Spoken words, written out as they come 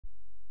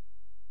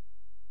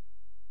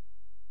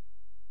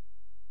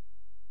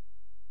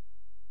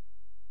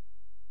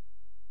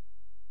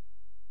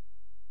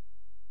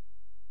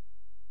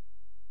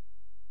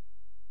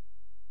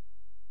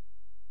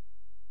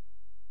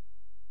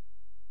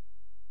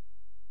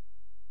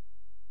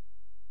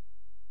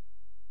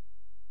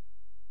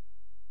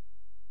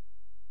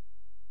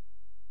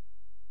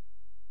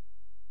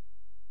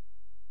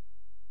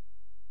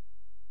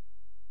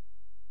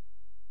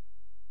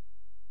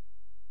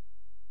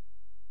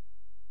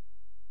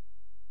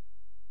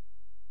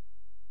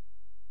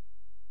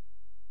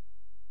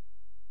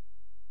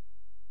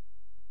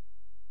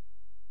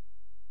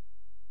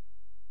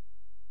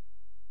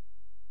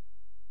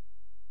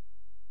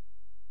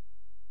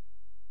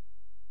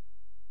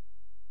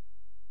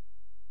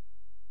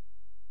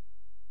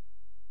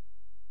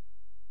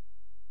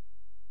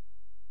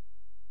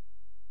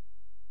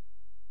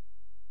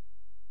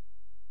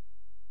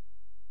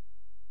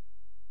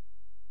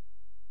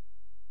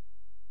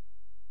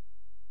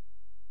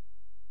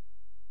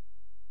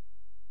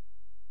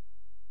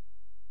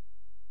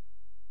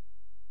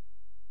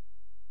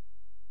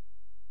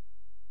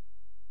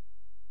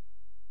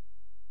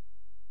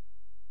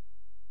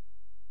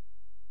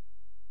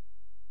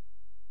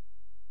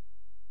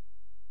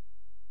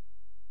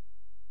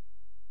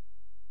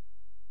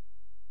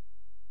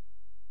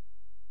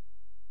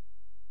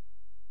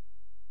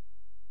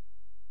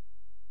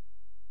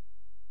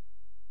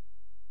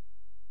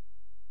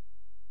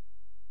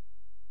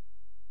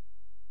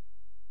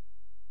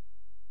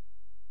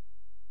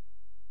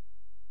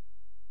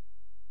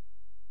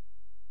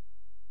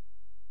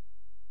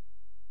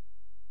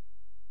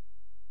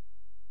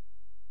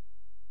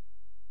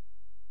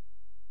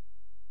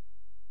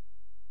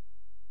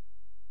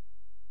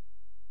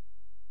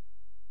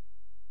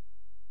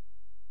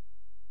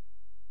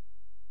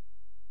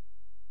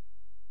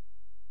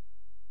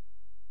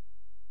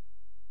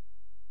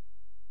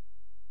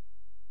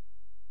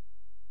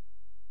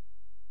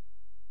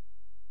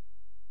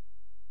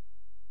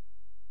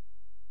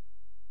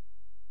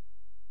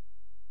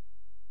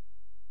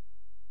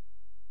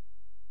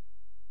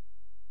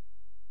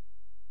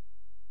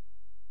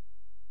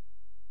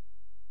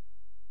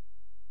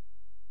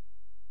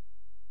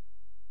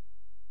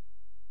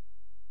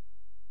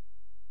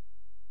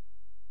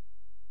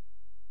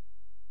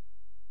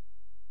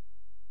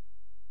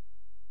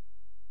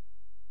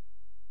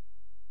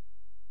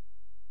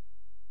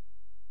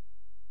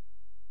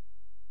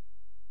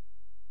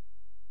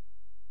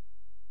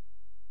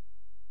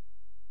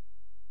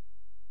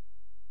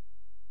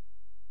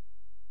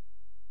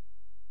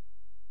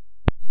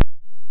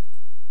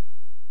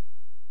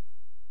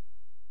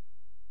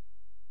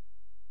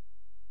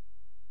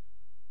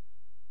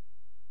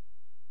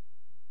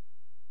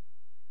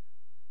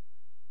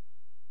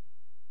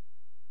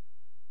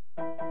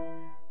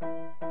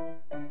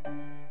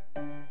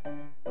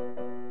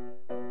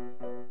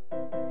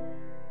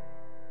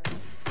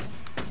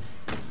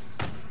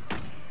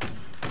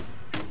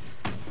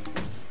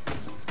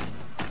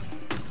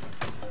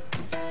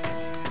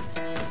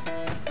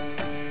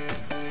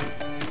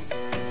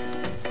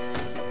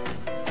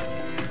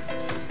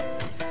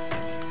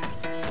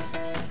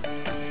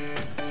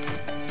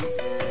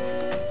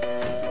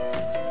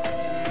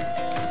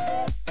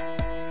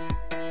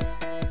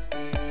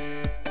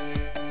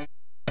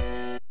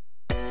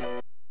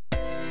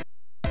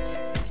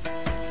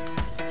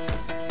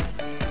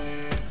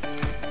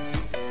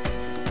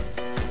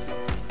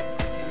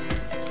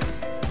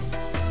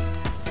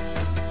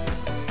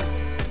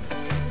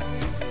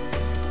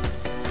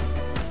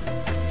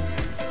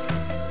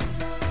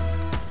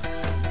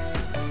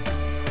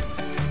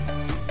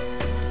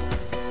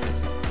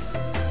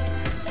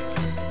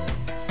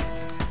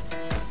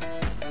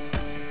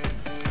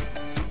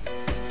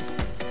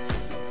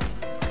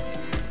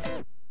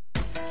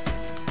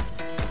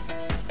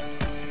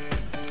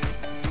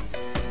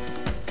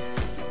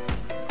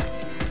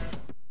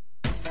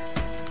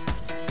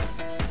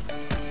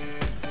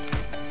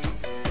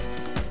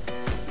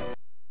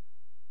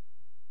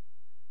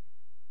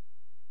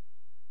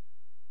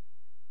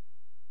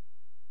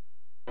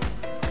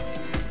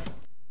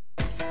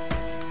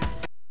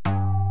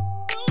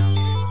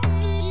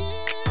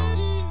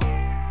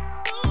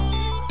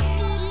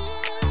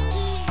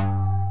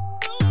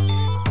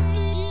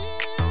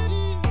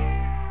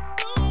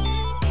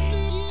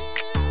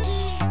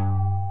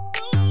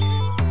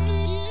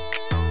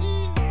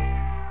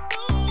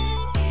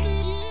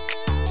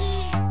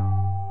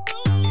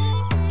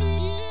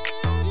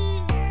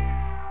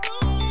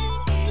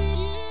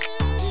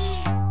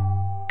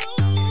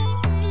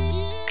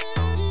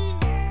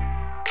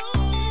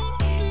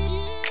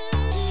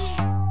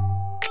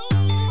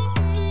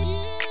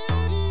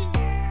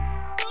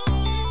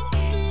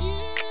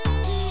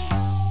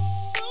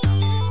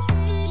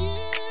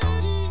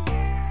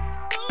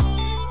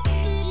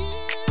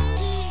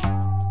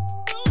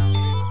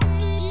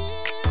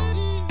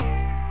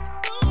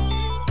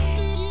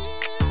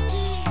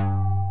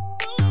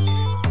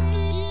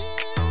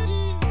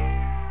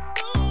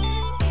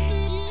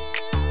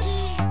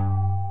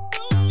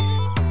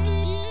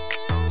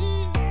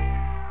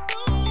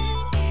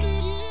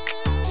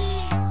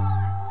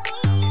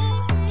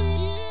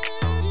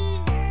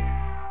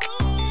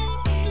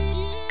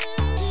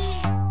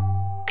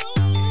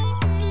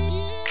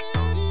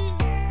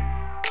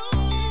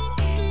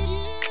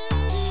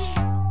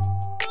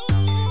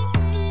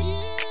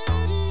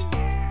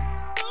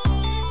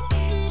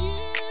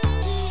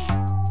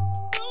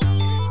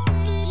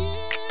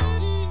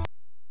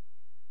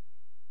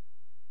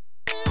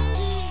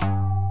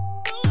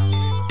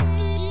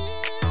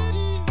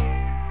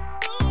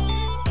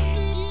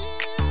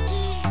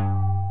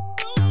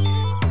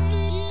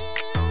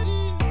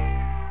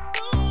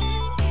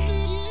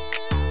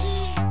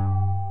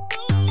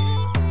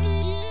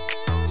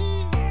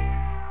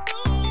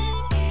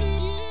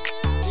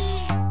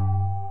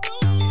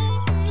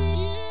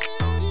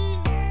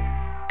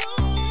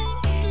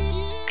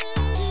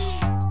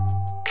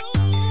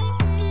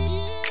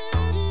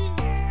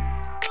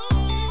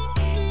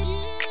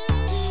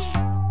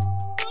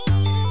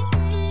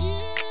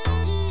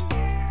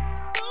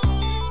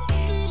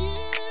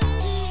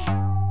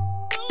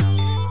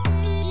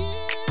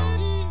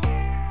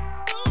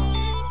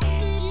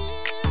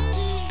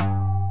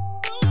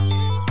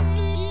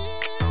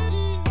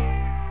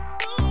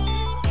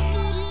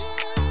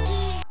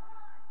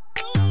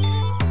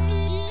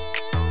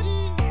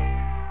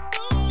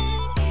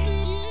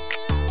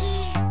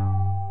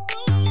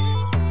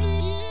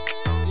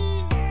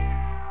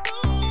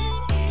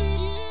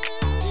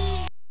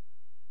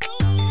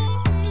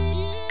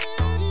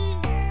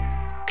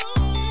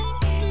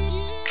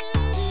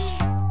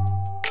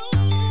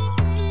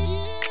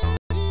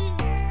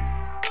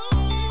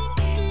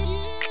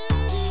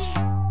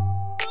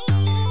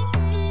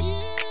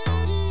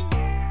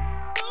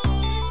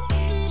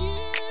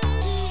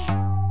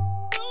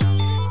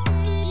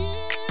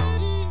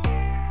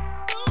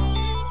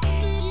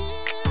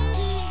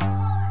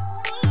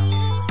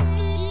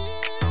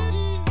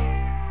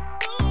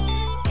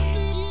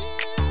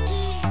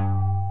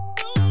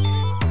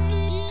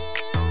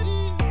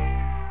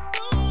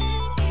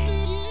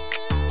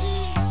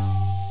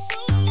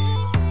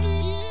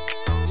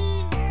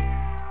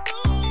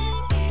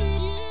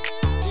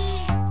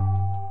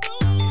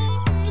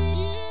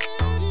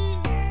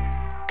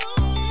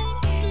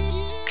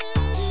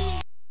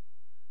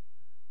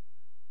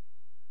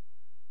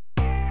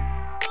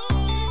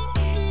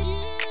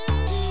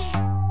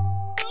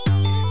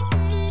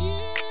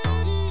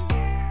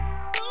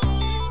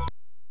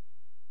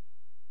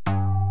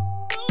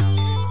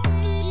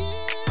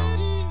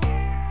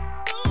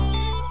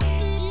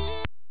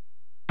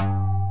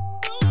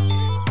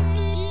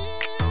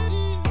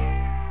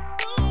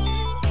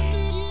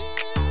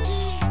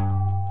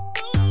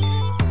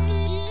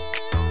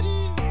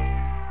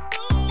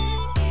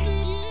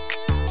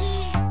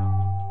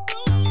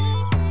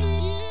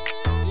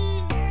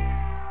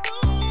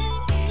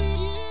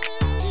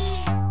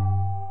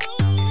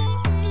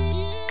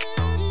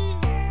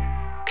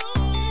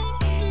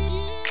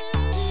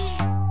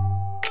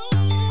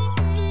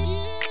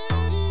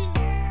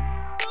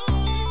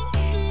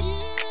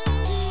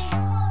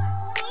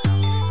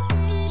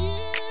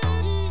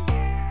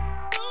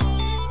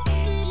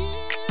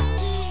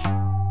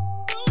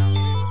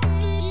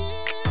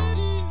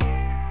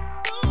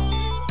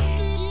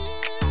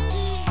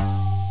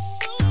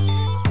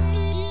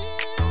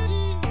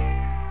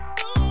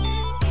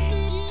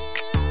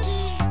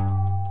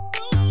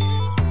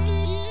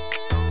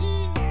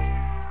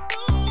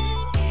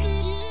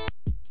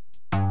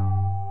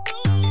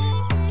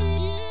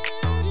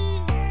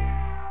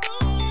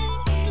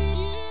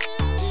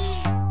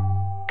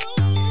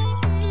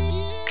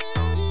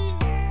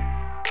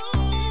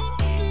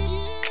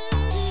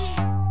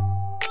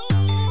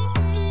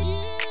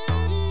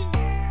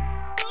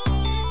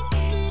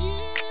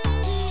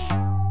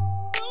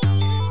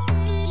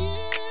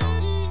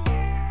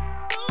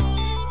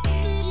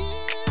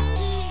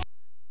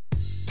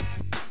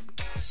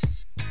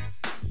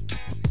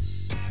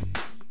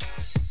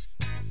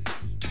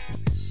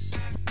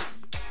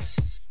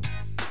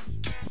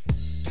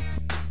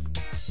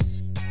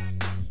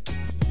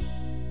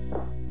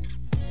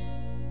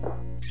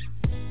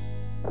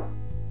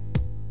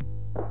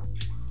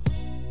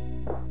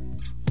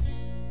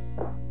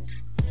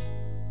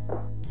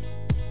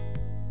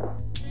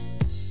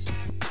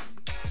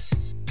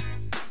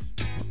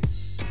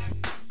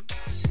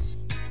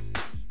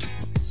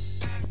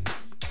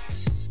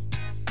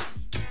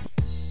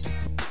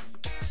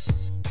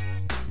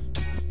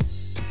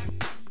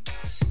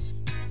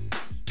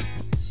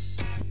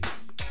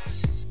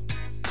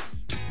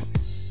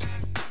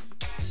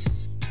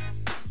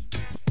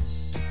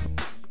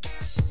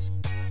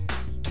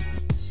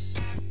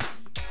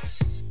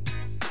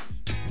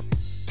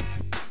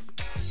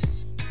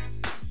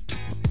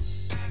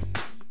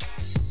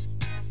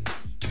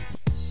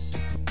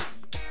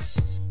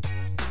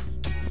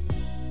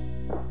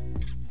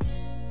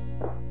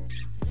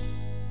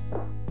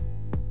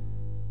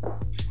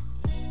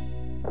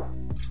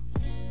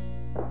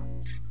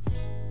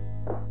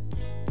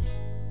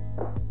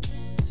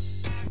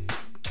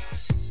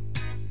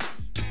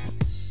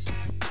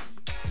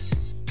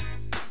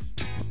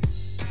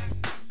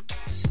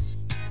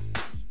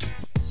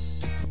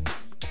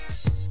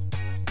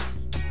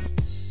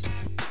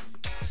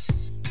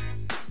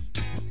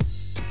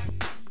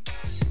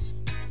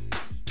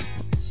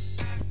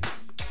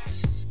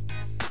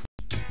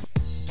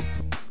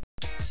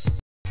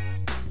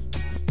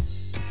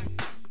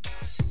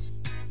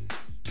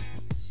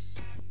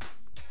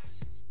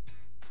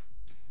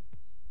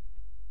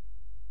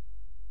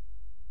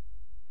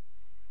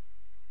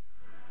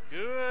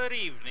Good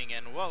evening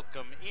and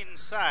welcome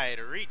inside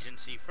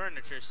Regency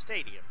Furniture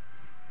Stadium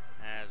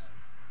as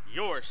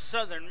your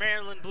Southern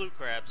Maryland Blue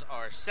Crabs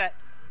are set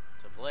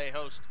to play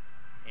host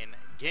in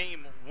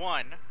Game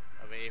 1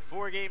 of a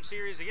 4-game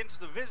series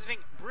against the visiting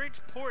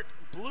Bridgeport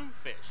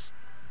Bluefish.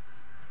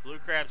 Blue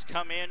Crabs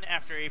come in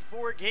after a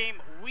 4-game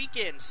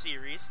weekend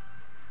series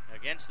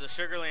against the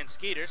Sugarland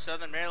Skeeters.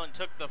 Southern Maryland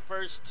took the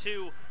first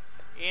two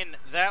in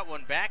that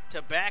one,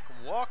 back-to-back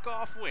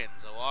walk-off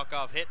wins. A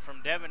walk-off hit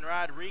from Devin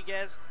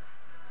Rodriguez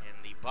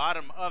in the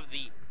bottom of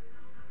the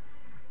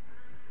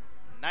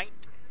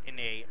ninth in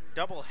a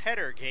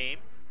doubleheader game.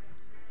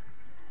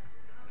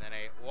 And then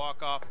a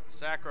walk-off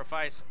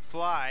sacrifice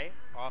fly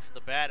off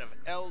the bat of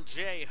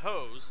L.J.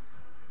 Hose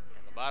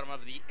in the bottom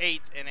of the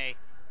eighth in a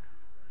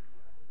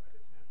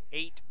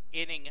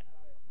 8-inning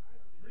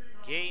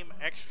game,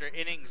 extra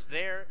innings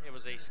there. It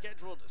was a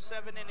scheduled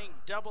 7-inning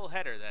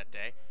doubleheader that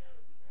day.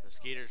 The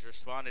Skeeters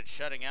responded,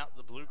 shutting out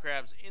the Blue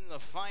Crabs in the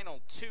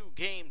final 2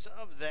 games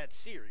of that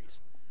series.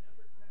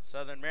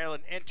 Southern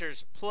Maryland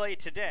enters play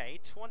today,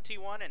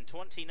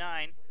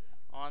 21-29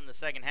 on the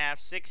second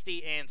half,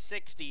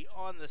 60-60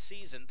 on the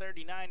season,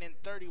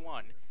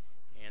 39-31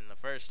 in the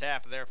first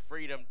half of their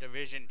Freedom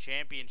Division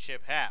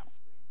Championship half.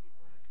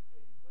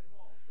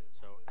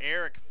 So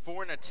Eric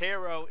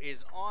Fornatero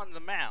is on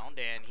the mound,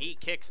 and he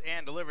kicks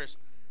and delivers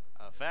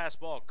a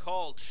fastball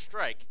called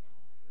strike.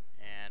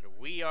 And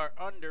we are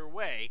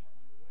underway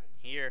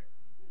here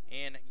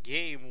in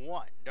Game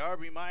 1.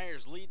 Darby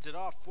Myers leads it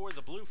off for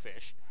the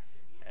Bluefish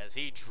as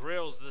he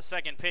drills the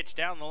second pitch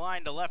down the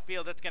line to left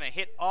field. That's going to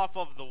hit off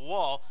of the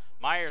wall.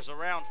 Myers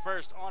around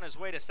first on his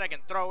way to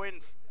second. Throw in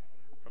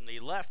from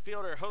the left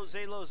fielder,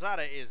 Jose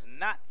Lozada, is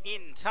not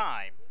in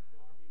time.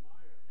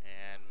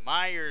 And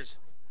Myers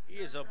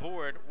is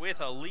aboard with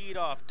a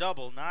leadoff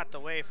double, not the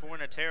way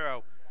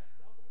Fornatero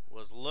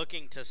was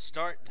looking to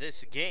start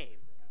this game.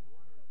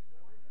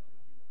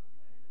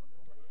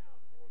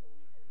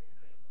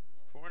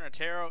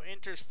 Fornatero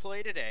enters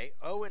play today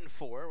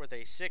 0-4 with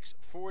a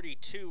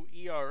 6.42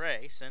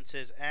 ERA since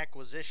his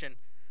acquisition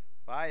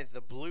by the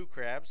Blue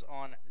Crabs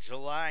on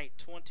July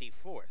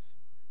 24th.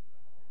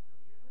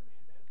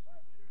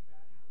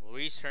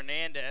 Luis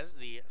Hernandez,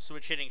 the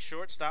switch-hitting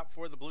shortstop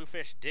for the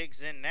Bluefish,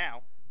 digs in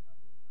now.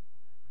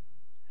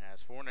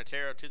 As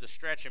Fornatero to the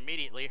stretch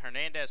immediately,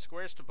 Hernandez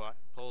squares to bunt,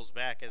 pulls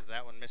back as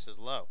that one misses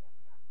low.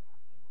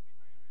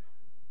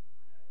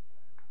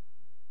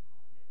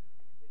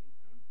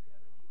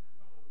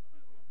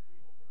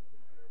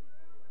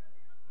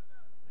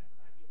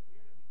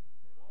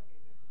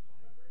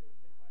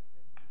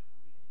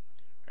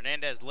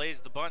 Hernandez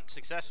lays the bunt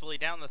successfully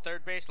down the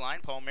third base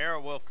line.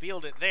 Palmero will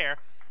field it there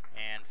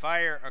and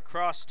fire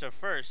across to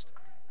first.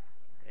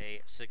 A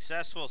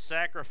successful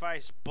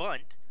sacrifice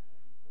bunt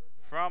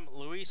from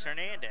Luis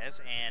Hernandez,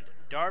 and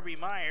Darby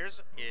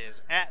Myers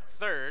is at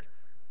third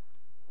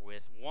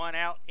with 1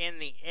 out in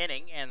the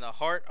inning, and the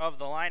heart of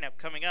the lineup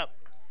coming up.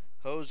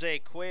 Jose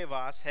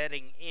Cuevas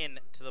heading in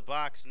to the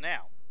box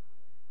now.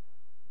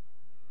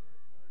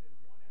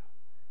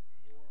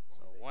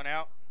 So 1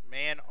 out,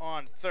 man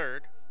on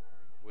third,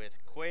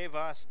 with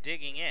Cuevas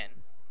digging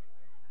in.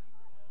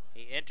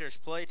 He enters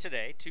play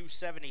today,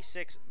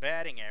 276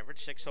 batting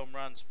average, 6 home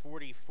runs,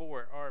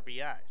 44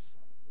 RBIs.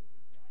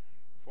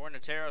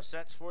 Fornatero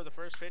sets for the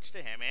first pitch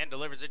to him and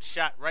delivers it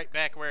shot right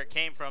back where it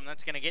came from.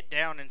 That's going to get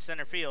down in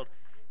center field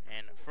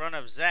in front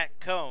of Zach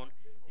Cohn,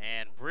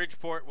 and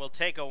Bridgeport will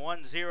take a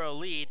 1-0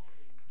 lead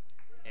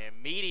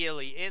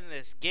immediately in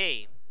this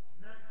game.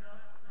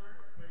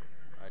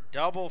 A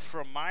double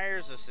from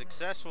Myers, a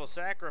successful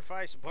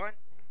sacrifice bunt,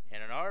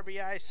 and an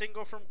RBI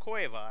single from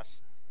Cuevas.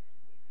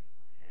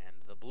 And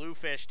the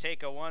Bluefish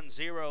take a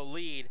 1-0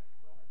 lead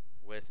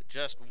with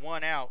just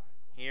 1 out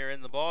here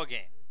in the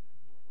ballgame.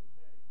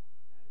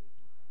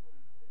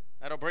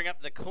 That'll bring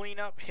up the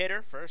cleanup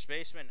hitter. First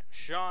baseman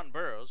Sean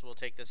Burrows will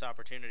take this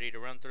opportunity to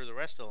run through the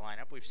rest of the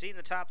lineup. We've seen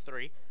the top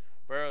 3.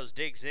 Burrows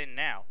digs in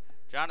now.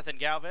 Jonathan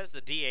Galvez,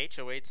 the DH,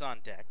 awaits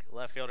on deck.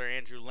 Left fielder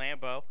Andrew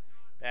Lambeau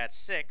bats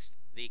 6th.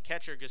 The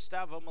catcher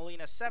Gustavo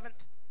Molina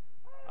 7th.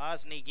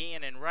 Osni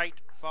Guillen in right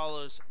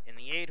follows in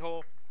the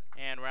 8-hole,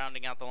 and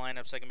rounding out the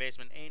lineup, second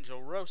baseman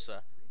Angel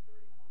Rosa,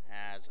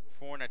 as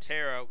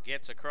Fornatero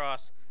gets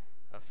across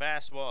a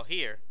fastball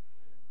here.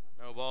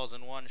 No balls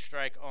and 1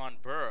 strike on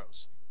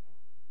Burrows.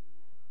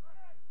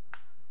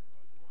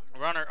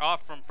 Runner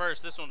off from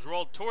first. This one's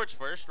rolled towards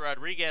first.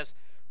 Rodriguez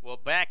will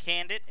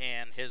backhand it,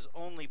 and his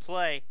only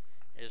play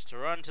is to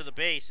run to the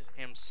base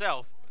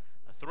himself.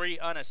 A 3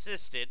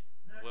 unassisted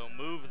will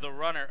move the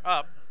runner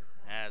up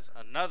as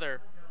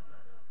another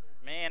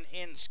man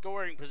in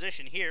scoring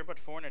position here,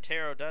 but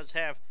Fornatero does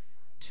have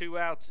 2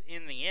 outs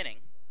in the inning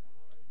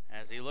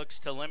as he looks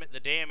to limit the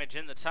damage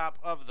in the top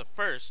of the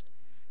first.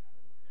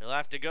 He'll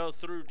have to go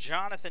through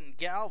Jonathan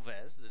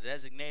Galvez, the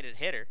designated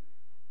hitter.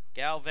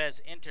 Galvez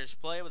enters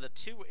play with a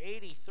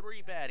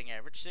 283 batting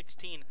average,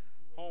 16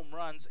 home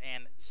runs,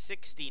 and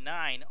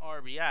 69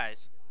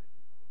 RBIs,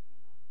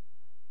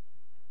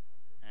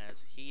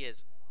 as he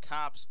is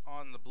tops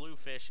on the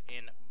Bluefish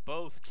in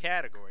both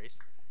categories.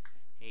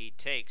 He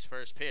takes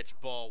first pitch,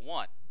 ball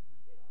 1.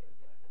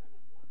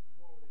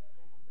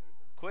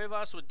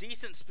 Cuevas with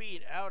decent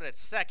speed out at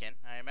second.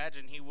 I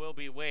imagine he will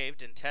be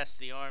waived and test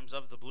the arms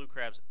of the Blue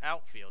Crabs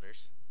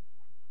outfielders.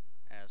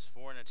 As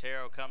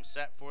Fornatero comes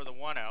set for the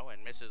 1-0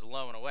 and misses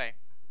low and away.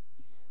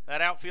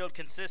 That outfield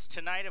consists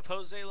tonight of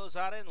Jose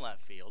Lozada in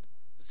left field,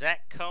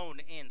 Zach Cohn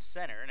in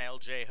center, and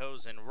LJ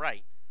Hose in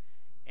right.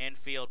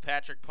 Infield,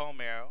 Patrick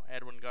Palmero,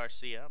 Edwin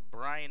Garcia,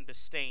 Brian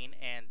Bistain,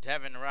 and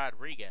Devin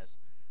Rodriguez,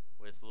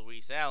 with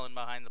Luis Allen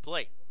behind the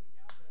plate.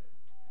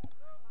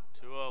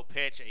 2-0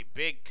 pitch, a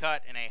big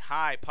cut and a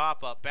high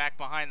pop-up back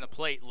behind the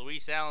plate.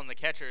 Luis Allen, the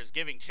catcher, is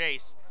giving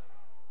chase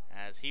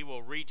as he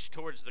will reach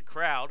towards the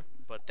crowd,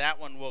 but that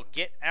one will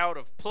get out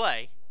of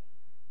play.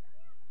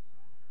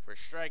 For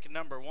strike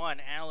number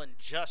 1, Allen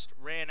just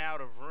ran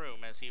out of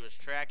room as he was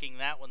tracking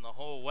that one the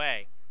whole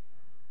way.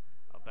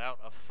 About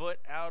a foot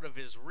out of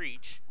his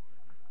reach,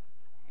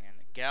 and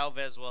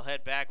Galvez will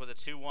head back with a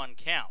 2-1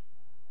 count.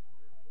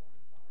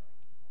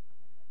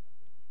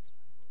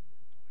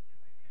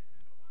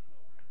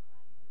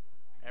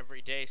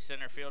 Everyday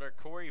center fielder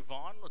Corey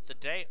Vaughn with the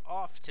day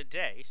off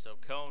today, so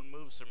Cohn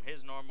moves from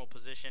his normal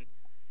position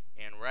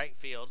in right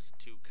field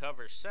to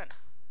cover center.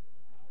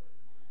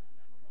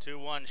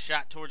 2-1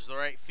 shot towards the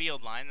right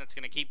field line. That's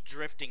going to keep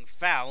drifting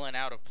foul and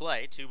out of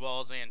play. 2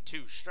 balls and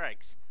 2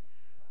 strikes.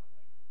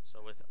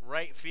 So with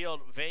right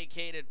field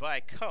vacated by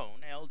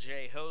Cohn,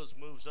 LJ Hose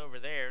moves over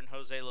there, and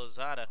Jose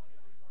Lozada,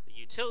 the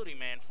utility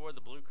man for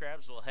the Blue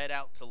Crabs, will head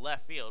out to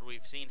left field.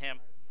 We've seen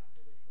him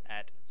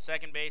at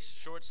second base,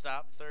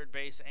 shortstop, third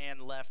base,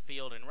 and left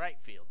field and right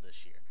field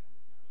this year.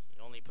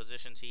 The only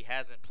positions he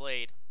hasn't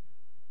played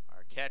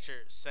are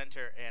catcher,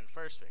 center, and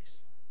first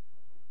base.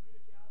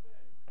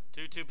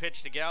 2-2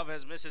 pitch to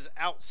Galvez, misses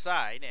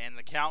outside, and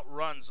the count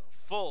runs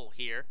full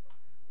here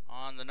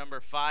on the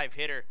number 5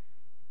 hitter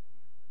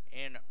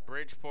in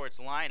Bridgeport's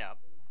lineup.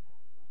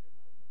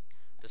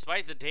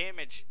 Despite the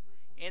damage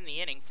in the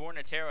inning,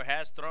 Fornatero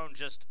has thrown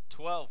just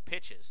 12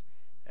 pitches,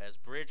 as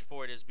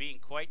Bridgeport is being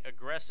quite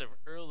aggressive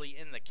early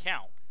in the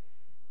count,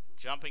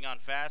 jumping on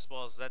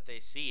fastballs that they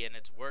see, and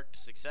it's worked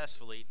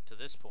successfully to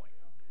this point.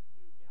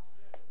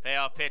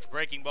 Payoff pitch,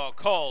 breaking ball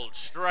called,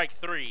 strike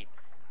 3,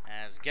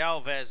 as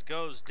Galvez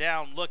goes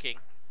down looking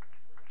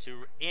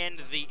to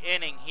end the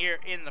inning here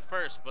in the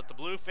first, but the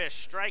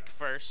Bluefish strike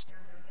first.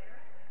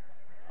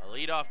 A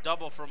leadoff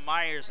double from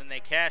Myers, and they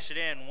cash it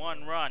in.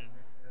 1 run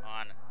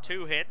on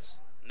 2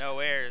 hits, no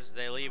errors.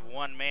 They leave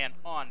 1 man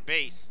on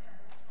base.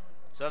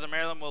 Southern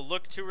Maryland will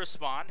look to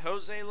respond.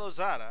 Jose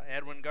Lozada,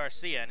 Edwin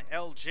Garcia, and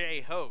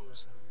LJ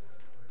Hose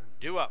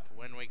due up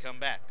when we come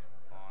back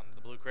on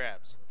the Blue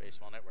Crabs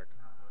Baseball Network.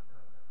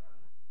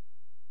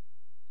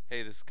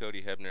 Hey, this is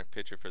Cody Hebner,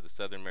 pitcher for the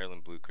Southern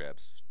Maryland Blue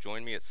Crabs.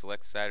 Join me at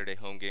select Saturday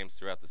home games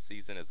throughout the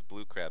season as the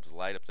Blue Crabs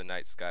light up the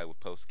night sky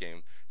with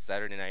post-game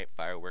Saturday night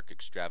firework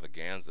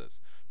extravaganzas.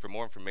 For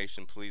more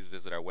information, please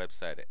visit our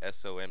website at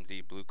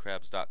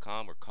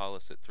somdbluecrabs.com or call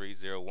us at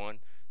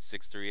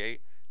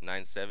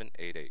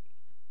 301-638-9788.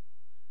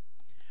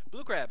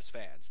 Blue Crabs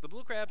fans, the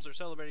Blue Crabs are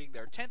celebrating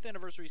their 10th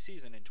anniversary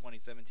season in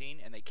 2017,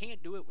 and they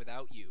can't do it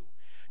without you.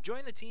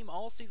 Join the team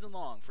all season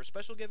long for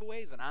special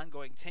giveaways and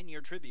ongoing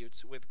 10-year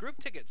tributes with group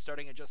tickets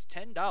starting at just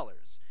 $10.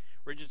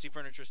 Regency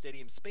Furniture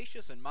Stadium's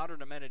spacious and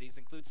modern amenities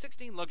include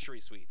 16 luxury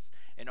suites,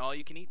 an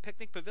all-you-can-eat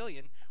picnic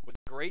pavilion with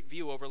a great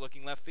view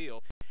overlooking left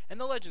field, and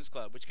the Legends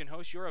Club, which can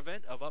host your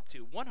event of up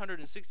to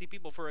 160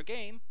 people for a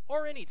game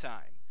or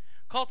anytime.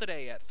 Call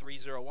today at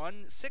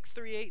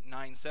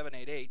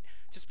 301-638-9788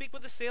 to speak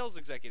with a sales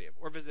executive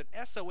or visit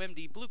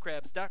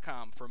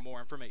somdbluecrabs.com for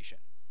more information.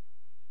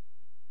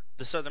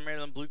 The Southern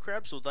Maryland Blue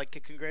Crabs would like to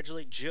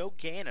congratulate Joe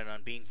Gannon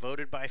on being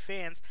voted by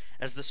fans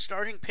as the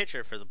starting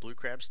pitcher for the Blue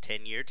Crabs'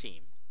 10-year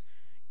team.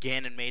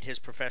 Gannon made his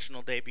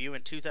professional debut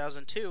in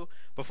 2002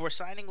 before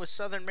signing with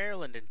Southern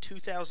Maryland in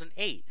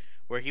 2008,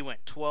 where he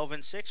went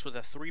 12-6 with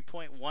a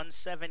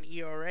 3.17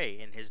 ERA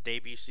in his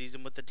debut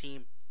season with the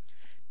team.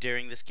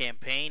 During this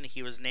campaign,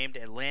 he was named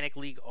Atlantic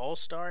League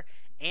All-Star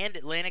and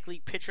Atlantic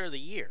League Pitcher of the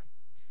Year.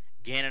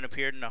 Gannon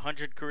appeared in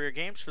 100 career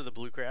games for the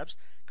Blue Crabs,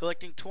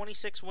 collecting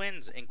 26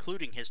 wins,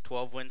 including his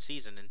 12-win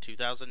season in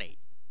 2008.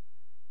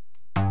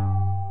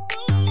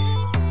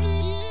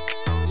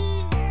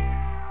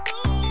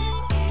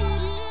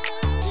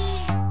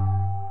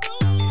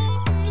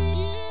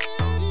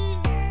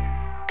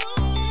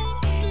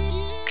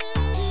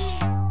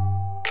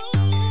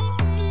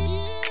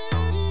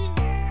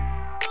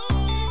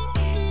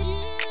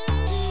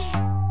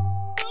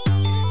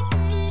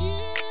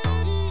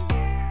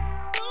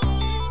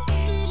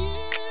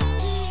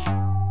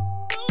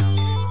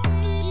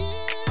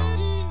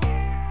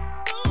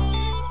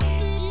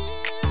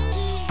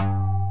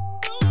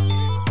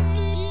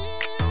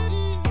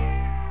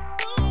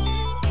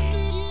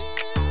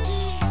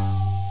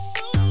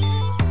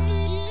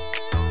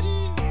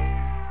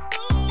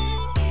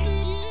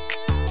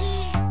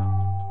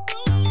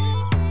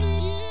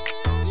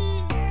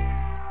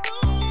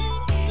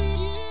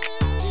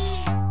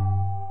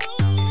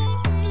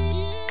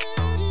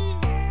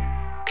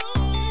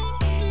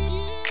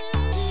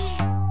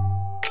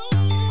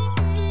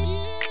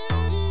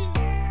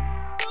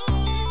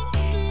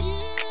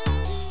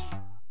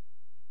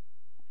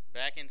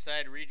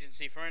 inside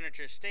Regency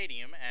Furniture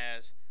Stadium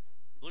as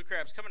Blue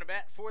Crabs coming to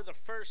bat for the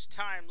first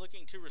time,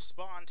 looking to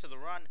respond to the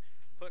run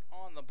put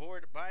on the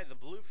board by the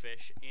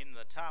Bluefish in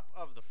the top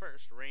of the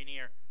first.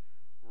 Rainier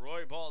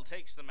Roy Ball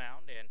takes the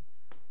mound, and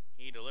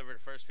he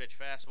delivered first pitch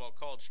fastball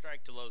called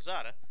strike to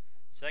Lozada.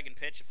 Second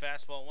pitch, a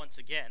fastball once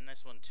again,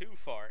 this one too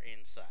far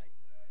inside.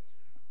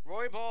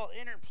 Roy Ball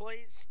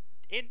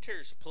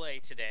enters play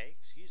today,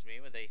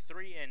 with a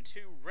 3-2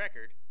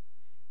 record,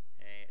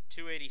 a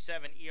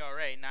 2.87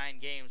 ERA, 9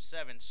 games,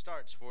 7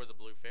 starts for the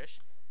Bluefish.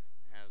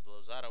 As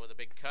Lozada with a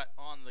big cut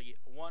on the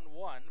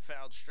 1-1,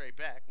 fouled straight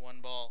back,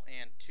 1 ball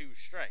and 2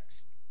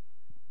 strikes.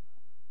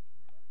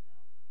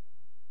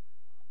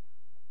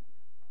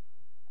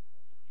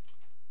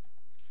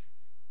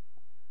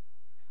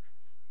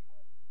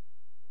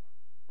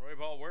 Roy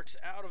Ball works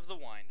out of the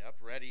windup.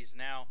 Ready's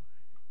now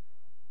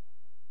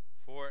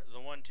for the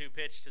 1-2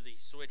 pitch to the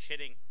switch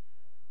hitting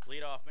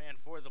leadoff man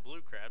for the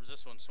Blue Crabs.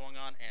 This one swung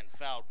on and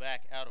fouled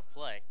back out of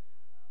play.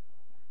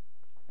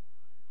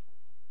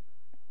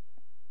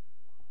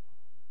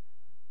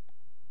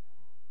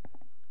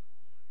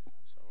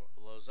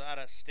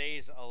 Lozada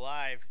stays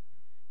alive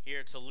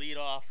here to lead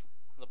off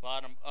the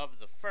bottom of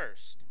the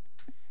first.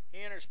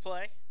 He enters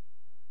play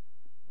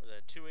with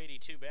a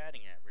 282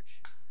 batting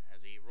average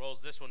as he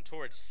rolls this one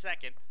towards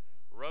second.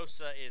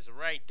 Rosa is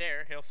right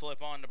there. He'll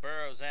flip on to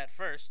Burrows at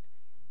first.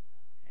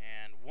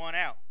 And 1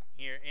 out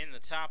here in the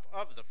top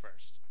of the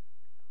first.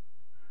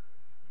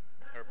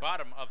 Or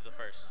bottom of the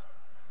first.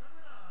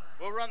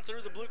 We'll run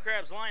through the Blue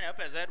Crabs lineup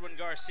as Edwin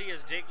Garcia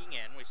is digging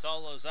in. We saw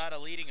Lozada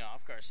leading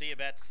off. Garcia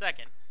bats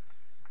second.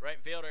 Right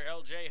fielder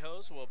L.J.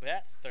 Hose will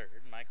bat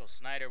third. Michael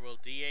Snyder will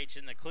DH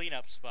in the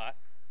cleanup spot.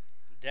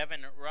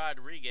 Devin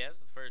Rodriguez,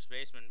 the first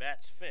baseman,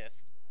 bats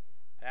fifth.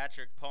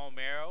 Patrick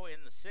Palmero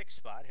in the sixth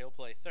spot. He'll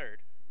play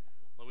third.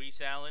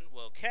 Luis Allen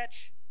will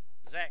catch.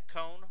 Zach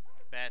Cohn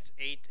bats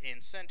eighth in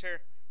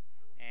center.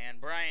 And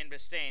Brian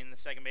Bistain, the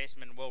second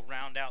baseman, will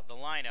round out the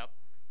lineup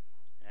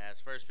as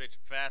first pitch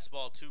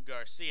fastball to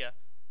Garcia,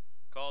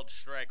 called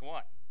strike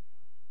one.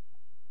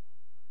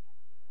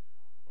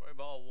 Roy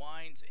Ball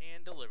winds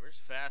and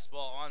delivers.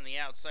 Fastball on the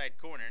outside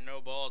corner. No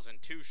balls and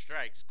 2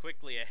 strikes.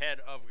 Quickly ahead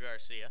of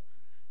Garcia.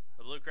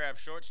 The Blue Crab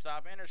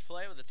shortstop enters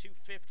play with a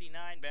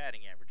 259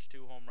 batting average.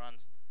 2 home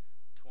runs,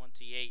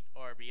 28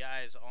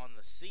 RBIs on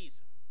the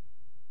season.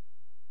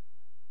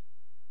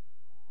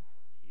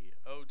 The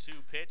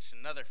 0-2 pitch.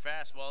 Another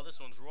fastball. This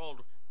one's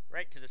rolled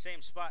right to the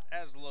same spot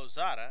as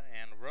Lozada.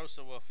 And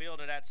Rosa will field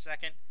it at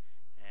second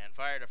and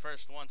fire to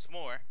first once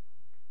more.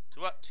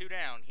 2 up, 2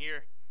 down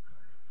here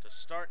to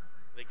start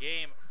the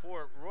game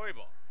for Roy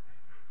Ball.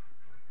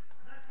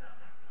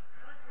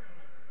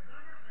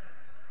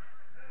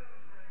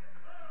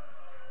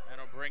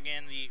 That'll bring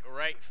in the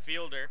right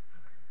fielder,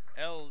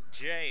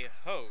 L.J.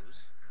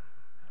 Hose.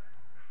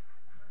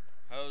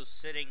 Hose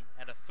sitting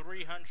at a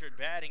 300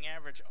 batting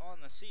average on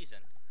the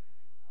season.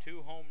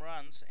 2 home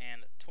runs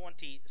and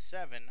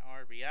 27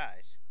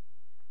 RBIs.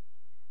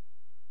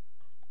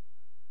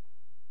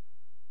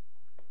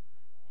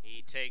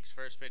 He takes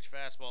first pitch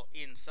fastball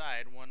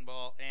inside, 1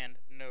 ball and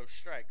no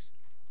strikes.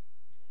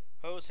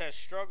 Hose has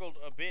struggled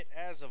a bit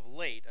as of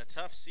late. A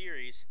tough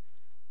series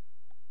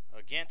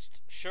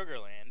against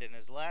Sugarland. In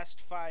his last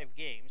 5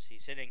 games,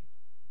 he's hitting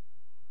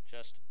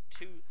just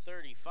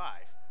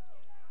 .235.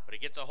 But he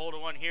gets a hold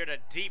of one here to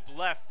deep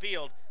left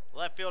field.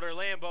 Left fielder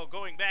Lambeau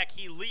going back.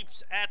 He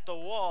leaps at the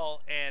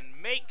wall and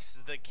makes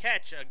the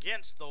catch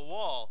against the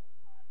wall.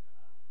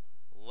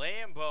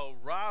 Lambeau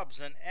robs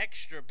an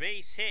extra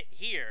base hit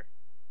here.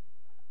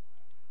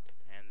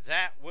 And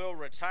that will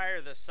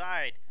retire the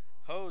side.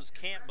 Hose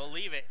can't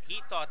believe it.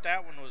 He thought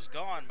that one was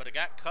gone, but it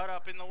got cut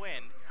up in the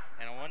wind.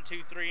 And a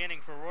 1-2-3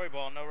 inning for Roy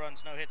Ball. No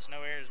runs, no hits,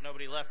 no errors,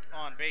 nobody left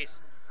on base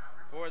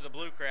for the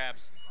Blue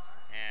Crabs.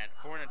 And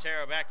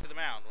Fornatero back to the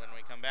mound when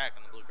we come back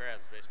on the Blue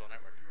Crabs Baseball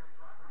Network.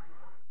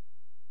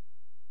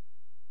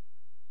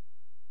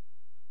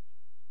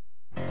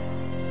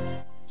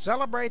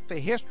 Celebrate the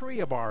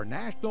history of our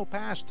national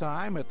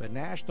pastime at the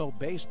National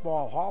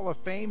Baseball Hall of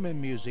Fame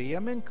and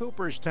Museum in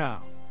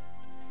Cooperstown.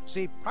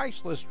 See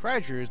priceless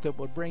treasures that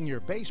will bring your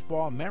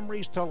baseball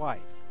memories to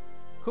life.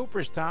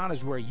 Cooperstown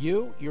is where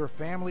you, your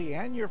family,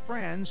 and your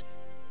friends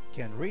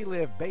can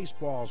relive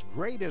baseball's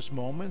greatest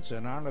moments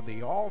and honor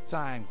the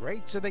all-time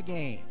greats of the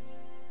game.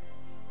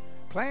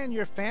 Plan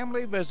your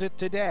family visit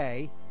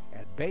today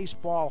at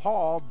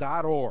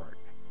baseballhall.org.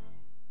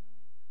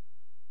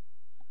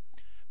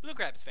 Blue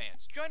Crabs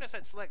fans, join us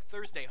at select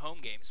Thursday home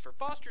games for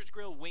Foster's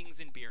Grill Wings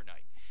and Beer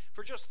Night.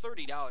 For just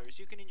 $30,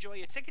 you can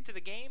enjoy a ticket to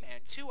the game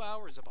and 2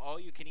 hours of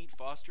all-you-can-eat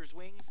Foster's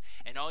Wings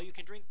and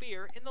all-you-can-drink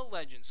beer in the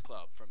Legends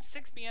Club from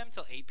 6 p.m.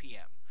 till 8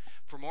 p.m.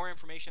 For more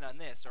information on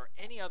this or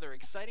any other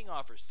exciting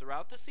offers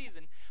throughout the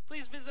season,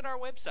 please visit our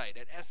website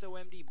at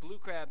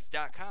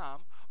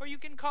somdbluecrabs.com or you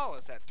can call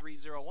us at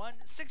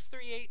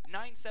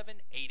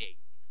 301-638-9788.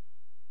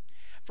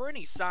 For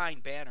any sign,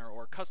 banner,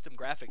 or custom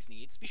graphics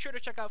needs, be sure to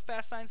check out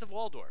Fast Signs of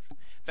Waldorf.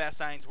 Fast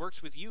Signs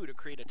works with you to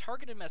create a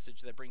targeted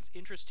message that brings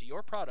interest to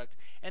your product,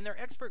 and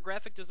their expert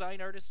graphic design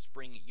artists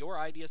bring your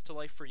ideas to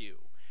life for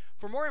you.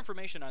 For more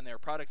information on their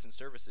products and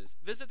services,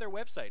 visit their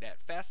website at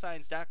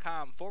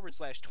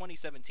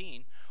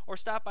fastsigns.com/2017 or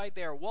stop by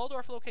their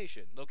Waldorf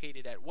location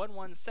located at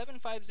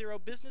 11750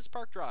 Business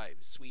Park Drive,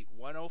 Suite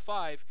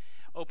 105,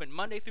 open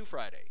Monday through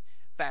Friday.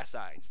 Fast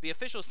Signs, the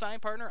official sign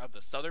partner of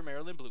the Southern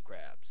Maryland Blue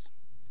Crabs.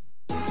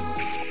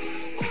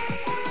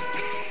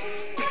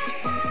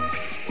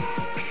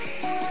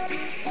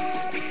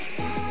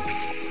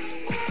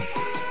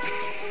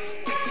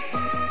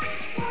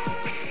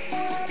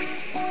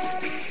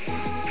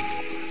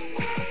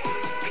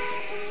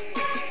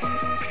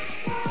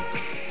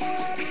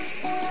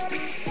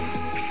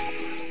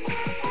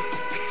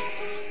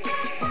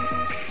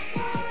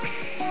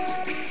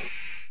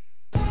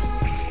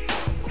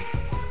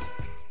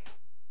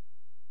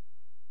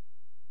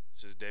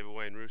 This is David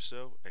Wayne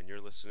Russo, and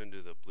you're listening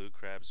to the Blue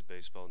Crabs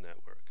Baseball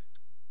Network.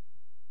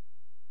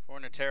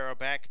 Fornatero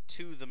back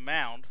to the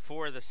mound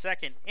for the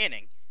second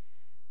inning.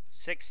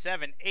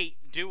 6-7-8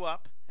 due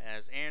up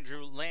as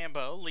Andrew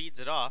Lambeau leads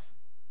it off.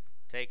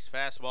 Takes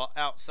fastball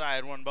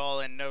outside, 1 ball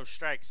and no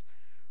strikes.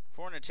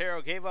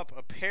 Fornatero gave up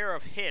a pair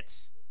of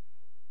hits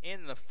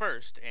in the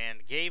first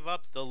and gave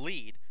up the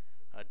lead.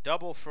 A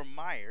double from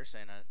Myers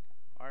and a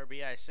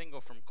RBI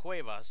single from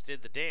Cuevas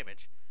did the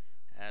damage,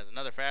 as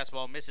another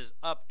fastball misses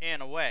up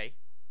and away.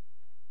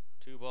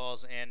 2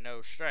 balls and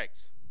no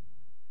strikes.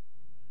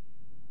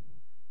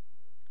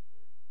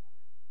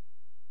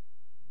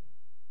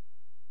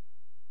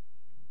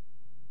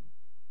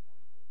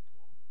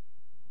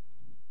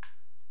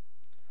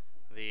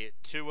 The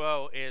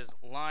 2-0 is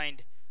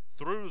lined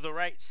through the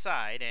right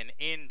side and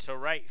into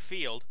right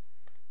field.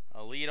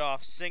 A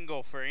leadoff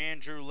single for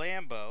Andrew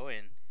Lambeau,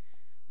 and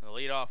the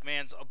leadoff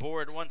man's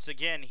aboard once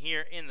again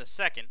here in the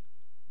second.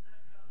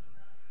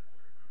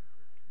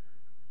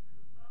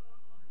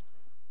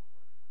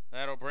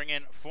 That'll bring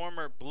in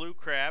former Blue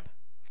Crab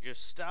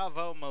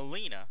Gustavo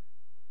Molina.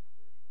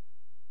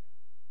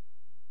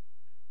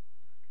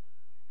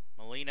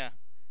 Molina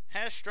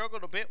has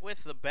struggled a bit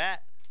with the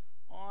bat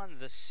on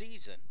the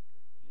season.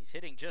 He's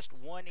hitting just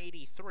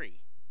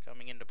 183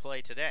 coming into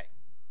play today.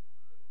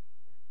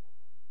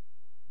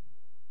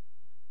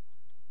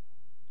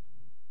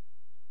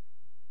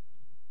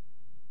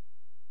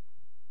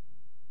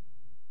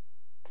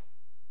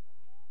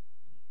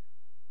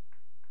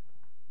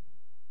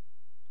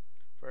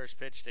 First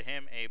pitch to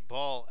him, a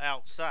ball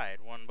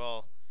outside. 1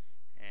 ball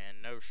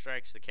and no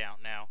strikes, the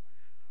count now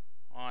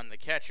on the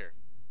catcher.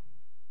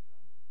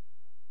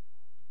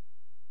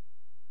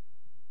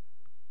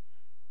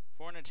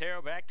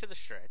 Fornatero back to the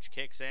stretch,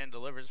 kicks and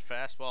delivers a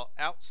fastball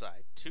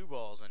outside. 2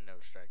 balls and no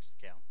strikes,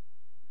 the count.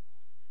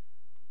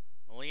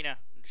 Molina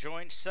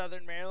joined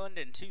Southern Maryland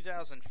in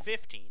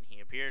 2015. He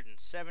appeared in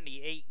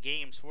 78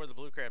 games for the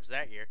Blue Crabs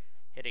that year,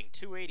 hitting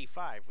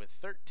 .285 with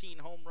 13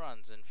 home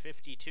runs and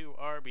 52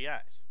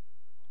 RBIs.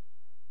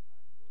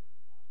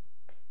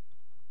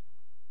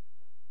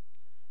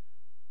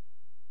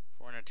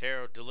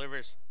 Fornatero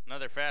delivers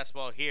another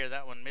fastball here.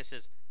 That one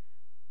misses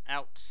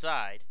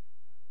outside.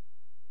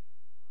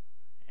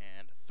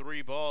 And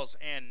 3 balls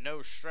and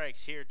no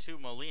strikes here to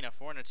Molina.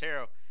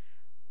 Fornatero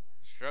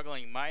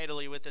struggling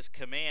mightily with his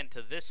command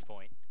to this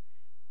point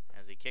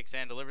as he kicks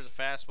and delivers a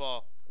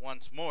fastball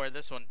once more.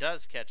 This one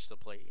does catch the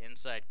plate,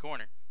 inside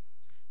corner.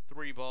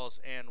 3 balls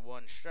and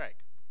 1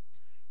 strike.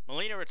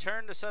 Molina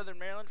returned to Southern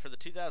Maryland for the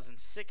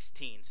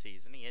 2016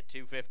 season. He hit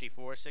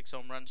 .254, 6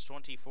 home runs,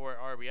 24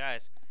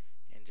 RBIs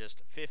in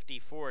just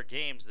 54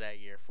 games that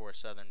year for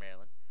Southern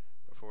Maryland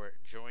before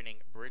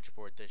joining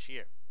Bridgeport this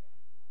year.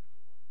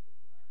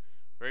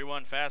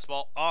 3-1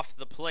 fastball off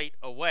the plate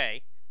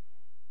away,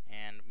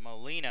 and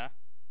Molina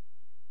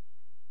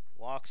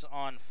walks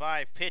on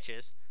 5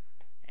 pitches,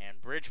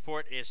 and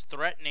Bridgeport is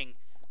threatening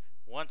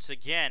once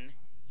again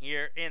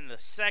here in the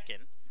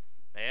second.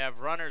 They have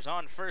runners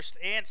on first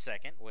and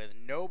second with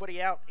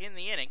nobody out in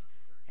the inning,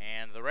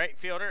 and the right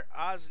fielder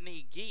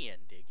Osni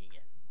Guillen digging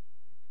in.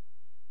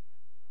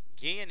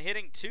 Guillen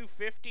hitting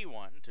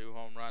 .251, 2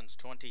 home runs,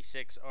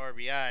 26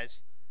 RBIs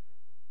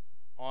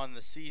on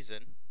the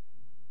season.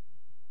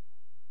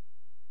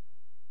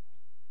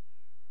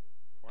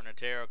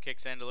 Fornatero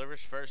kicks and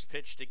delivers. First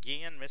pitch to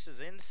Guillen, misses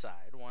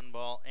inside. 1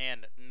 ball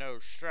and no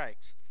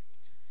strikes.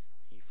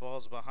 He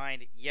falls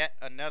behind yet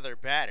another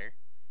batter.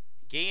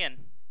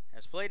 Guillen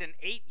has played in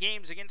 8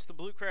 games against the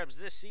Blue Crabs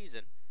this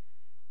season.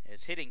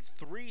 Is hitting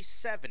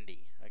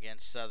 .370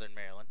 against Southern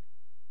Maryland.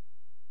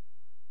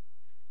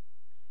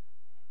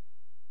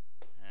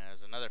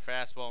 As another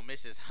fastball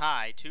misses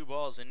high, 2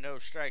 balls and no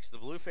strikes. The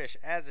Bluefish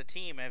as a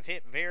team have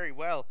hit very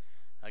well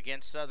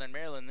against Southern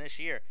Maryland this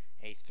year.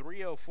 A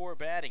 .304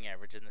 batting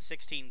average in the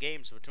 16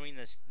 games between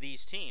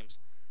these teams.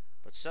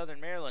 But Southern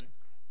Maryland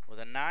with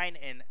a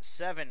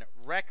 9-7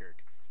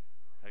 record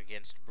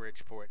against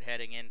Bridgeport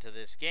heading into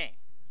this game.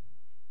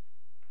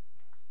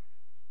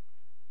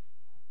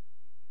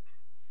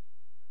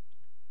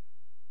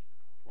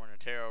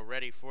 Fornatero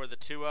ready for the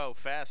 2-0.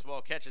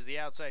 Fastball catches the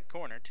outside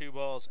corner. 2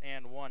 balls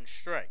and 1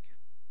 strike.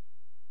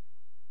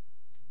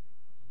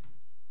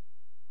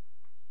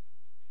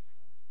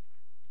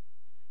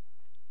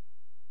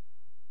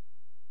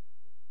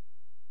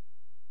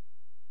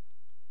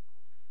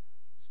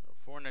 So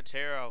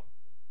Fornatero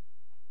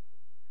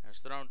has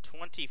thrown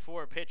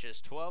 24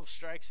 pitches, 12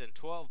 strikes and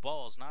 12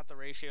 balls. Not the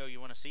ratio you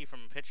want to see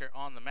from a pitcher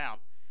on the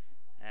mound.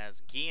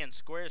 As Guillen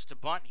squares to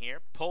bunt here,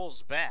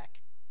 pulls back,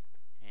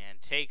 and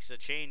takes a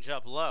change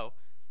up low.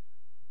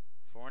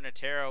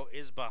 Fornatero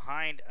is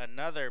behind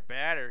another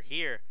batter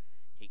here.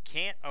 He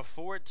can't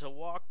afford to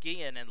walk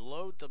Guillen and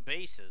load the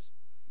bases,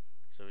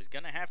 so he's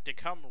going to have to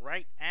come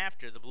right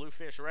after the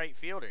Bluefish right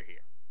fielder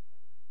here.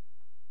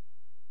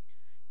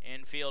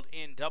 Infield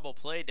in double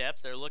play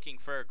depth. They're looking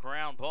for a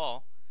ground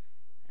ball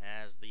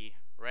as the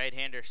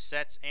right-hander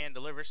sets and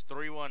delivers.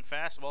 3-1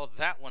 fastball.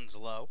 That one's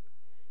low.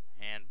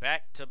 And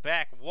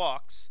back-to-back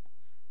walks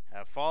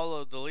have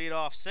followed the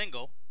leadoff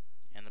single,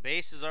 and the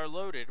bases are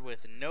loaded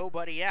with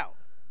nobody out.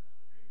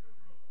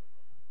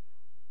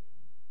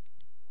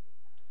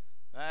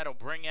 That'll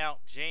bring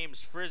out James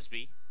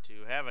Frisbee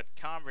to have a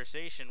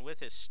conversation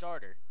with his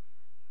starter.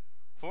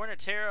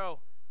 Fornatero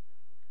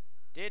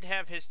did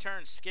have his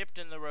turn skipped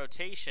in the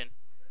rotation.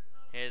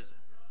 His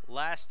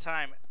last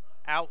time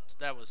out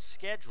that was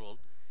scheduled,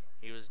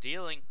 he was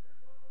dealing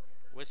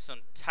with some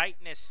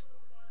tightness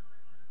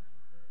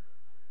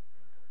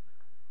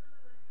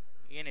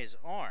in his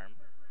arm.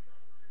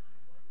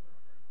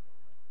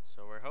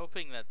 So we're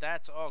hoping that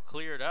that's all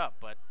cleared up,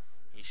 but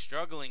he's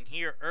struggling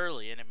here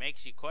early, and it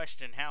makes you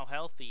question how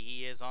healthy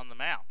he is on the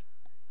mound.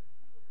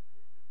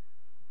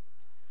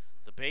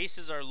 The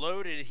bases are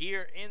loaded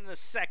here in the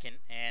second,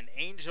 and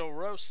Angel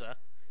Rosa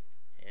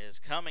is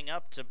coming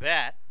up to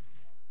bat.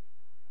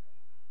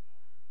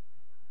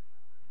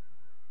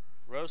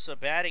 Rosa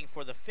batting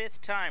for the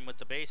 5th time with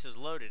the bases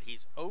loaded.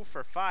 He's 0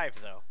 for 5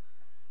 though.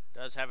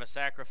 Does have a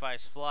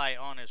sacrifice fly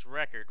on his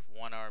record,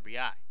 1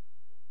 RBI.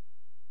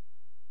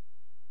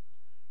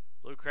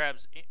 Blue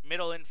Crabs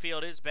middle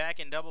infield is back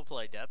in double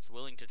play depth,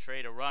 willing to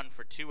trade a run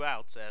for 2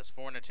 outs as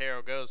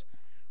Fornatero goes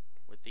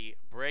with the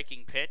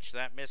breaking pitch.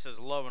 That misses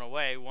low and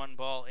away. 1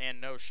 ball and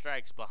no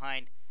strikes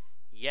behind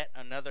yet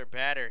another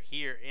batter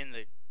here in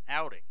the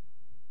outing.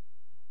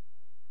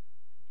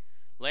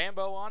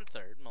 Lambo on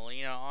third,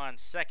 Molina on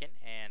second,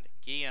 and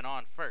Guillen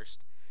on first.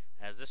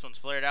 As this one's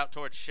flared out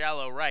towards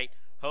shallow right,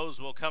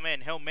 Hose will come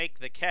in. He'll make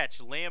the catch.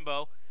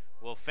 Lambo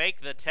will fake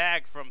the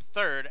tag from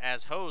third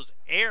as Hose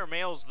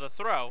airmails the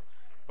throw,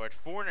 but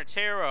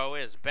Fornatero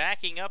is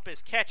backing up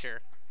his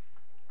catcher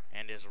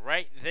and is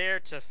right there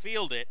to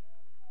field it.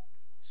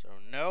 So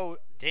no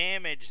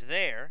damage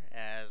there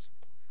as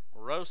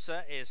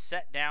Rosa is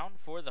set down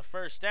for the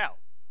first out.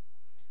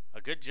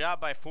 A good job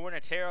by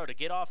Fornatero to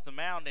get off the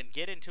mound and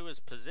get into his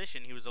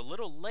position. He was a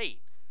little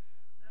late,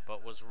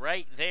 but was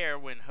right there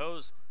when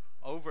Hose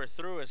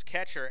overthrew his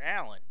catcher,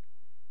 Allen,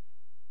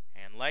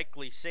 and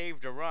likely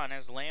saved a run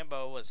as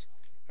Lambo was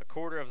a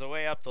quarter of the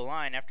way up the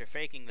line after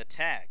faking the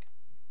tag.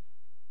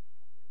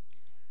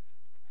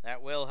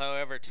 That will,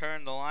 however,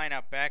 turn the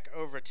lineup back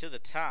over to the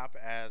top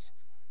as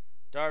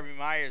Darby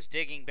Myers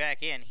digging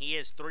back in. He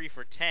is 3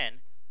 for 10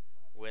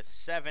 with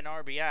 7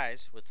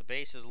 RBIs with the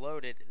bases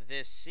loaded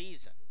this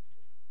season.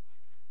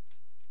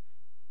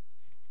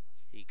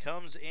 He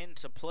comes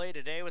into play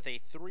today with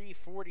a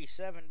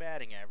 .347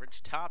 batting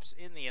average, tops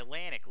in the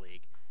Atlantic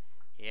League.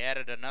 He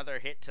added another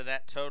hit to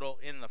that total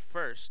in the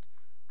first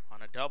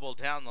on a double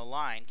down the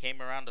line,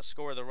 came around to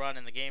score the run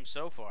in the game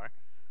so far.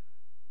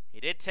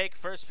 He did take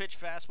first pitch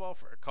fastball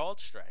for a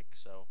called strike,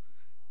 so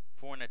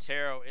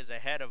Fornatero is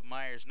ahead of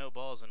Myers, no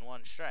balls and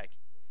 1 strike.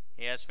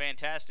 He has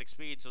fantastic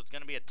speed, so it's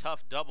going to be a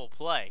tough double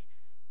play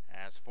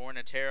as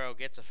Fornatero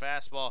gets a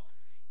fastball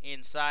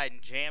inside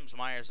and jams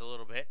Myers a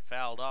little bit,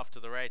 fouled off to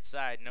the right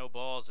side, no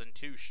balls and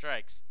 2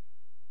 strikes.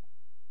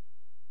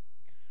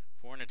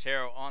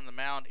 Fornatero on the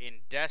mound in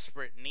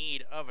desperate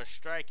need of a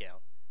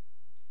strikeout.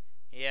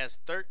 He has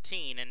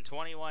 13 in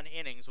 21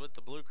 innings with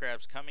the Blue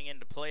Crabs coming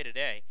into play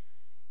today.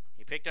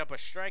 He picked up a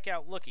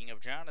strikeout looking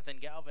of Jonathan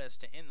Galvez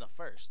to end the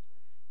first.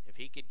 If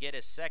he could get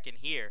his second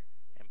here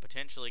and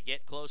potentially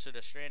get closer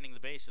to stranding the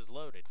bases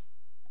loaded.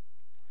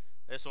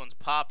 This one's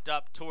popped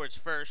up towards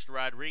first.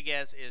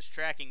 Rodriguez is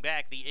tracking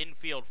back. The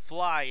infield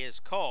fly is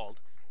called.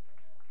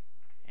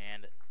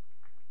 And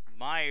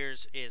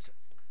Myers is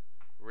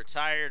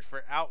retired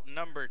for out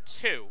number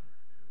 2.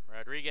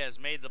 Rodriguez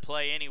made the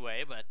play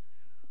anyway, but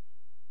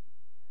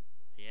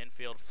the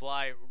infield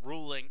fly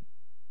ruling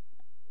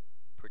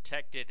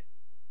protected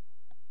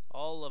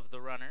all of the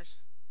runners.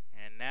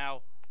 And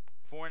now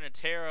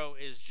Fornatero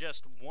is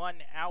just 1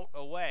 out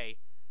away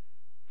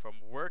from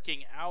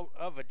working out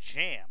of a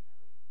jam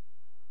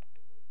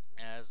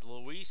as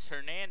Luis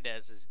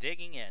Hernandez is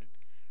digging in.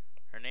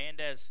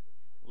 Hernandez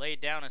laid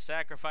down a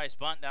sacrifice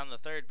bunt down the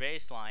third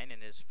baseline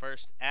in his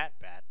first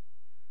at-bat,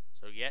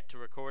 so yet to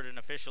record an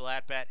official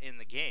at-bat in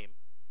the game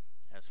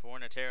as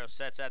Fornatero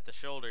sets at the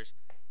shoulders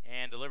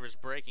and delivers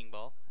breaking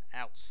ball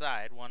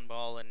outside, 1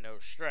 ball and no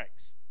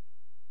strikes.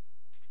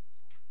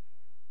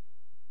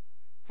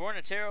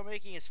 Fornatero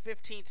making his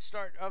 15th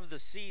start of the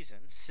season,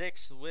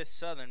 6th with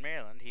Southern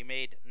Maryland. He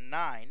made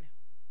 9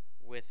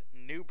 with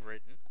New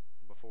Britain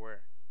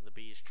before the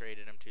Bees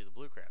traded him to the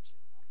Blue Crabs.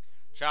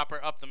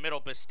 Chopper up the middle.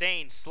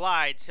 Bistain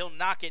slides. He'll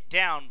knock it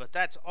down, but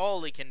that's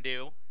all he can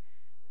do,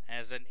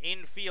 as an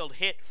infield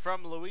hit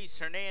from Luis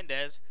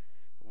Hernandez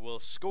will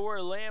score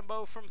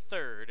Lambeau from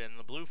third, and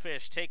the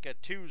Bluefish take a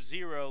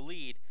 2-0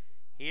 lead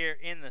here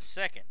in the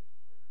second.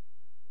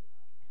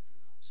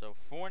 So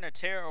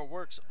Fornatero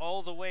works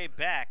all the way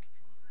back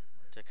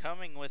to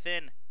coming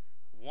within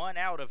 1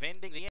 out of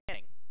ending the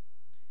inning,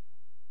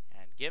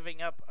 and giving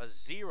up a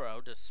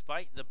 0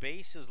 despite the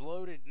bases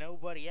loaded,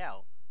 nobody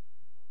out.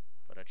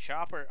 But a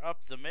chopper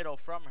up the middle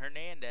from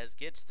Hernandez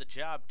gets the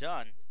job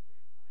done,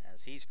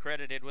 as he's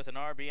credited with an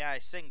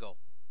RBI single.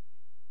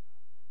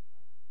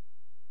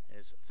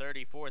 His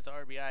 34th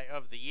RBI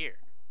of the year.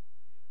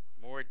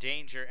 More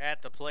danger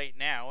at the plate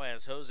now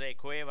as Jose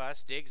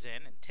Cuevas digs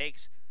in and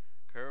takes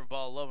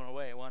curveball low and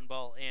away, 1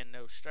 ball in,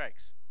 no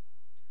strikes.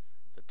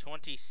 The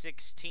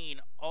 2016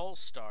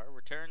 All-Star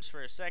returns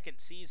for a second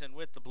season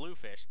with the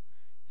Bluefish,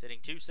 sitting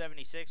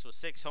 .276 with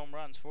 6 home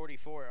runs,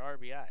 44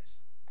 RBIs.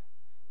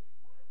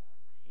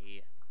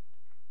 He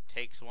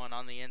takes one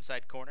on the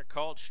inside corner,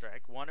 called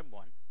strike,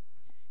 1-1.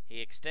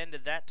 He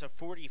extended that to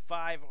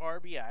 45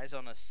 RBIs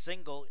on a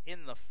single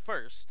in the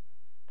first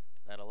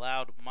that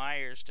allowed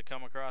Myers to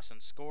come across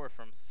and score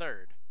from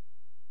third.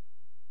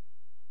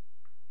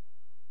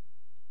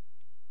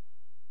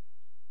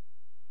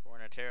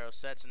 Fornatero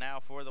sets now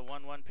for the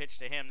 1-1 pitch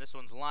to him. This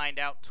one's lined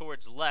out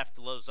towards left.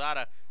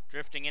 Lozada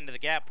drifting into the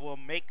gap will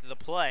make the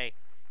play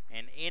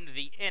and end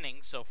the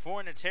inning. So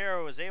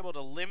Fornatero is able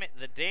to limit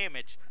the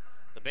damage.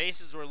 The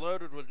bases were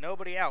loaded with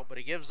nobody out, but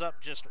he gives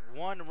up just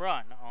 1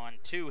 run on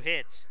 2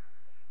 hits.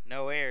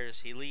 No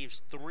errors. He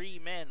leaves 3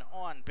 men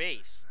on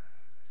base.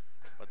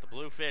 But the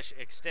Bluefish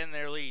extend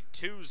their lead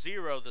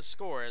 2-0 the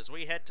score as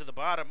we head to the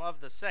bottom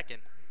of the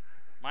second.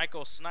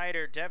 Michael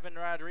Snyder, Devin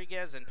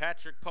Rodriguez, and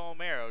Patrick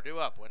Palmero due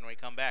up when we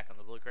come back on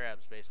the Blue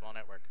Crabs Baseball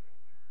Network.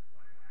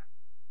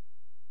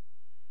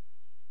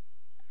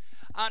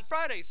 On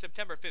Friday,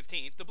 September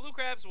 15th, the Blue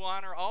Crabs will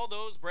honor all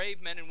those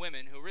brave men and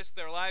women who risk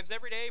their lives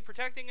every day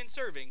protecting and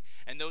serving,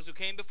 and those who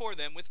came before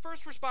them with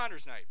First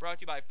Responders Night, brought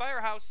to you by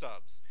Firehouse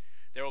Subs.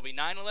 There will be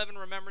 9/11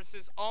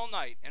 remembrances all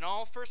night, and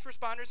all first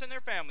responders and their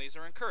families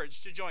are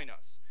encouraged to join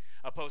us.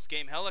 A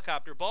post-game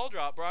helicopter ball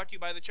drop brought to you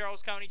by the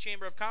Charles County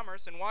Chamber of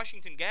Commerce and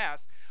Washington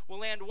Gas will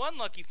land one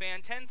lucky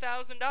fan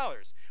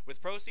 $10,000,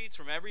 with proceeds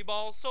from every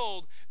ball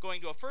sold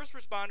going to a first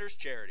responders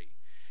charity.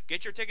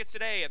 Get your tickets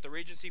today at the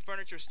Regency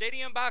Furniture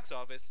Stadium box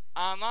office,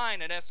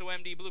 online at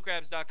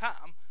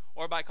somdbluecrabs.com,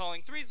 or by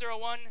calling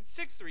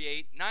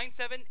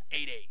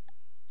 301-638-9788.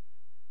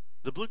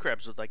 The Blue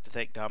Crabs would like to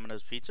thank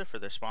Domino's Pizza for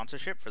their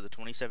sponsorship for the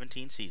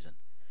 2017 season.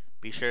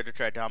 Be sure to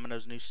try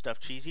Domino's new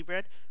stuffed cheesy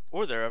bread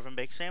or their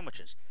oven-baked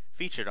sandwiches,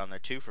 featured on their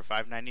 2 for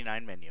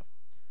 $5.99 menu.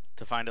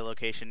 To find a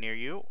location near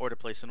you or to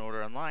place an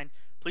order online,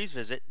 please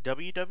visit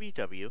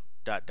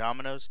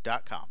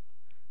www.dominos.com.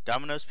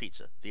 Domino's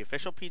Pizza, the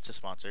official pizza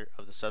sponsor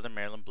of the Southern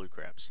Maryland Blue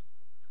Crabs.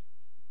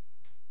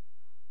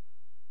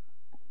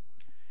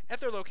 At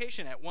their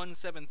location at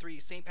 173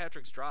 St.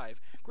 Patrick's Drive,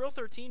 Grill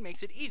 13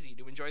 makes it easy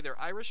to enjoy their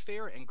Irish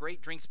fare and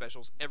great drink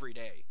specials every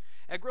day.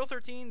 At Grill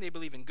 13, they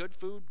believe in good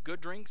food,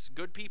 good drinks,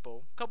 good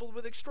people, coupled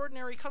with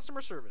extraordinary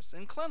customer service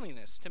and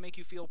cleanliness to make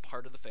you feel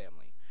part of the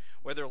family.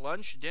 Whether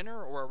lunch,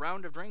 dinner, or a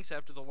round of drinks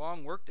after the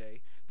long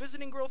workday,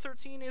 visiting Grill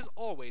 13 is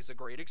always a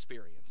great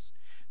experience.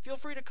 Feel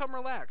free to come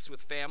relax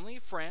with family,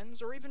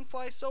 friends, or even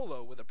fly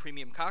solo with a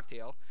premium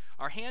cocktail,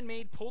 our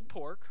handmade pulled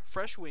pork,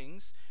 fresh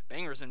wings,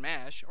 bangers and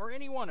mash, or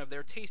any one of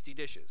their tasty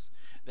dishes.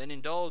 Then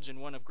indulge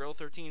in one of Grill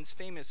 13's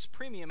famous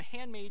premium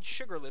handmade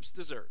Sugar Lips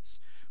desserts.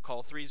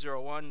 Call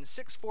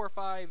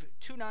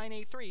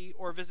 301-645-2983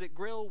 or visit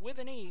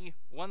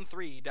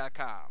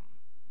grillwithane13.com.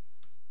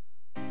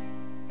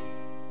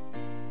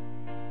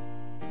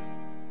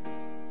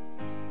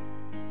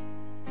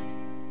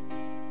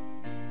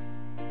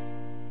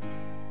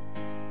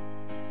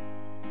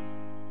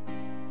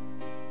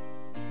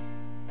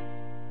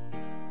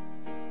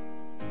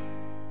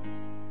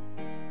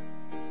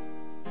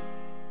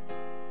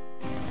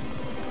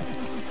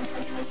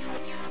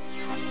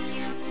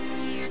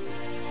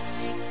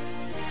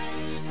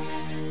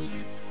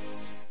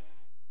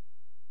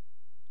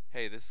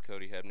 Hey, this is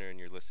Cody Hebner, and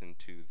you're listening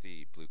to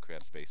the Blue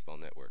Crabs Baseball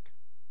Network.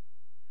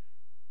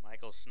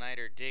 Michael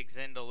Snyder digs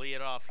in to lead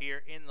off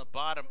here in the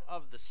bottom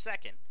of the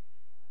second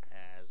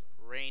as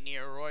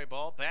Rainier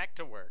Roybal back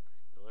to work.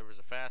 Delivers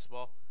a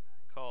fastball,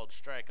 called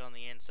strike on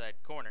the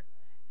inside corner,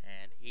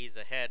 and he's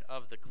ahead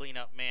of the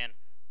cleanup man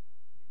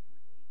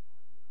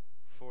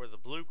for the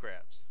Blue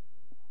Crabs.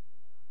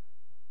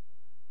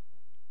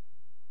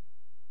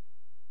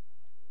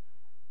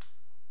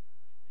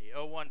 The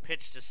 0-1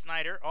 pitch to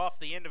Snyder off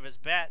the end of his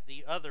bat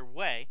the other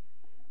way.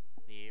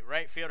 The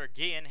right fielder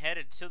Guillen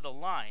headed to the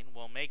line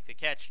will make the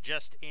catch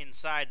just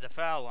inside the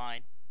foul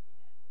line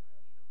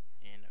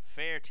in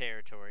fair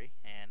territory,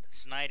 and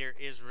Snyder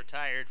is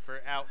retired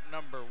for out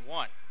number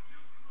 1.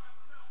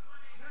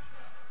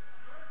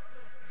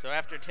 So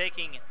after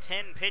taking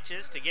 10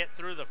 pitches to get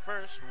through the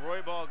first,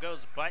 Roybal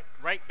goes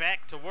right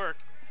back to work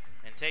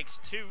and takes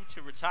 2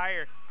 to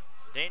retire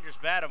the dangerous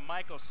bat of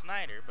Michael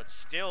Snyder, but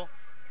still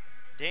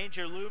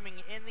danger looming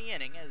in the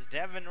inning as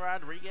Devin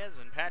Rodriguez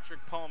and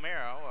Patrick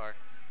Palmero are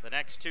the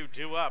next 2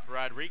 due up.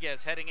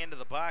 Rodriguez heading into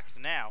the box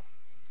now.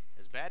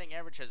 His batting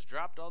average has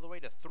dropped all the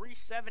way to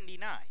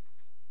 379.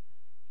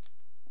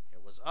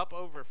 It was up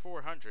over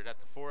 400 at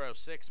the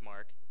 406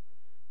 mark.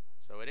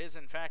 So it is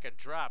in fact a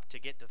drop to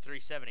get to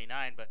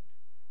 379, but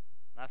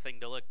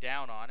nothing to look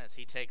down on as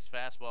he takes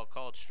fastball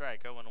called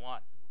strike 0-1.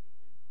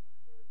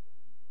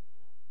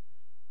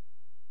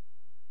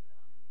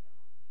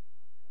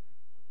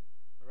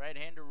 The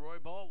right-hander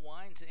Roybal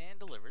winds and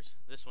delivers.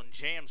 This one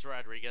jams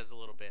Rodriguez a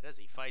little bit as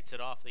he fights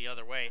it off the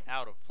other way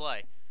out of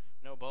play.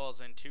 No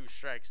balls and 2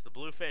 strikes. The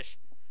Bluefish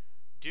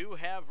do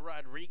have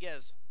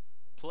Rodriguez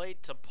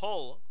played to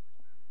pull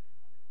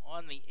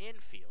on the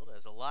infield,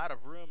 as a lot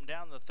of room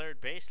down the third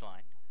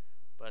baseline,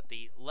 but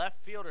the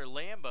left fielder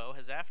Lambo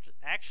has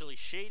actually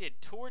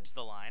shaded towards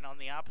the line on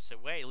the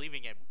opposite way,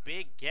 leaving a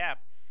big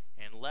gap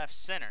in left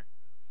center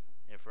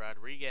if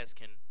Rodriguez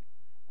can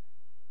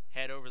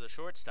head over the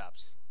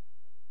shortstop's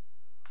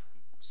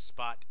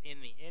spot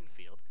in the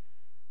infield.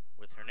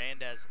 With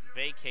Hernandez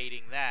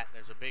vacating that,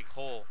 there's a big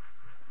hole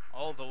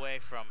all the way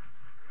from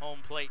home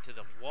plate to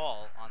the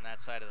wall on that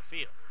side of the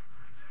field.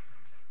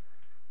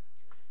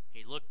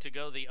 He looked to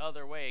go the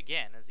other way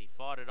again as he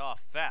fought it off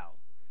foul.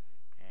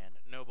 And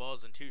no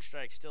balls and 2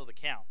 strikes still to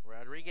count.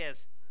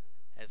 Rodriguez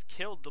has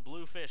killed the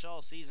Bluefish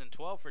all season,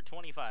 12 for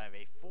 25,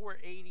 a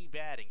 480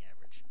 batting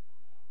average.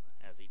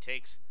 As he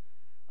takes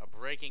a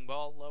breaking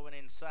ball low and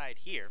inside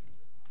here.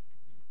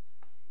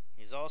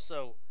 He's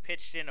also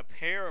pitched in a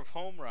pair of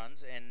home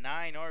runs and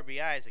 9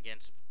 RBIs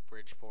against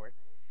Bridgeport,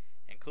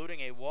 including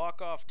a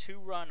walk-off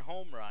 2-run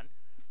home run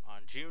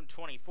on June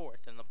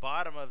 24th in the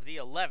bottom of the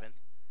 11th.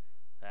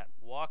 That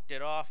walked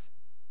it off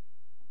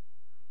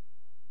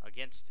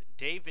against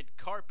David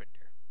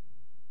Carpenter.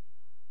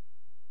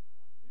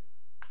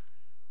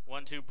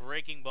 1-2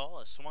 breaking ball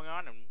is swung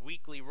on and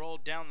weakly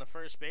rolled down the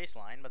first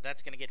baseline, but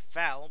that's going to get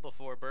foul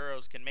before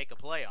Burrows can make a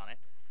play on it.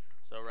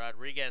 So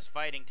Rodriguez,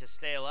 fighting to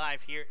stay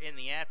alive here in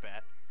the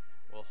at-bat,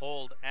 will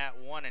hold at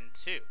 1-2.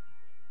 The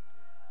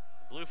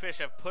Bluefish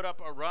have put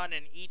up a run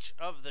in each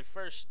of the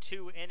first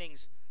 2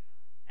 innings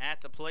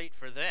at the plate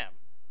for them.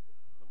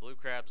 The Blue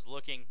Crabs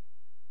looking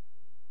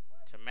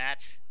to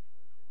match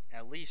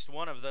at least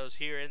one of those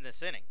here in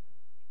this inning.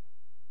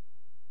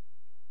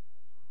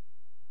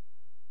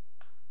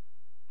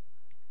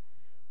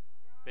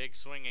 Big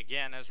swing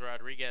again as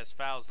Rodriguez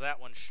fouls that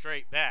one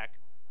straight back,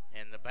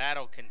 and the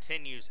battle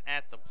continues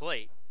at the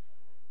plate.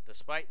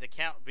 Despite the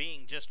count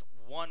being just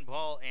 1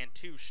 ball and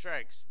 2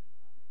 strikes,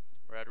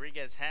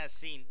 Rodriguez has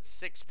seen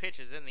 6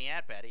 pitches in the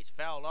at-bat. He's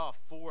fouled off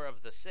 4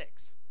 of the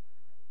 6.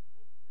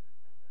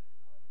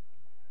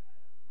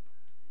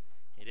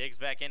 He digs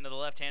back into the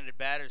left-handed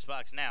batter's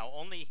box now.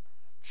 Only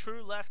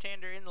true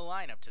left-hander in the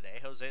lineup today,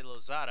 Jose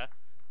Lozada.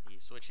 The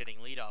switch-hitting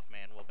leadoff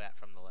man will bat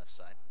from the left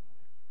side.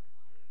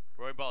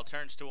 Roybal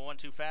turns to a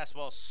 1-2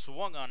 fastball,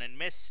 swung on and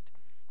missed,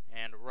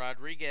 and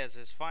Rodriguez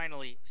is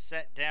finally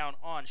set down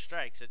on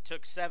strikes. It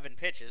took 7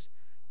 pitches,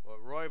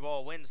 but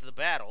Roybal wins the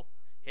battle,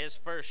 his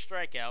first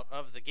strikeout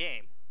of the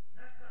game,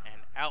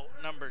 and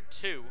out number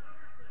 2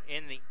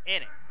 in the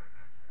inning.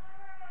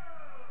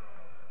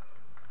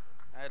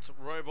 That's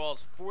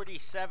Roybal's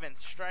 47th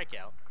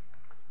strikeout.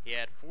 He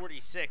had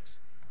 46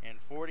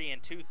 and 40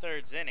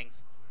 2/3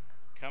 innings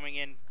coming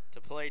in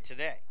to play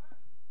today.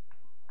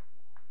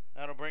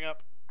 That'll bring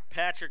up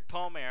Patrick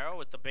Palmero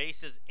with the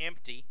bases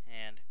empty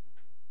and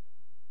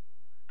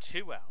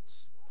 2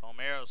 outs.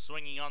 Palmero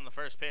swinging on the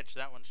first pitch.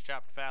 That one's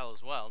chopped foul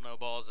as well. No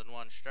balls and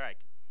 1 strike.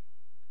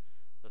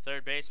 The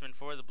third baseman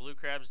for the Blue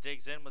Crabs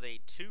digs in with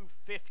a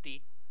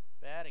 .250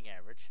 batting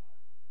average.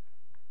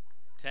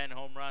 10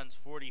 home runs,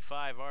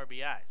 45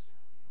 RBIs.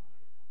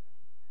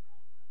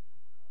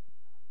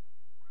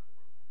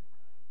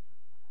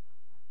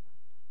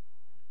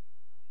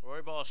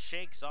 Roybal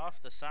shakes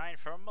off the sign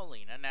from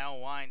Molina, now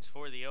winds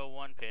for the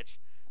 0-1 pitch.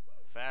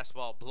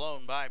 Fastball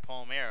blown by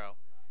Palmero,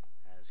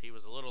 as he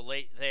was a little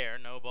late there.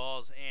 No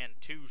balls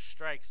and 2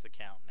 strikes the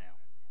count now.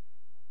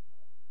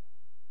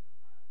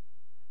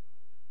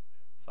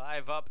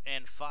 5 up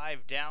and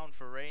 5 down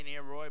for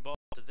Rainier Roybal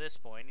to this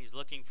point. He's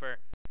looking for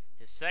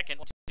his second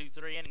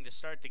 2-3 inning to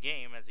start the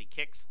game as he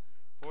kicks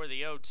for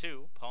the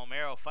 0-2.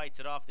 Palmero fights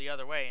it off the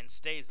other way and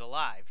stays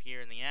alive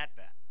here in the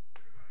at-bat.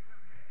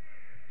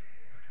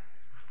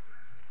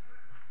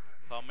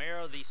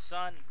 Palmero, the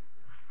son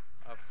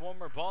of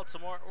former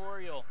Baltimore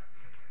Oriole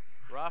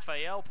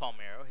Rafael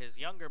Palmero. His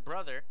younger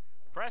brother,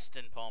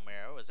 Preston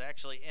Palmero, is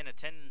actually in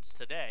attendance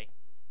today.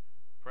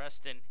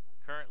 Preston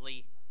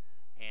currently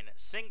in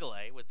Single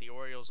A with the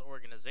Orioles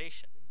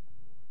organization.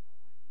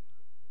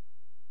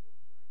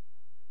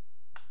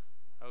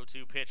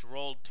 0-2 pitch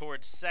rolled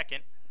towards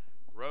second.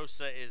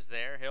 Rosa is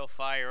there. He'll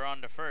fire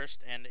on to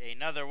first, and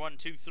another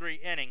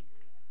 1-2-3 inning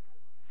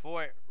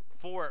for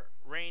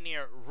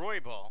Rainier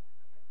Roybal.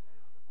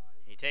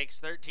 He takes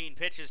 13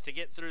 pitches to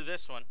get through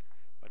this one,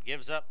 but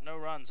gives up no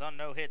runs on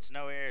no hits,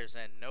 no errors,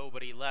 and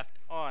nobody left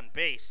on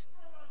base.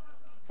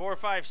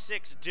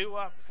 4-5-6 due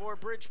up for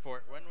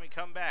Bridgeport when we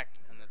come back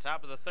in the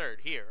top of the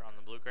third here on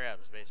the Blue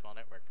Crabs Baseball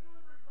Network.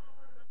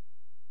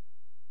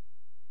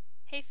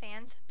 Hey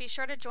fans, be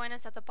sure to join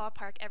us at the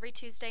ballpark every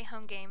Tuesday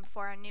home game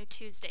for our new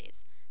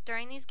Tuesdays.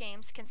 During these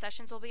games,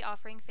 concessions will be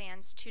offering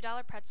fans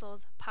 $2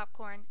 pretzels,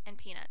 popcorn, and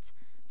peanuts.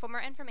 For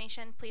more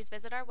information, please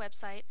visit our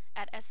website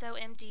at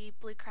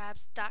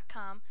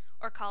somdbluecrabs.com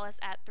or call us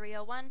at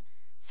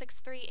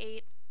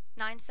 301-638-9788.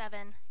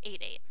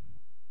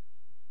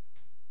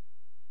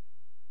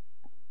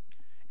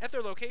 At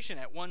their location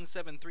at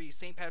 173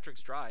 St.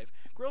 Patrick's Drive,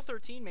 Grill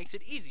 13 makes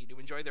it easy to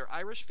enjoy their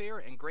Irish fare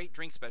and great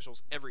drink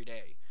specials every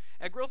day.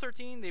 At Grill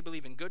 13, they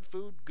believe in good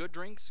food, good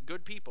drinks,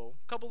 good people,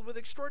 coupled with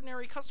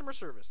extraordinary customer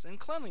service and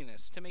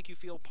cleanliness to make you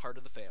feel part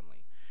of the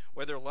family.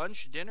 Whether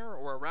lunch, dinner,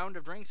 or a round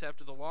of drinks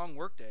after the long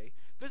workday,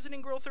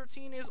 visiting Grill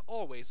 13 is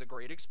always a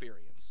great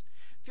experience.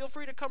 Feel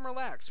free to come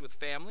relax with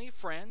family,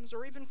 friends,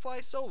 or even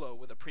fly solo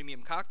with a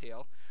premium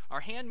cocktail,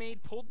 our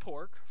handmade pulled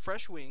pork,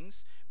 fresh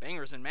wings,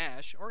 bangers and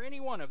mash, or any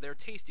one of their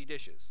tasty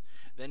dishes.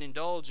 Then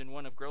indulge in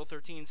one of Grill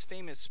 13's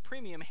famous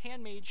premium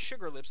handmade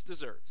Sugar Lips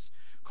desserts.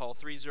 Call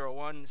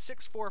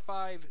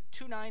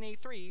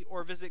 301-645-2983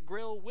 or visit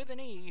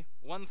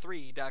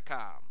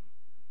grillwithane13.com.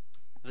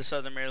 The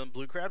Southern Maryland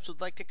Blue Crabs would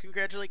like to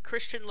congratulate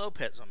Christian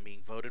Lopez on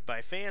being voted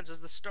by fans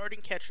as the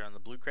starting catcher on the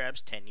Blue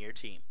Crabs' 10-year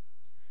team.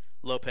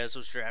 Lopez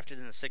was drafted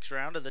in the 6th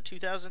round of the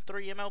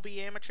 2003 MLB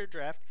Amateur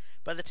Draft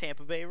by the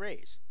Tampa Bay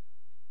Rays.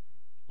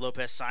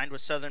 Lopez signed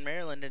with Southern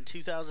Maryland in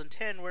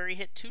 2010, where he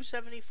hit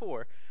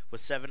 .274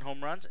 with 7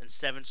 home runs and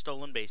 7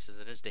 stolen bases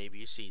in his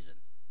debut season.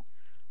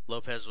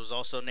 Lopez was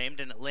also named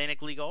an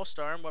Atlantic League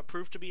All-Star in what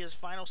proved to be his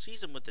final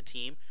season with the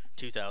team,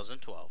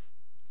 2012.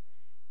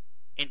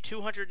 In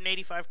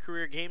 285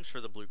 career games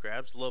for the Blue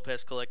Crabs,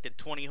 Lopez collected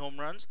 20 home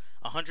runs,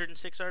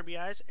 106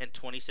 RBIs, and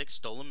 26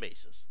 stolen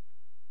bases.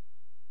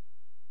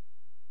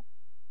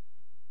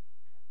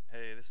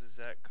 Hey, this is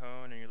Zach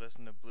Cohn, and you're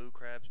listening to Blue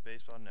Crabs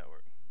Baseball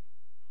Network.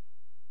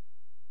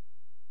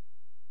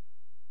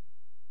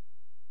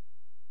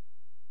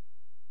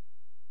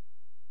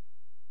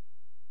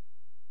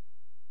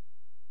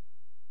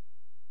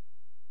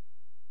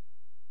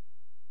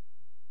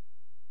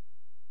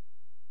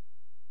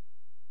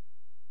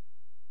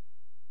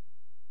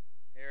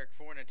 Eric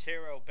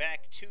Fornatero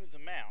back to the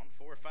mound.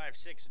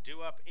 4-5-6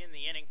 due up in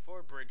the inning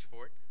for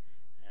Bridgeport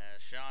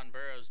as Sean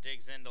Burrows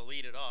digs in to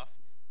lead it off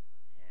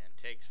and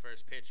takes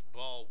first pitch,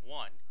 ball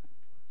 1.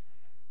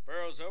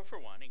 Burrows 0 for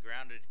 1. He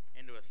grounded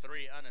into a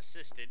 3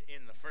 unassisted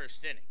in the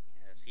first inning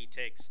as he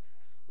takes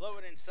low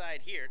and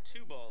inside here,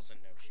 2 balls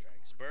and no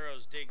strikes.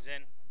 Burrows digs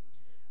in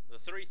the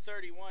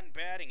 .331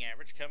 batting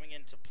average coming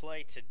into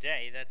play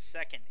today. That's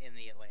second in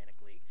the Atlantic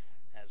League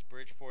as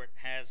Bridgeport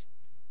has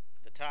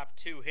the top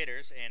 2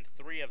 hitters and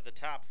 3 of the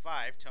top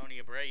 5. Tony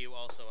Abreu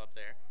also up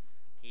there.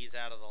 He's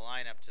out of the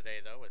lineup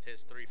today, though, with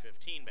his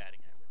 .315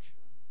 batting average.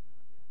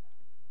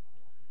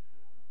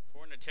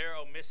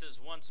 Fornatero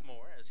misses once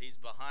more as he's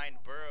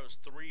behind Burrows,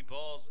 3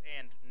 balls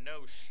and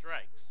no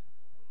strikes.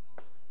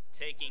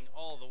 Taking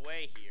all the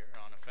way here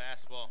on a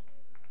fastball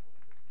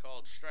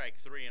called strike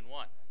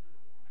 3-1.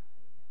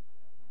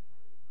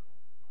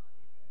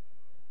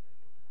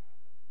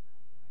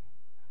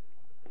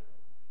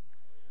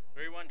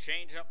 3-1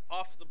 changeup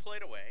off the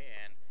plate away,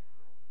 and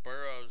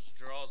Burrows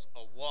draws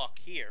a walk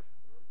here.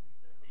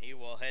 He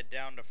will head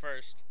down to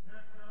first.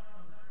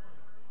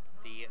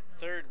 The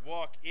 3rd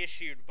walk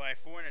issued by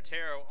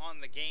Fornatero on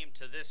the game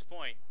to this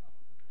point.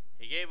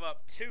 He gave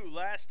up 2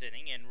 last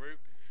inning en route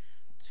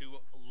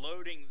to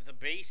loading the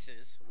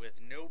bases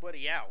with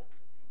nobody out.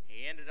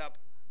 He ended up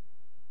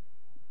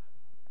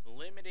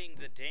limiting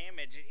the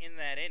damage in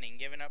that inning,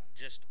 giving up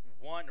just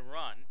 1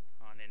 run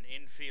on an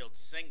infield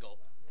single.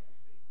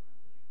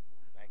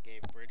 That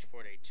gave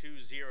Bridgeport a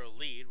 2-0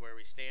 lead where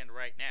we stand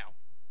right now.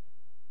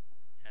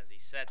 As he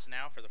sets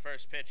now for the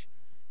first pitch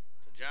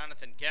to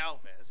Jonathan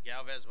Galvez.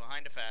 Galvez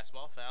behind a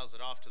fastball, fouls it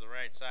off to the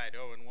right side,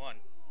 0-1.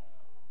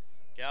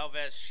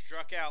 Galvez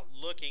struck out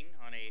looking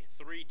on a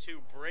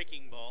 3-2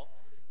 breaking ball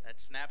that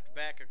snapped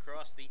back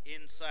across the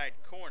inside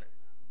corner.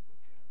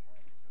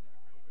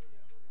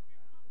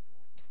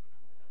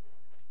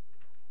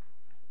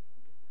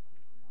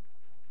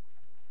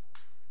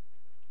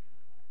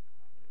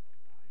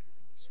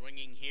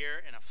 Swinging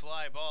here and a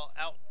fly ball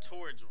out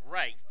towards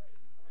right.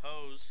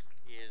 Hose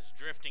is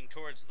drifting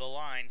towards the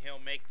line. He'll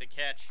make the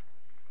catch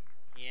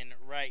in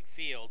right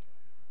field.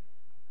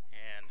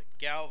 And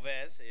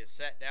Galvez is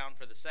set down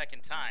for the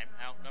 2nd time,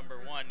 out number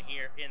 1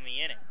 here in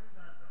the inning.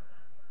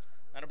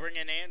 That'll bring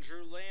in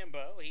Andrew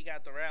Lambo. He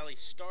got the rally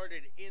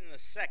started in the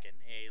 2nd,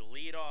 a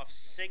leadoff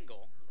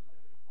single.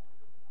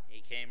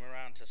 He came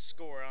around to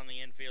score on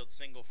the infield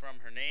single from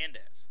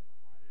Hernandez.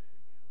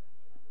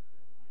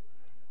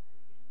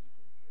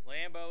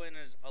 Lambo in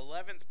his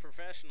 11th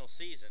professional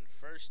season,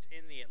 first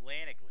in the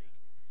Atlantic League.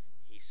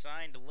 He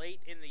signed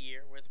late in the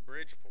year with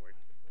Bridgeport,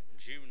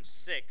 June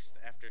 6th,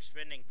 after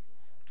spending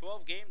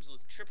 12 games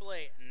with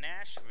AAA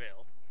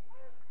Nashville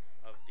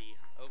of the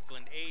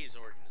Oakland A's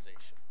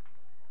organization.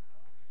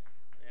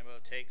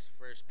 Lambeau takes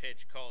first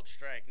pitch, called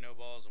strike, no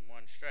balls and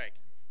 1 strike.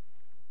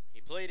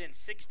 He played in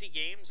 60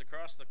 games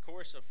across the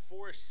course of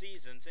 4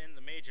 seasons in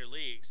the major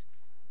leagues,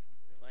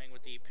 playing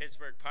with the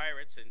Pittsburgh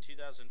Pirates in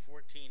 2013,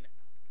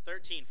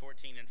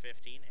 14, and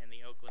 15, and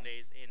the Oakland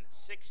A's in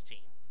 16.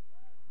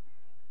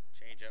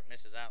 Changeup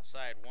misses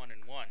outside,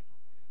 1-1.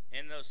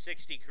 In those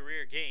 60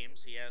 career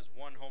games, he has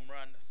 1 home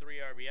run,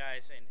 3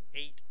 RBIs, and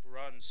 8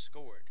 runs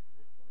scored.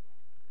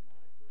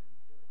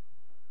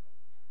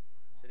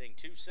 Hitting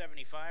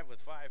 .275 with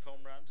 5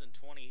 home runs and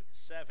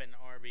 27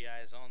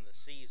 RBIs on the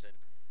season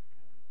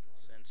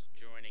since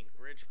joining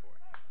Bridgeport.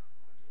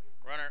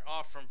 Runner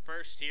off from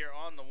first here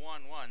on the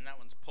 1-1. That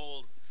one's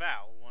pulled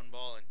foul. 1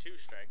 ball and 2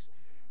 strikes.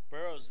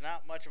 Burrows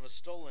not much of a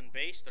stolen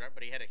base threat,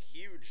 but he had a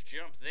huge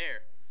jump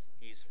there.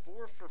 He's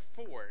 4 for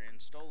 4 in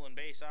stolen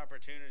base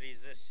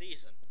opportunities this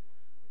season.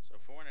 So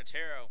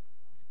Fornatero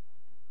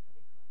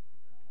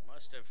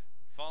must have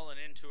fallen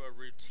into a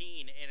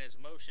routine in his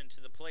motion to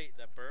the plate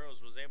that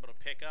Burrows was able to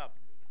pick up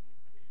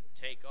and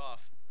take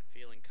off,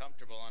 feeling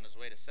comfortable on his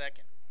way to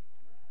second.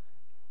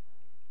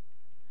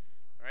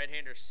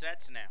 Right-hander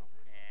sets now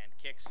and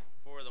kicks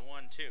for the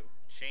 1-2.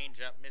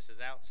 Change-up misses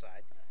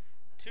outside.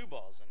 2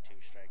 balls and 2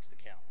 strikes to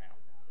count now.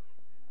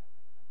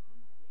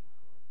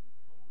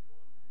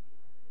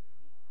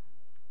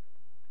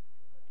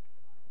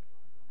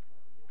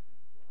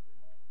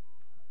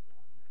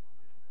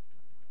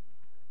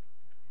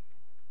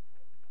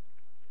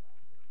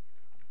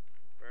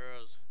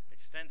 Burrows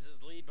extends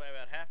his lead by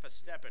about half a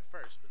step at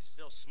first, but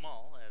still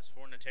small as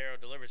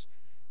Fornatero delivers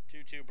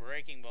 2-2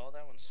 breaking ball.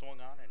 That one swung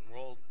on and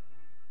rolled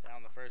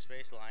down the first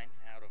base line,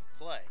 out of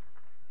play.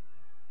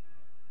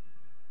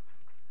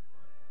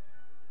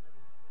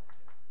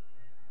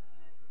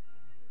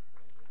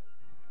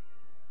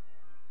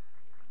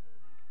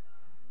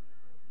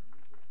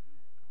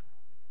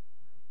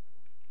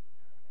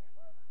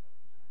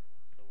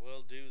 So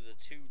we'll do the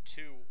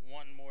 2-2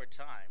 one more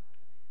time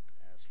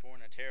as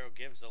Fornatero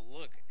gives a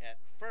look at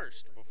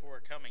first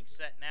before coming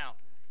set now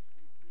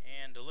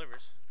and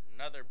delivers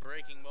another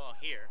breaking ball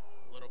here.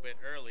 A little bit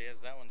early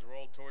as that one's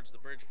rolled towards the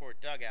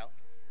Bridgeport dugout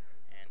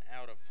and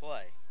out of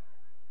play.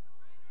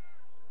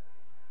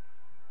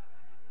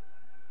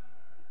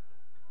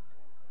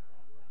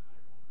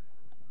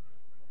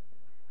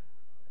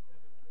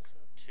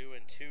 So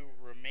 2-2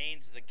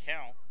 remains the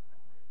count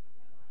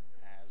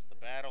as the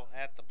battle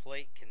at the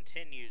plate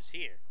continues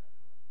here.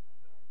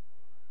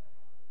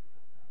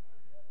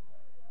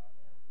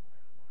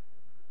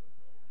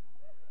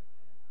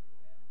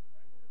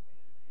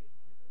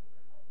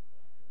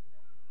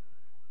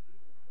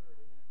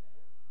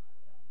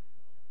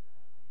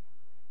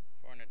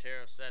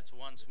 Fornatero sets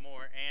once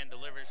more and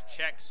delivers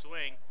check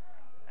swing.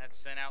 That's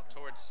sent out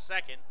towards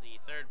second. The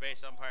third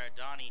base umpire,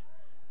 Donnie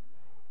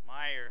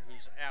Meyer,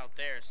 who's out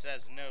there,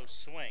 says no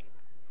swing.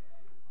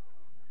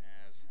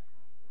 As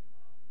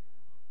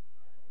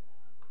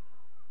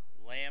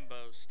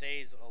Lambeau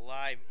stays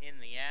alive in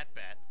the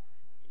at-bat.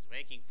 He's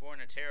making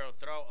Fornatero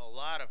throw a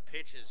lot of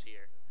pitches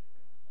here,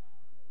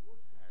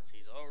 as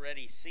he's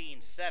already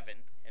seen 7.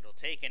 It'll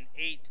take an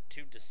 8th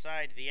to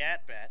decide the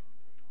at-bat.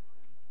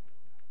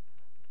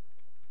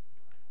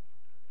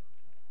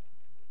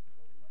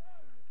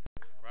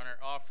 Runner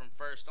off from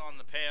first on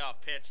the payoff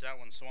pitch. That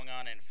one swung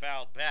on and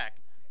fouled back.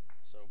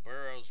 So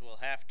Burrows will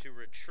have to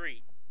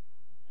retreat,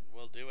 and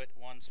we'll do it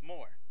once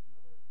more.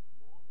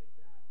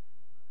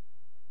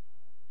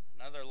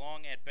 Another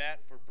long at bat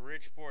for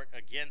Bridgeport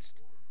against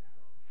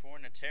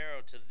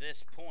Fornatero to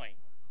this point,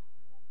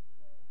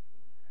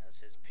 as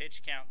his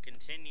pitch count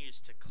continues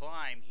to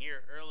climb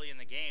here early in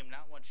the game.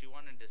 Not what you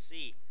wanted to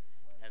see,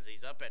 as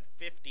he's up at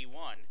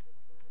 51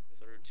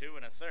 through 2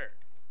 1/3.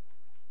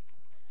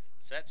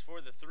 Sets for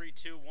the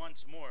 3-2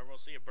 once more. We'll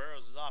see if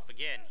Burrows is off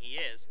again. He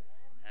is,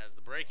 as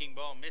the breaking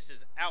ball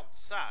misses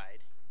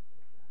outside.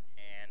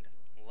 And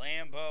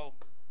Lambeau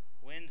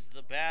wins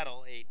the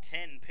battle, a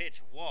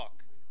 10-pitch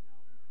walk.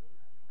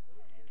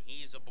 And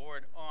he's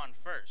aboard on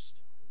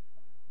first.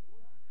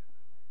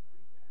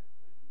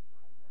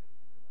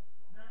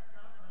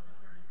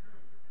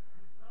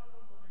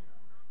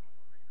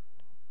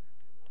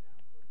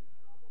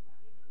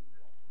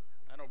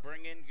 That'll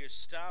bring in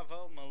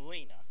Gustavo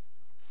Molina.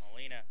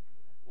 Molina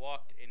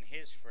walked in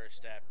his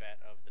first at-bat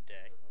of the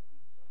day.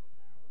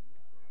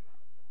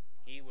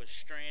 He was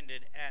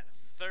stranded at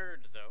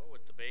third, though,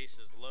 with the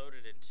bases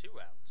loaded and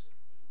 2 outs.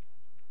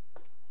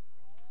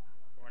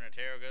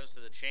 Fornatero goes to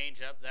the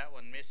changeup. That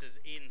one misses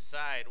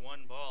inside.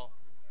 1 ball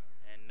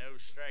and no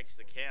strikes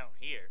to count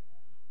here.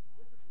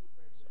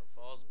 So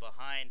falls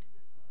behind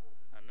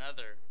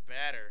another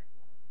batter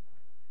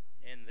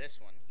in this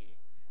one. He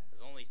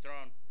has only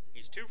thrown,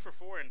 he's 2 for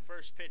 4 in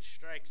first pitch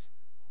strikes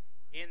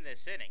in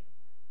this inning.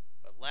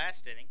 But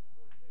last inning,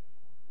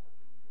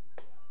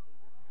 as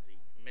he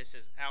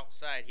misses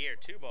outside here,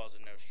 2 balls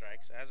and no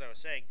strikes. As I was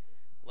saying,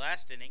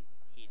 last inning,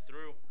 he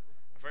threw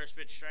a first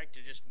pitch strike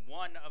to just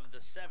 1 of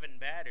the 7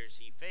 batters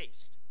he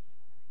faced.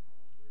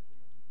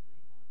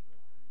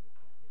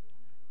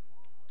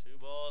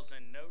 balls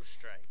and no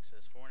strikes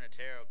as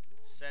Fornatero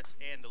sets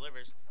and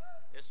delivers.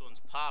 This one's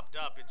popped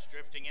up. It's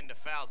drifting into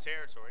foul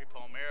territory.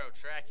 Palmero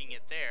tracking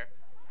it there,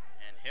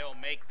 and he'll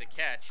make the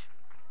catch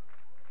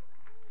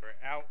for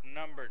out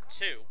number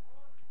 2.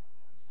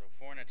 So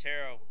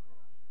Fornatero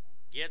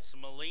gets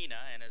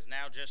Molina and is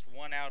now just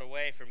 1 out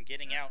away from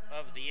getting out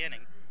of the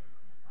inning.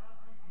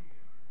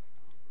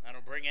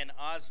 That'll bring in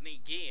Osni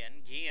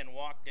Guillen. Guillen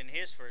walked in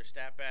his first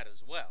at-bat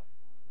as well.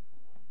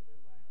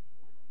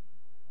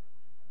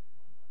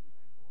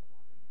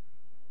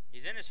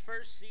 He's in his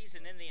first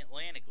season in the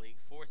Atlantic League,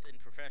 4th in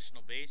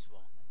professional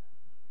baseball.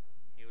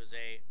 He was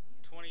a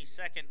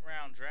 22nd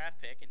round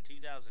draft pick in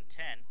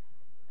 2010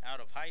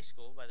 out of high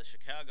school by the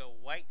Chicago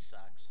White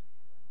Sox.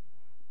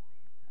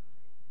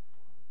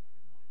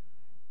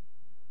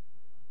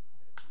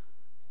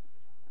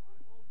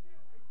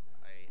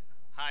 A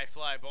high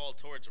fly ball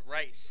towards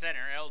right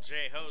center.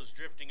 L.J. Hose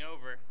drifting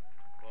over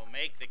will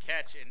make the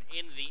catch and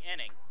in the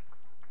inning.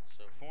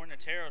 So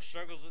Fornatero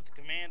struggles with the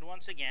command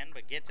once again,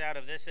 but gets out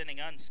of this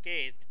inning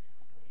unscathed.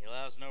 He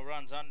allows no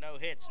runs on no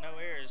hits, no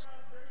errors,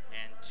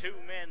 and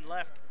 2 men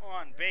left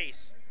on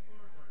base.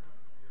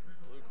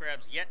 Blue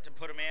Crabs yet to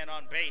put a man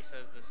on base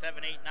as the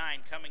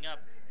 7-8-9 coming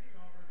up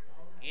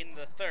in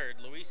the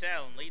 3rd. Luis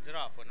Allen leads it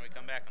off when we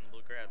come back on the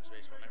Blue Crabs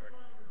Baseball Network.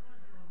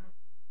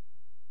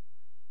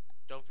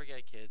 Don't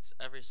forget, kids,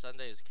 every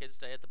Sunday is Kids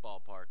Day at the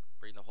ballpark.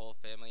 Bring the whole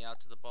family out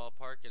to the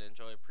ballpark and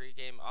enjoy a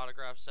pregame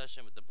autograph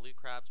session with the Blue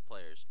Crabs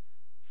players.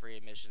 Free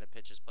admission to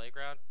Pitch's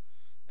Playground,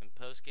 and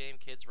postgame,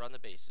 kids run the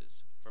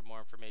bases. For more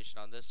information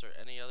on this or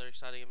any other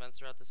exciting events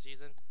throughout the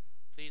season,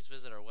 please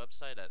visit our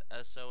website at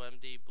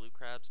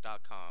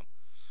somdbluecrabs.com,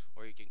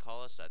 or you can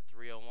call us at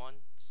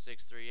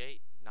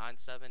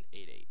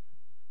 301-638-9788.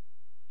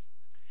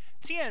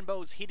 TN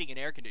Bose Heating and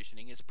Air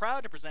Conditioning is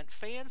proud to present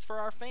Fans for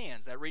Our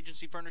Fans at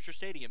Regency Furniture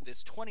Stadium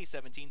this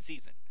 2017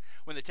 season.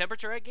 When the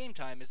temperature at game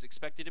time is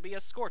expected to be a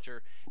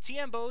scorcher,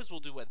 TN Bose will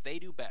do what they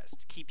do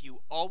best, keep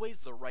you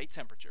always the right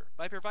temperature,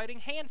 by providing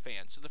hand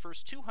fans to the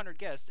first 200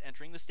 guests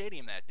entering the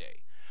stadium that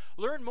day.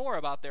 Learn more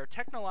about their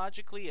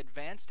technologically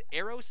advanced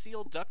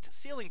AeroSeal duct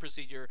sealing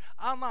procedure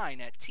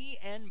online at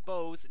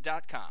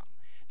tnbose.com.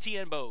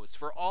 TN Bose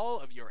for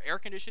all of your air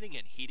conditioning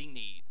and heating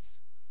needs.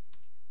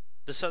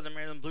 The Southern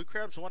Maryland Blue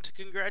Crabs want to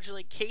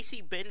congratulate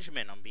Casey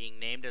Benjamin on being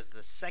named as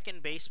the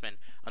second baseman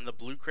on the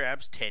Blue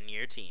Crabs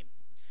 10-year team.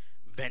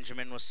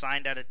 Benjamin was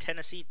signed out of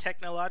Tennessee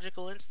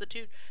Technological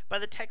Institute by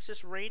the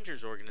Texas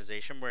Rangers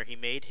organization, where he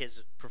made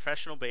his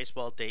professional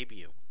baseball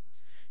debut.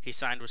 He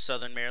signed with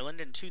Southern Maryland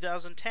in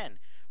 2010,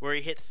 where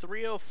he hit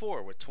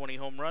 .304 with 20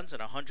 home runs in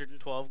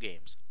 112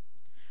 games.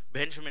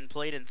 Benjamin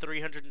played in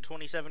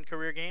 327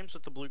 career games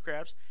with the Blue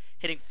Crabs,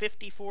 hitting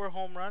 54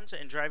 home runs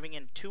and driving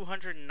in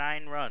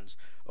 209 runs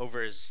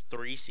over his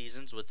 3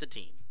 seasons with the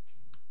team.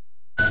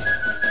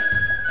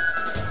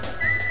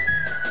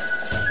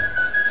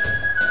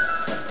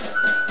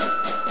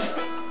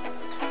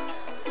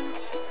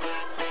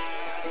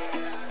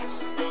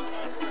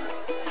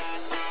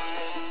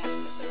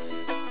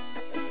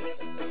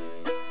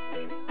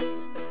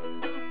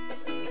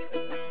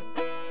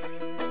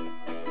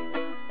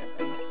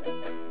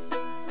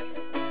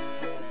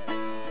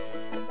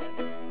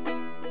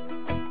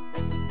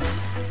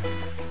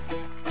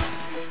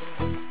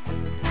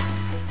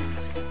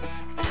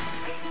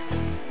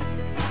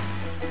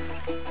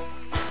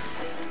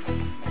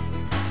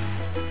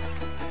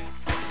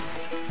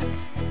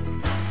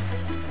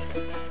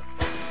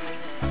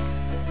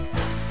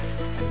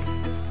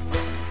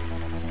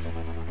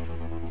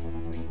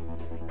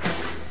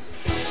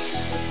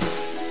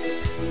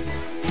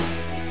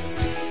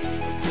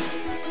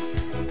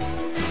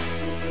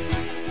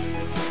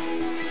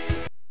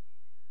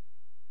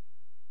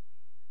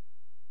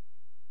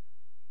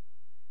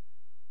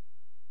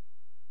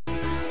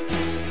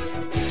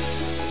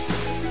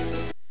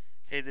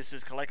 This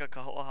is Kaleka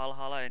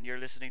Kaho'ahala, and you're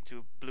listening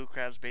to Blue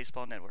Crabs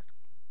Baseball Network.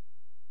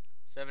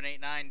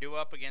 7-8-9 due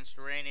up against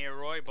Rainier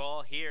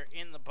Roybal here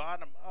in the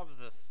bottom of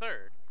the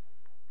 3rd.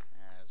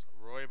 As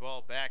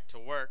Roybal back to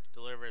work,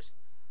 delivers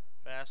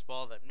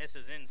fastball that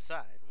misses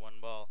inside.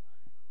 1 ball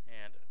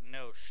and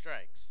no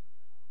strikes.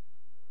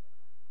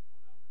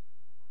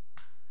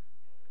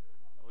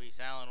 Luis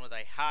Allen with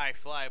a high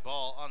fly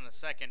ball on the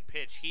second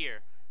pitch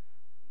here,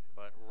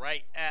 but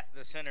right at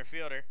the center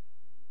fielder,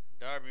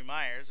 Darby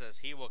Myers, as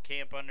he will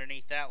camp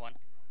underneath that one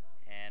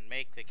and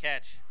make the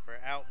catch for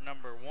out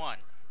number 1.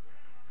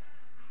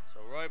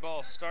 So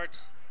Roybal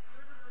starts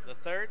the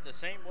 3rd the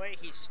same way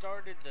he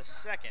started the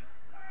 2nd.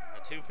 A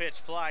 2-pitch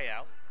fly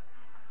out.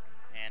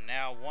 And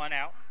now 1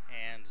 out.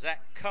 And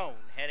Zach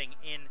Cohn heading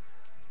in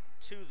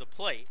to the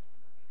plate.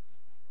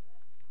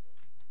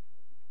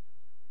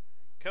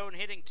 Cohn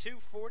hitting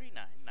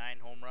 .249, 9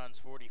 home runs,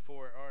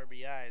 44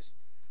 RBIs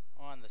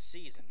on the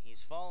season.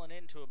 He's fallen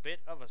into a bit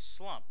of a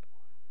slump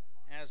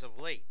as of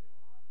late.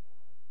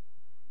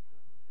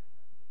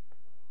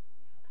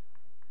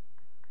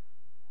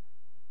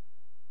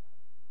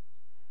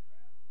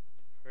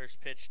 First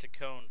pitch to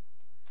Cohn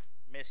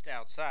missed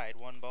outside.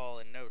 1 ball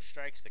and no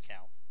strikes to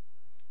count.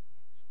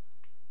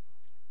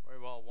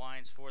 Roybal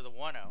winds for the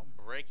 1-0.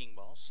 Breaking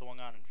ball, swung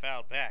on and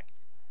fouled back.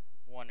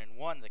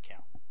 1-1 the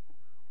count.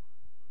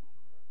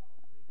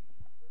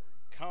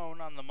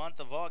 Cone on the month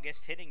of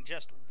August hitting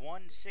just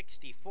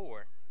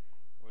 164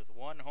 with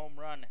 1 home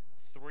run,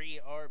 3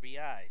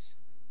 RBIs.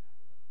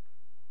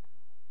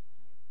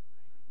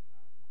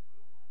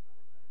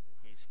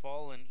 He's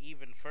fallen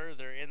even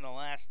further in the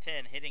last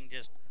 10, hitting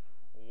just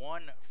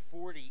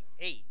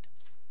 148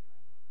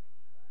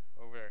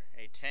 over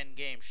a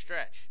 10-game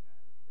stretch.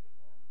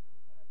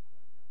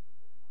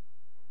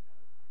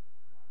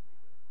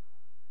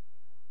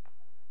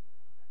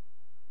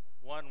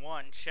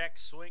 One check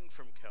swing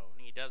from Cone.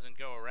 He doesn't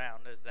go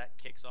around as that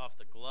kicks off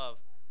the glove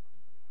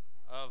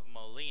of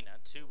Molina.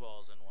 2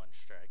 balls and 1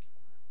 strike.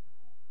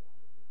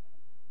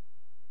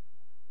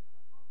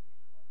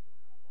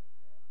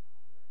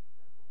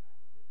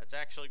 That's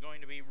actually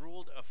going to be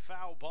ruled a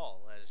foul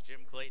ball as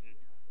Jim Clayton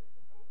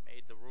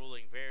made the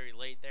ruling very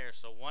late there.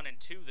 So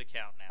 1-2 the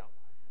count now.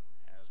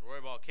 As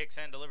Roybal kicks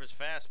and delivers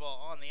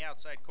fastball on the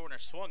outside corner,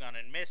 swung on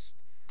and missed.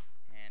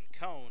 And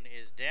Cone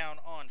is down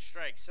on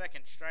strike.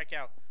 Second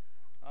strikeout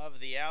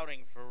of the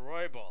outing for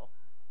Roybal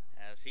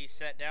as he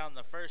set down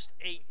the first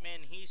 8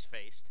 men he's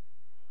faced.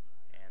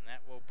 And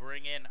that will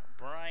bring in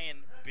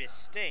Brian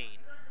Bistain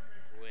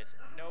with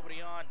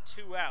nobody on,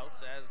 2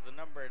 outs as the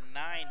number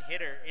 9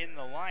 hitter in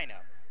the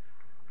lineup.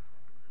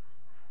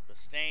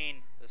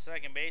 Bistain, the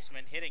second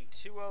baseman, hitting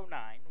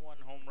 .209, 1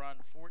 home run,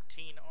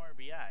 14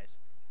 RBIs.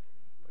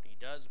 But he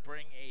does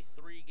bring a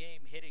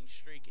 3-game hitting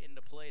streak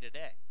into play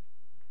today.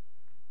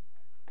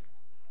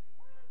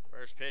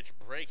 First pitch,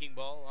 breaking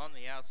ball on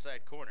the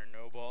outside corner.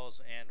 No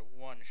balls and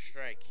 1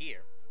 strike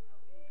here.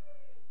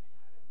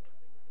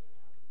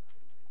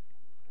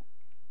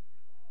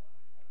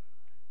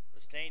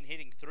 Bistain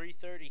hitting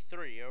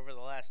 .333 over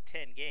the last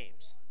 10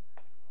 games,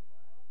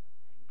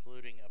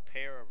 including a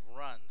pair of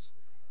runs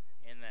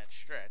in that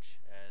stretch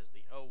as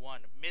the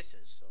 0-1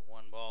 misses, so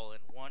 1 ball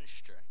and 1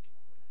 strike.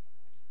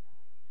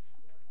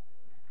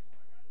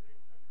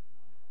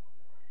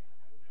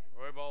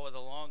 Roybal with a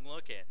long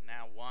look at,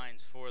 now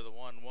winds for the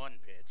 1-1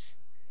 pitch.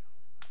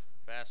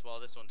 Fastball,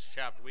 this one's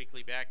chopped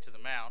weakly back to the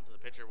mound. The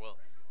pitcher will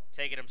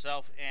take it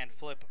himself and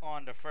flip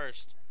on to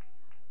first.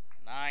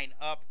 9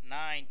 up,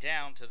 9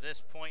 down to this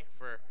point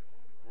for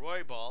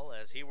Roybal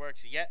as he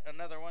works yet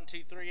another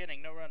 1-2-3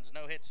 inning. No runs,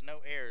 no hits,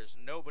 no errors,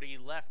 nobody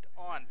left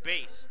on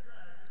base.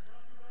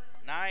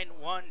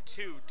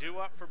 9-1-2 due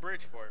up for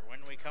Bridgeport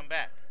when we come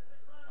back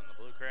on the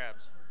Blue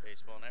Crabs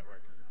Baseball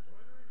Network.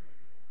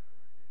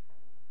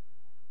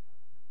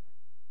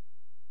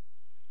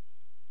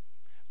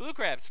 Blue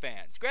Crabs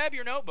fans, grab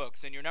your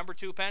notebooks and your number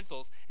 2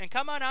 pencils and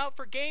come on out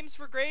for Games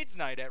for Grades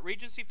night at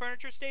Regency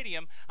Furniture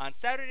Stadium on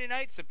Saturday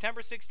night, September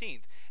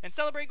 16th, and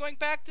celebrate going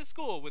back to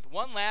school with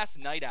one last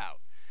night out.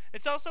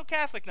 It's also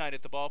Catholic night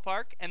at the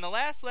ballpark and the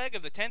last leg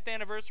of the 10th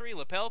anniversary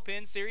Lapel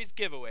Pin Series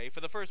giveaway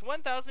for the first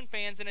 1,000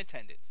 fans in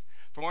attendance.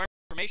 For more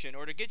information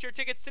or to get your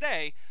tickets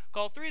today,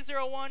 call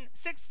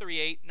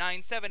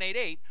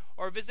 301-638-9788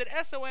 or visit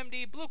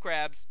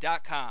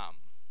somdbluecrabs.com.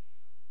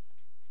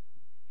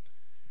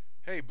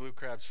 Hey Blue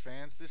Crabs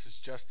fans, this is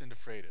Justin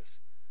DeFreitas.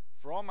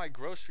 For all my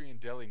grocery and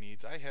deli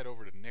needs, I head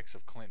over to Nick's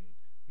of Clinton.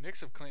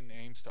 Nick's of Clinton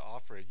aims to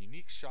offer a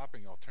unique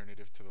shopping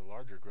alternative to the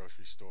larger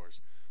grocery stores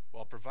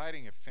while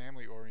providing a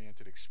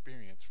family-oriented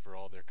experience for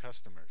all their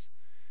customers.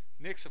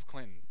 Nick's of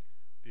Clinton,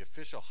 the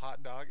official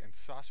hot dog and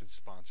sausage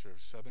sponsor of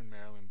Southern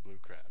Maryland Blue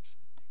Crabs.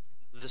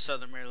 The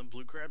Southern Maryland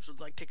Blue Crabs would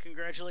like to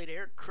congratulate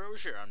Eric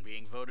Crozier on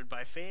being voted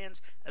by fans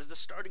as the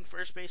starting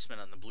first baseman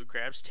on the Blue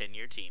Crabs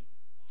 10-year team.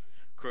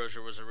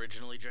 Crozier was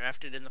originally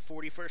drafted in the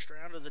 41st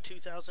round of the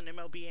 2000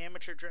 MLB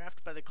Amateur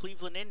Draft by the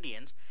Cleveland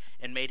Indians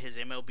and made his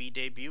MLB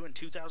debut in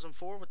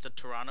 2004 with the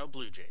Toronto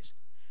Blue Jays.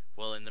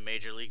 While in the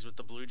major leagues with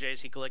the Blue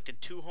Jays, he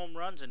collected 2 home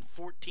runs in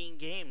 14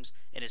 games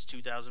in his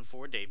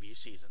 2004 debut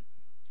season.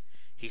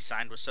 He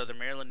signed with Southern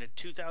Maryland in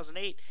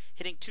 2008,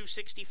 hitting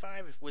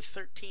 .265 with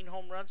 13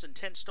 home runs and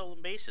 10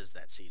 stolen bases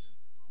that season.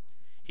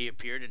 He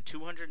appeared in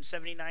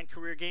 279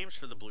 career games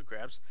for the Blue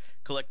Crabs,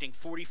 collecting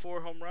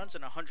 44 home runs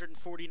and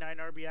 149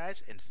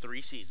 RBIs in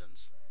 3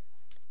 seasons.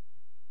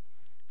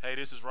 Hey,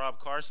 this is Rob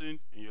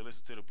Carson, and you're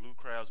listening to the Blue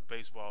Crabs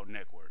Baseball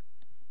Network.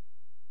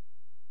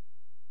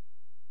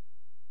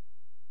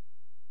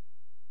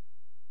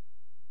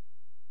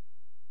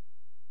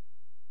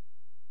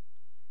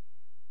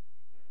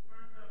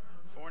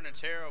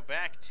 Fornatero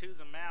back to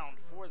the mound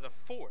for the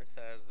 4th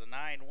as the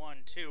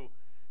 9-1-2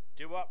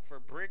 due up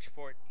for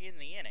Bridgeport in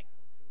the inning.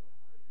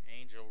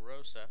 Angel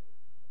Rosa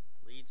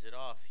leads it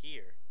off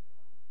here.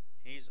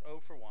 He's 0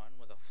 for 1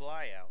 with a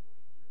fly out.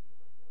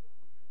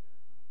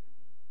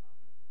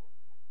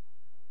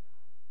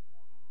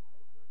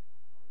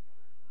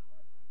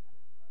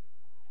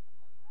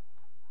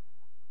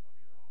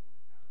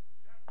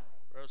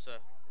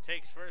 Rosa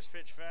takes first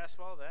pitch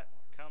fastball. That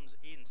comes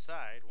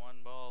inside.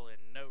 1 ball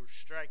and no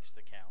strikes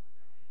the count.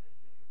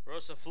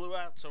 Rosa flew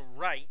out to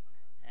right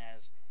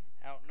as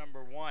out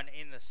number 1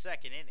 in the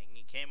 2nd inning.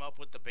 He came up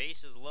with the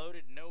bases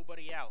loaded,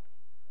 nobody out,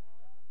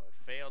 but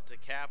failed to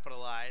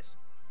capitalize.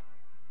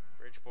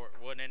 Bridgeport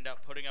would end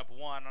up putting up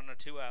one on a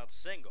 2-out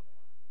single.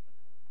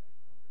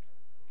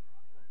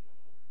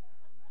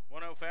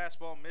 1-0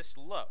 fastball missed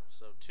low,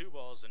 so 2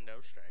 balls and no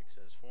strikes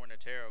as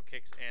Fornatero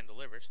kicks and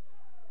delivers.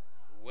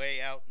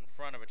 Way out in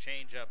front of a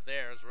changeup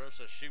there as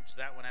Rosa shoots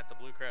that one at the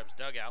Blue Crabs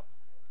dugout.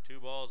 2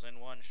 balls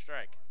and 1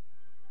 strike.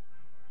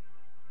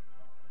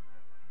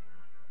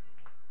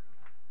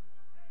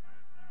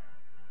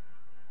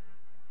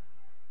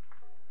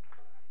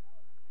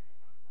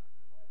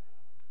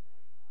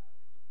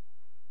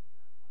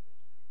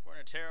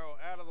 Fornatero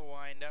out of the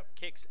windup,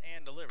 kicks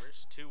and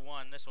delivers.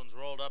 2-1. This one's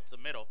rolled up the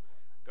middle.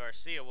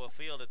 Garcia will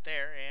field it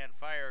there and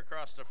fire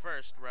across to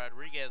first.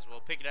 Rodriguez will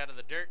pick it out of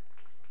the dirt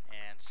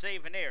and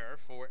save an error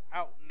for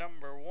out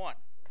number 1.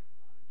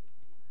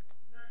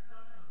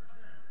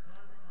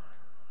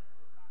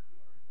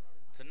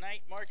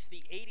 Tonight marks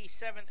the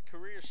 87th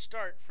career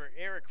start for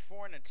Eric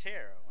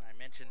Fornatero. I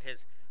mentioned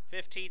his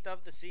 15th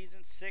of the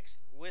season, 6th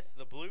with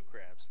the Blue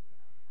Crabs.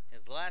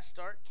 His last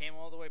start came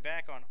all the way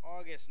back on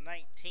August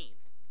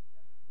 19th.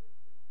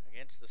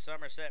 Against the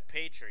Somerset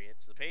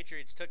Patriots. The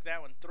Patriots took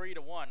that one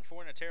 3-1.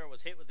 Fornatero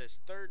was hit with his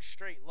 3rd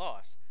straight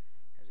loss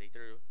as he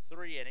threw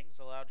 3 innings,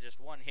 allowed just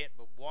 1 hit,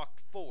 but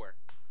walked 4,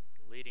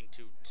 leading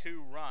to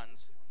 2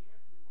 runs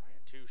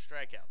and 2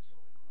 strikeouts.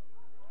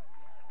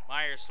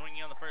 Myers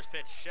swinging on the first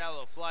pitch,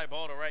 shallow fly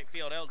ball to right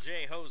field.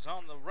 LJ Hose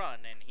on the run,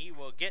 and he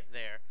will get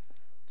there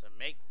to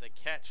make the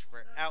catch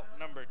for out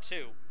number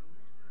 2.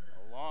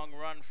 A long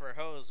run for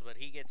Hose, but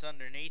he gets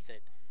underneath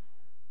it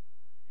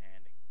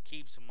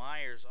keeps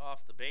Myers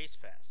off the base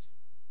pass.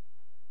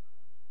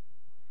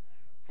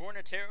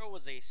 Fornatero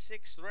was a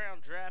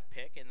 6th-round draft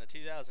pick in the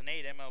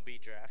 2008 MLB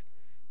draft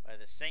by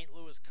the St.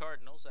 Louis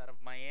Cardinals out of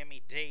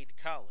Miami-Dade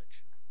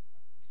College.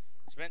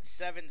 Spent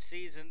 7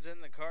 seasons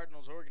in the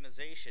Cardinals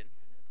organization,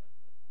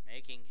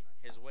 making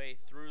his way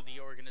through the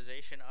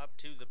organization up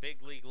to the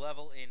big league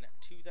level in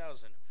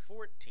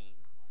 2014.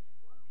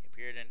 He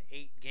appeared in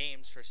 8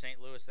 games for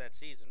St. Louis that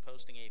season,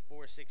 posting a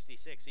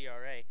 .466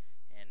 ERA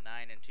and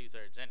 9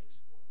 2/3 innings.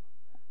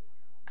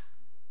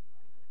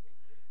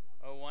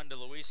 0-1 to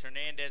Luis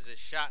Hernandez is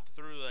shot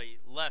through the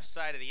left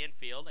side of the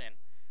infield and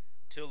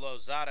to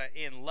Lozada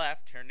in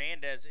left.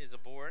 Hernandez is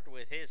aboard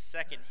with his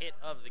 2nd hit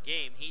of the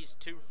game. He's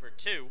 2 for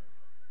 2,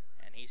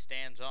 and he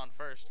stands on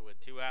first with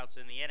 2 outs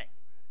in the inning.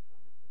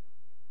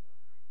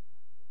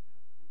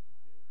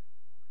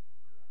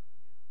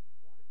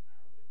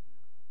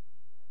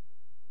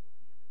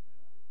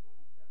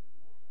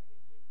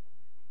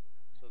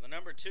 So the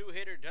number 2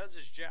 hitter does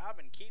his job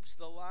and keeps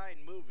the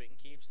line moving,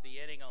 keeps the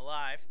inning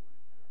alive.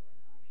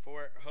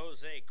 For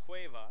Jose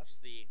Cuevas,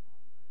 the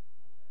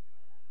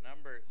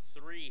number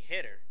 3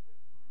 hitter.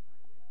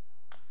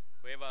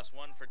 Cuevas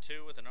 1 for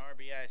 2 with an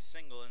RBI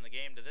single in the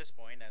game to this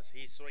point as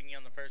he's swinging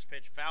on the first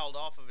pitch, fouled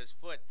off of his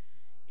foot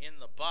in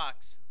the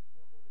box.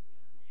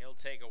 He'll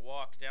take a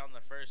walk down the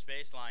first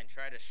baseline,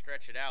 try to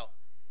stretch it out.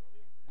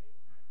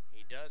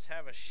 He does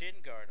have a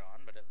shin guard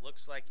on, but it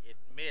looks like it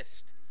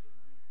missed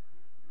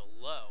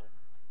below.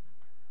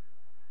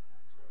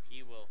 So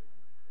he will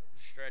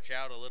stretch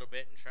out a little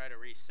bit and try to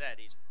reset.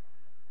 He's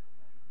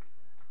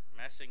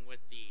messing with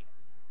the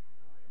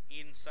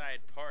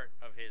inside part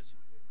of his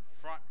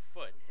front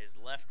foot, his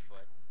left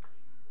foot.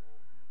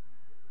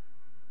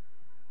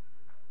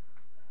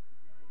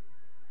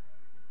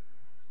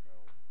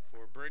 So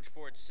for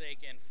Bridgeport's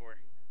sake and for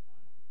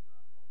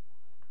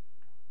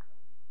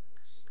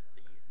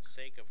the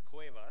sake of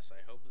Cuevas,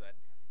 I hope that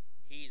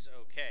he's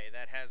okay.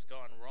 That has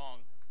gone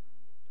wrong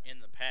in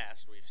the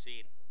past. We've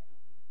seen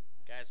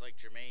guys like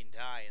Jermaine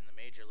Dye in the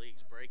major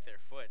leagues break their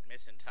foot,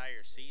 miss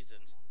entire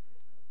seasons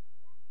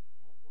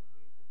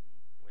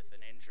with an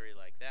injury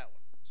like that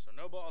one. So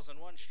no balls and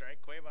 1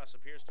 strike. Cuevas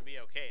appears to be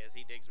okay as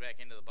he digs back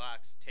into the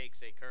box,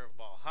 takes a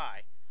curveball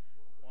high.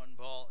 1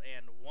 ball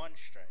and 1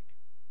 strike.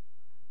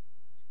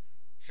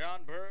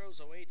 Sean Burrows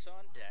awaits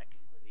on deck.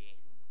 The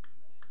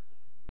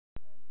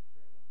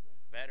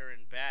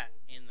veteran bat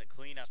in the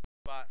cleanup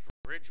spot for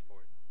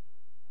Bridgeport.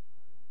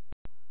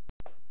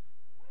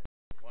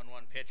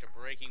 1-1 pitch, a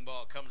breaking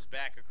ball comes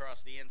back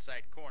across the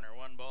inside corner.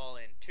 1 ball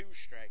and 2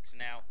 strikes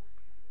now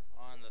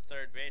on the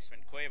third baseman,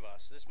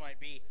 Cuevas. This might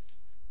be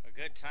a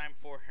good time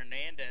for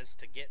Hernandez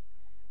to get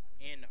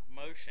in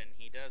motion.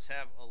 He does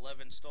have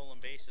 11 stolen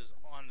bases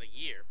on the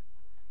year,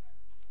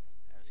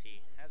 as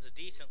he has a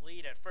decent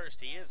lead at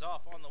first. He is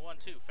off on the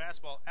 1-2.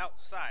 Fastball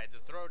outside, the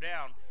throw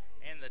down,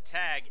 and the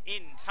tag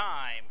in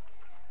time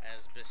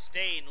as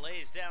Bistain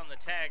lays down the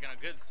tag on a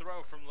good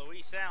throw from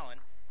Luis Allen.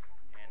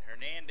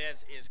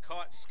 Hernandez is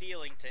caught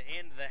stealing to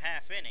end the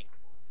half inning.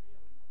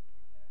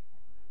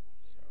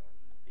 So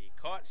the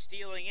caught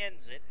stealing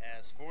ends it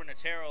as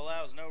Fornatero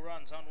allows no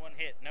runs on 1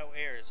 hit, no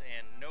errors,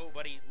 and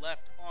nobody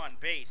left on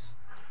base.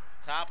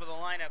 Top of the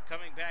lineup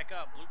coming back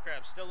up. Blue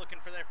Crabs still looking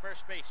for their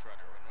first base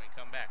runner when we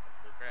come back on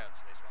the Blue Crabs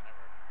Baseball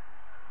Network.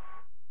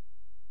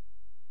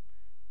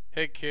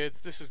 Hey kids,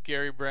 this is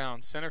Gary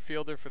Brown, center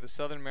fielder for the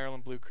Southern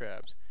Maryland Blue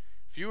Crabs.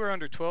 If you are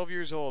under 12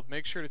 years old,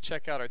 make sure to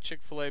check out our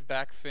Chick-fil-A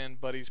Back Fin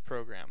Buddies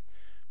program.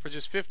 For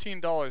just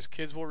 $15,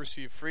 kids will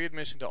receive free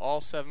admission to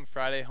all 7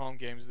 Friday home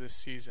games this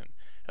season,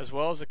 as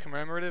well as a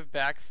commemorative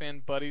back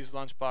fin Buddies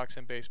lunchbox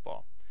and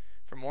baseball.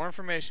 For more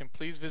information,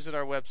 please visit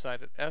our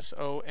website at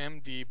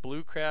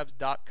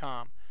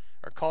somdbluecrabs.com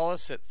or call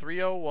us at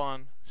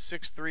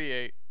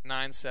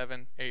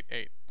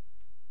 301-638-9788.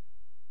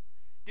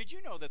 Did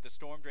you know that the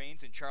storm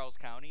drains in Charles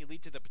County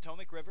lead to the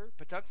Potomac River,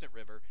 Patuxent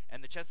River,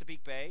 and the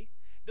Chesapeake Bay?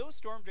 Those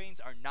storm drains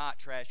are not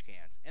trash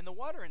cans, and the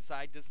water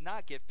inside does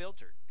not get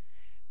filtered.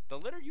 The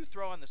litter you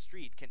throw on the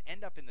street can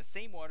end up in the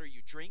same water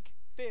you drink,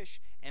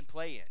 fish, and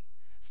play in.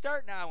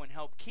 Start now and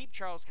help keep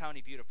Charles County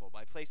beautiful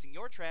by placing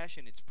your trash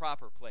in its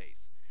proper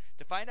place.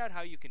 To find out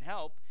how you can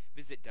help,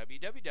 visit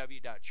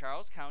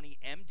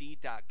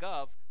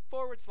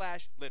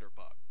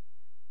www.charlescountymd.gov/litterbug.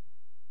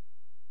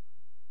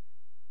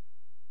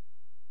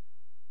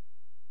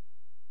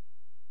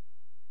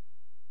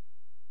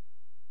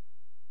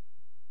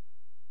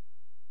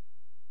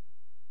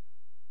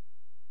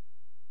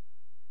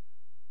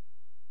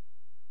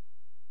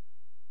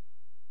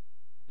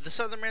 The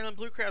Southern Maryland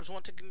Blue Crabs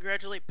want to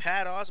congratulate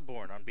Pat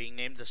Osborne on being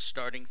named the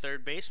starting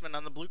third baseman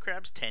on the Blue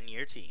Crabs'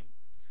 10-year team.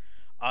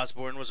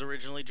 Osborne was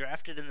originally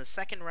drafted in the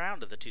second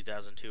round of the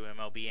 2002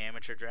 MLB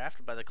Amateur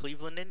Draft by the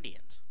Cleveland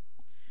Indians.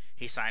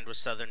 He signed with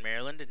Southern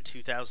Maryland in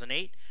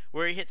 2008,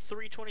 where he hit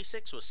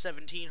 .326 with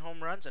 17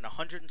 home runs and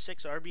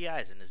 106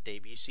 RBIs in his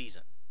debut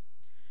season.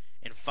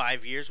 In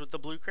 5 years with the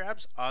Blue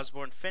Crabs,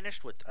 Osborne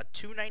finished with a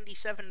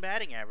 .297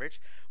 batting average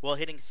while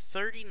hitting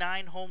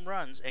 39 home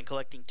runs and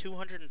collecting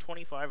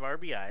 225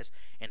 RBIs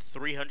in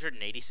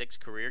 386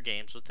 career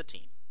games with the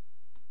team.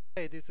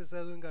 Hey, this is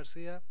Edwin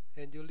Garcia,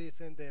 and you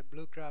listen to the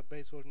Blue Crab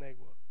Baseball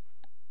Network.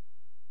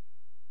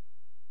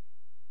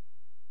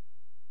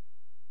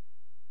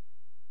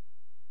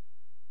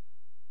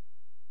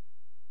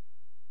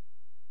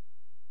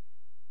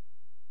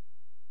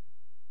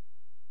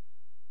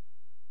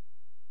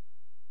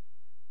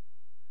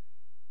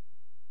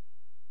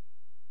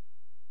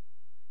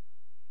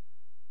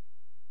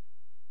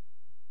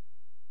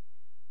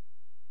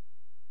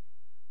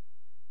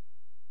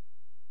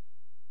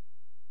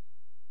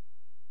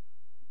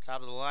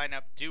 Top of the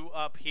lineup due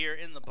up here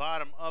in the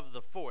bottom of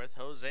the fourth.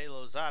 Jose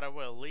Lozada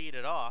will lead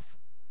it off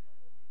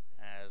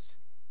as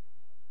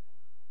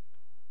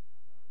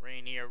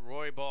Rainier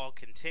Roybal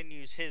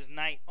continues his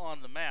night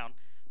on the mound.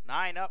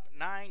 9 up,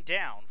 9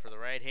 down for the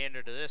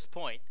right-hander to this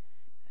point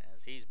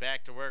as he's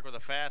back to work with a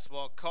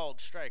fastball called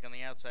strike on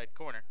the outside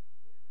corner.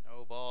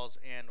 No balls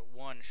and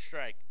 1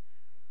 strike.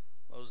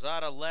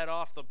 Lozada led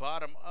off the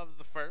bottom of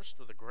the first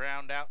with a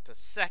ground out to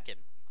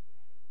second.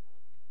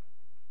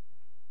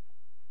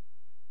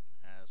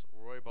 As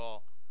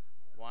Roybal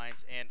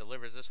winds and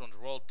delivers. This one's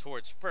rolled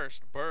towards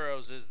first.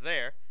 Burrows is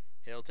there.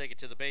 He'll take it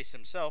to the base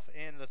himself,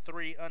 and the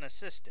 3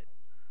 unassisted.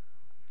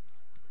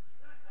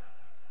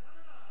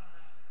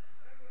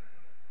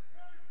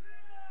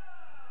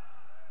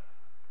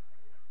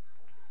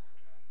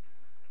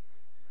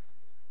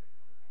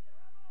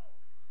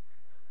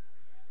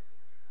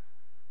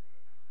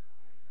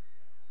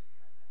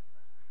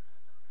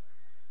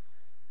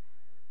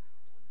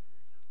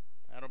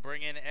 That'll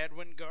bring in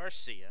Edwin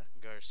Garcia.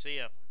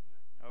 Garcia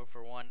 0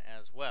 for 1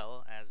 as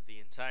well, as the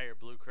entire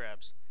Blue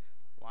Crabs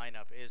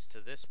lineup is to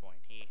this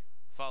point. He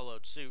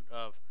followed suit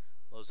of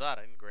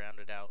Lozada and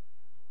grounded out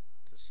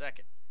to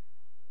second.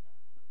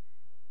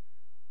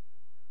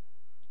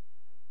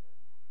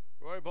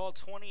 Roybal,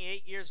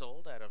 28 years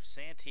old, out of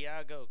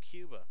Santiago,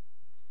 Cuba.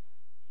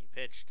 He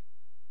pitched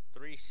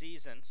 3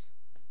 seasons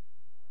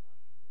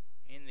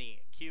in the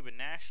Cuban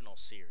National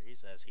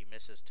Series as he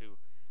misses to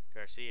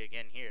Garcia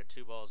again here,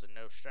 2 balls and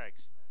no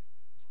strikes.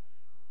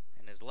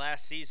 In his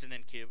last season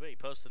in Cuba, he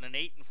posted an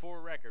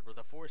 8-4 record with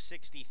a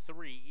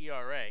 .463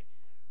 ERA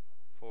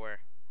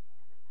for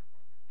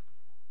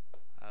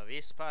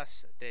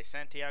Avispas de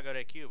Santiago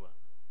de Cuba.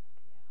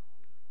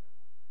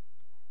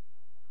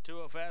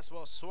 2-0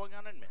 fastball swung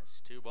on and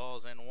missed. 2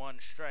 balls and 1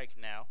 strike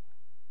now.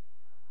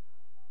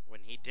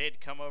 When he did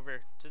come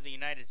over to the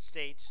United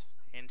States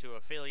into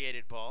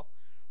affiliated ball,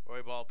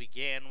 Roybal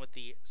began with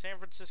the San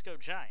Francisco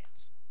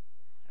Giants.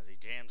 As he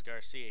jams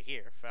Garcia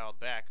here, fouled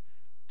back,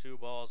 2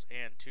 balls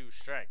and 2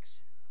 strikes.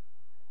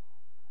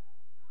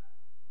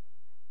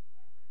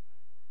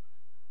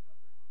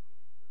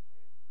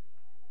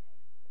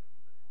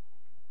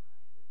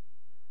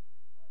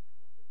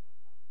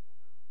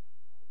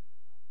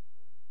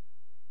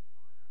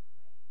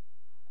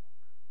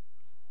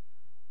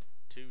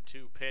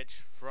 Two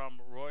pitch from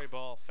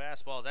Roybal,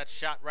 fastball. That's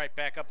shot right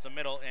back up the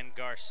middle, and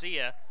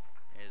Garcia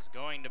is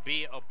going to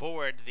be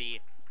aboard,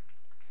 the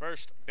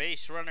first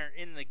base runner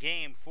in the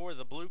game for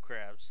the Blue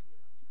Crabs,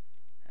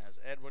 as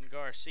Edwin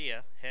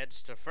Garcia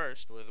heads to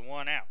first with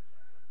 1 out.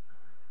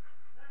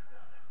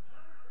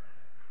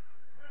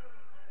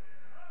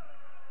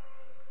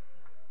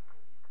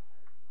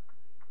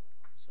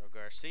 So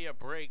Garcia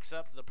breaks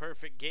up the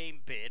perfect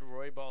game bid.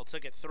 Roybal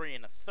took it 3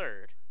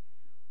 1/3.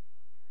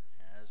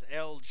 As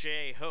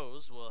L.J.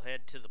 Hose will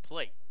head to the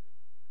plate.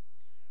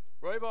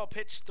 Roybal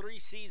pitched 3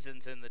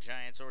 seasons in the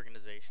Giants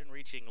organization,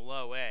 reaching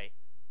low A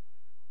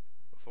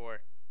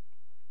before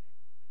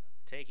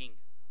taking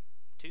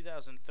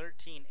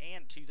 2013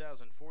 and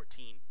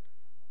 2014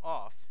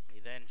 off. He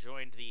then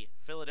joined the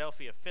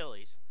Philadelphia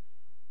Phillies,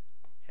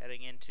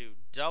 heading into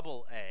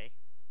Double-A.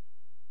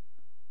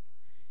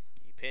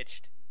 He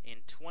pitched in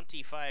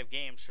 25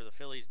 games for the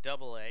Phillies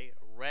Double-A,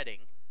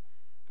 Reading,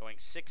 going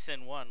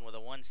 6-1 with a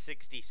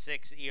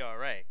 1.66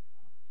 ERA.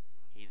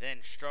 He then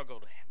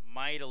struggled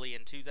mightily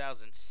in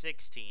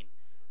 2016,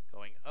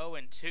 going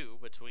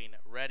 0-2 between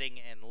Reading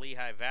and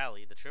Lehigh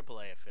Valley, the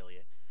AAA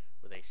affiliate,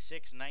 with a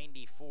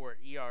 6.94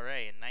 ERA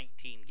in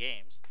 19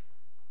 games.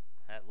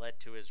 That led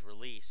to his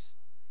release,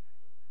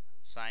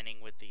 signing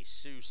with the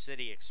Sioux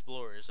City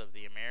Explorers of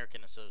the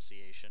American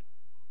Association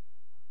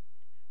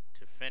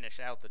to finish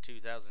out the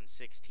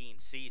 2016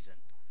 season.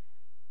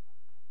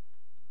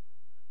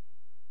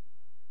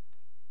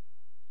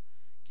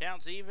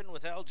 Counts even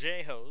with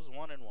L.J. Hose,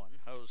 1-1.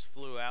 Hose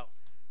flew out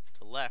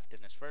to left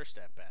in his first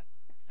at-bat.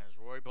 As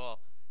Roy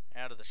Ball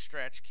out of the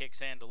stretch,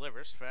 kicks and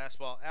delivers.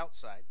 Fastball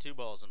outside, 2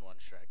 balls and 1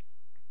 strike.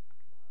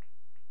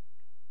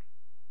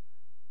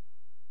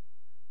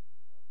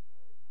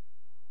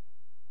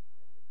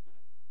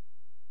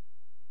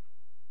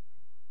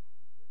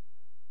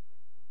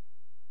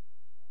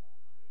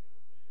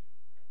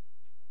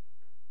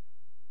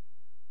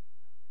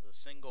 The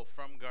single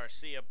from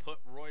Garcia put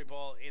Roy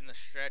Ball in the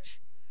stretch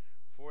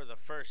for the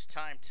first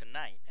time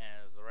tonight,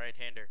 as the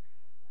right-hander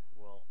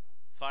will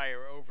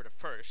fire over to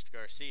first.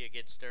 Garcia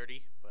gets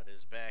dirty, but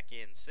is back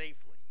in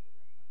safely.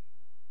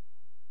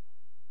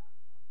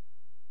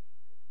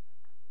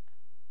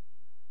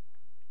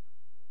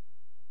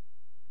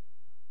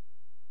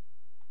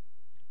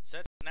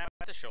 Sets now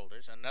at the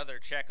shoulders. Another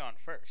check on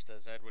first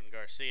as Edwin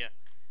Garcia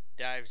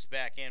dives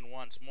back in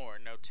once more.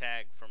 No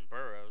tag from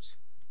Burrows,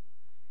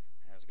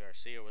 as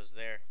Garcia was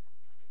there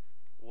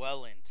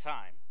well in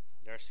time.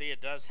 Garcia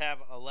does have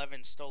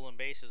 11 stolen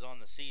bases on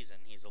the season.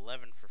 He's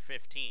 11 for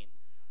 15.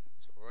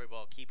 So Roy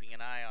Ball keeping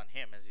an eye on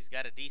him as he's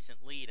got a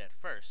decent lead at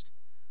first.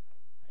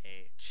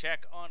 A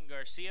check on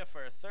Garcia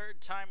for a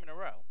 3rd time in a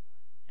row,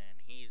 and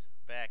he's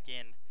back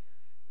in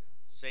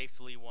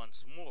safely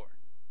once more.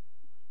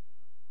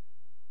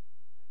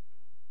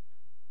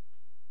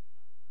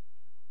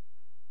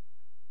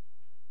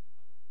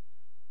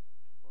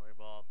 Roy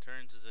Ball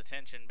turns his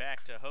attention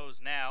back to Hose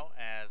now,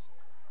 as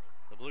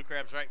the Blue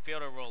Crabs right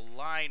fielder will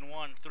line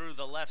one through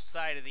the left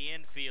side of the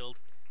infield,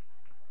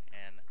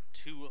 and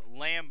to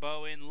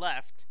Lambeau in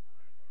left.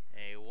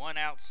 A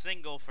 1-out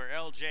single for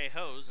L.J.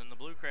 Hose, and the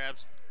Blue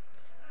Crabs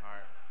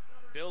are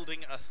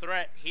building a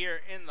threat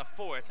here in the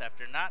 4th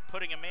after not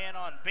putting a man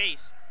on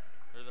base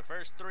through the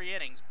first 3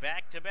 innings.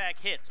 Back-to-back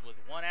hits with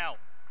 1 out.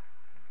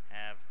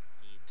 Have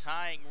the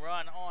tying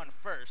run on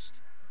first,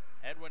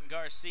 Edwin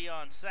Garcia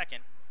on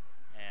second,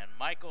 and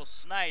Michael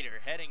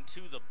Snyder heading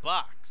to the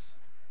box.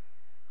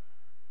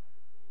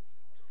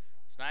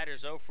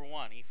 Snyder's 0 for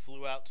 1. He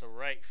flew out to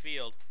right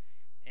field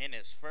in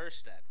his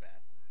first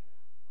at-bat.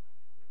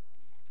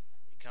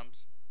 He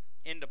comes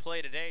into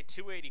play today,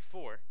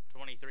 284,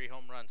 23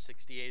 home runs,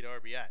 68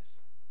 RBIs.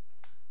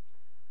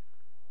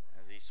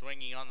 As he's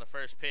swinging on the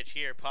first pitch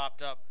here,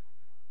 popped up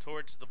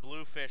towards the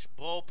Bluefish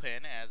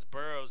bullpen as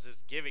Burrows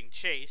is giving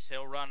chase.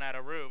 He'll run out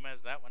of room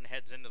as that one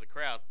heads into the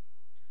crowd.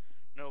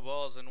 No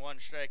balls and 1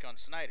 strike on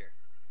Snyder.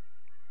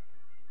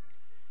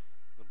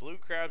 The Blue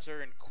Crabs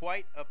are in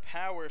quite a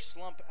power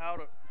slump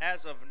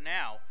as of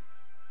now.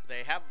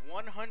 They have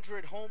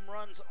 100 home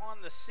runs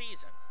on the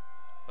season,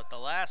 but the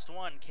last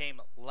one came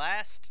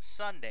last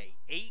Sunday,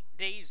 8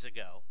 days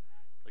ago.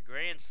 The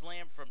grand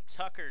slam from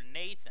Tucker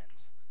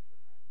Nathans.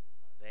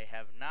 They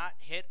have not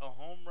hit a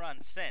home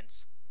run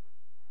since.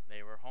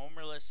 They were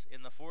homerless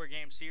in the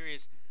 4-game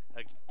series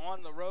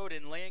on the road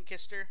in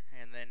Lancaster,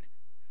 and then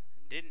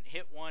didn't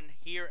hit one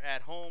here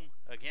at home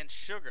against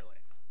Sugar Land.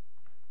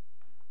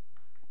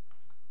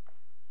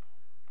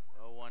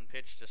 0-1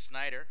 pitch to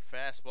Snyder.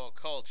 Fastball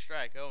called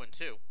strike,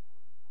 0-2.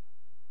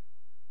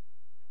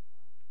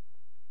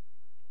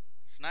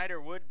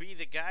 Snyder would be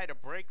the guy to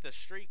break the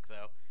streak,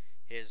 though.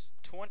 His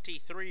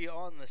 23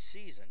 on the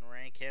season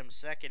rank him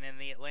 2nd in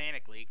the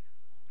Atlantic League,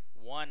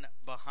 1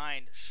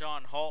 behind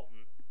Sean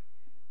Halton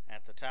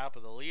at the top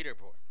of the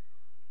leaderboard.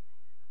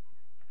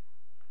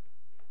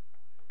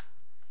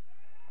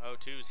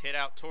 0-2's hit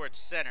out towards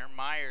center.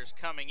 Myers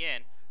coming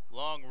in.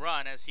 Long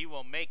run as he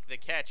will make the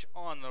catch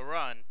on the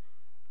run.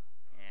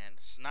 And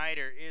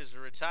Snyder is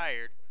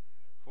retired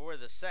for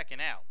the 2nd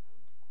out.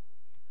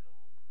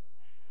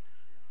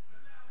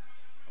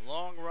 A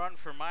long run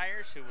for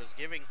Myers, who was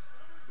giving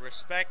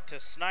respect to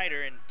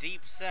Snyder in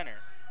deep center.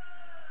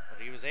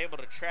 But he was able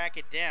to track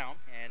it down,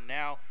 and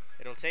now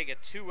it'll take a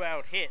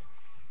 2-out hit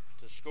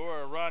to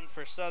score a run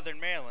for Southern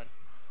Maryland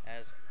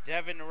as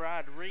Devin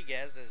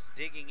Rodriguez is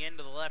digging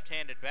into the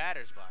left-handed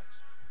batter's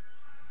box.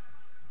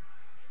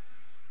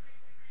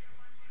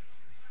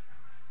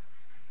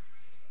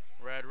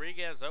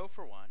 Rodriguez 0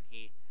 for 1.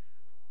 He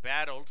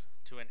battled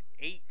to an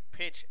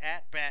 8-pitch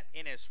at-bat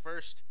in his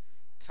first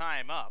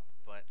time up,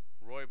 but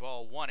Roy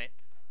Ball won it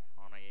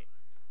on a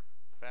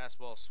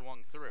fastball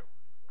swung through.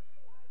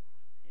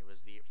 He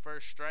was the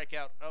first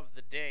strikeout of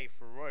the day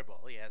for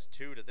Roybal. He has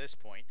 2 to this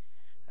point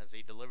as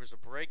he delivers a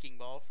breaking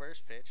ball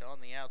first pitch on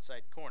the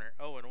outside corner,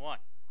 0-1.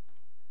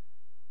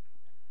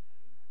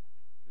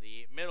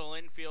 The middle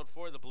infield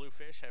for the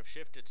Bluefish have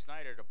shifted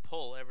Snyder to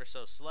pull ever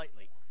so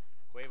slightly.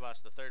 Cuevas,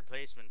 the third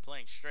baseman,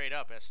 playing straight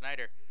up as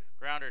Snyder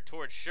grounder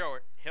towards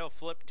short. He'll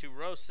flip to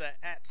Rosa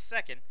at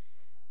second,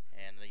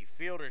 and the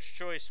fielder's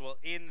choice will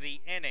end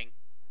the inning.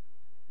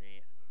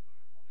 The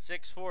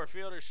 6-4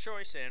 fielder's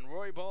choice, and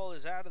Roybal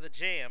is out of the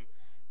jam.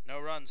 No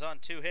runs on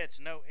 2 hits,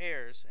 no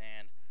errors,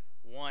 and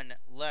 1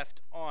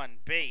 left on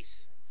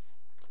base.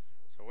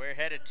 So we're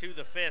headed to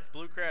the 5th.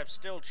 Blue Crabs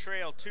still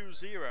trail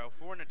 2-0.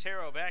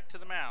 Fornatero back to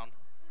the mound.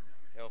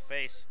 He'll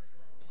face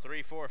the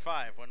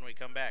 3-4-5 when we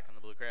come back on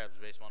the Blue Crabs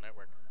Baseball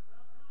Network.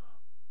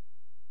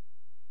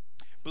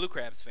 Blue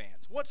Crabs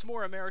fans, what's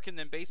more American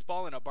than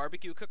baseball and a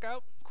barbecue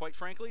cookout? Quite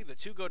frankly, the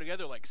two go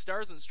together like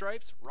stars and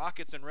stripes,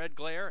 rockets and red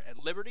glare,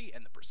 and liberty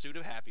and the pursuit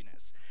of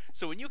happiness.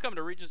 So when you come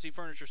to Regency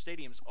Furniture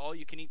Stadium's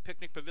all-you-can-eat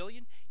picnic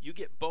pavilion, you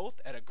get both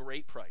at a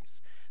great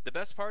price. The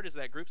best part is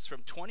that groups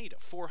from 20 to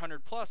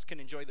 400 plus can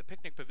enjoy the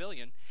picnic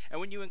pavilion, and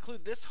when you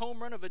include this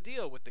home run of a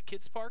deal with the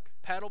kids park,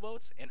 paddle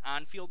boats, and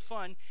on-field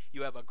fun,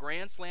 you have a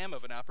grand slam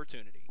of an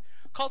opportunity.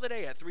 Call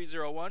today at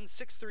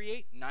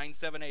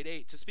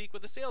 301-638-9788 to speak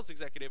with a sales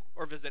executive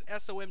or visit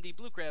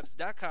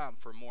somdbluecrabs.com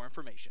for more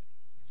information.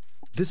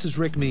 This is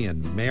Rick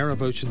Meehan, Mayor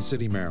of Ocean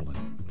City,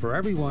 Maryland. For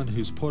everyone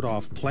who's put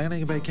off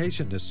planning a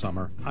vacation this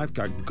summer, I've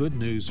got good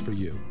news for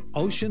you.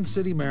 Ocean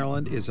City,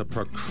 Maryland is a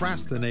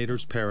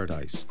procrastinator's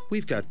paradise.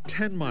 We've got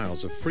 10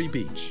 miles of free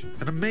beach,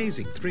 an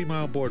amazing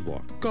 3-mile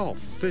boardwalk, golf,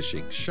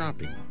 fishing,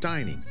 shopping,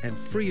 dining, and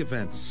free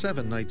events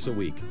 7 nights a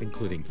week,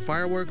 including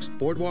fireworks,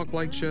 boardwalk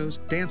light shows,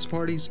 dance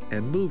parties,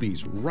 and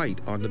movies right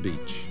on the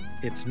beach.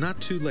 It's not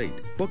too late.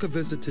 Book a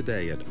visit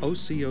today at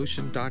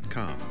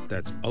ococean.com.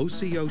 That's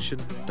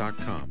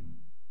ococean.com.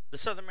 The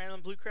Southern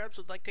Maryland Blue Crabs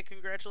would like to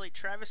congratulate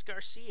Travis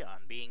Garcia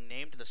on being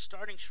named the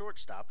starting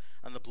shortstop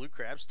on the Blue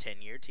Crabs'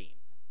 10-year team.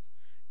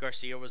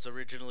 Garcia was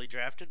originally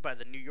drafted by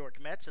the New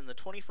York Mets in the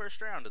 21st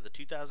round of the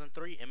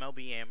 2003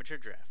 MLB Amateur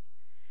Draft.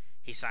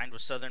 He signed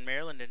with Southern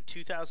Maryland in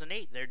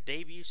 2008, their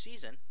debut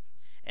season,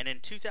 and in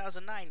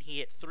 2009 he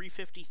hit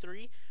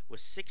 .353 with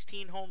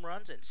 16 home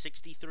runs and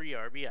 63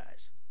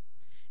 RBIs.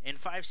 In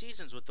 5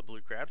 seasons with the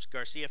Blue Crabs,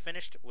 Garcia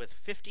finished with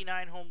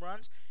 59 home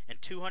runs and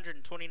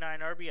 229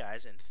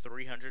 RBIs in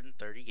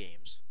 330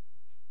 games.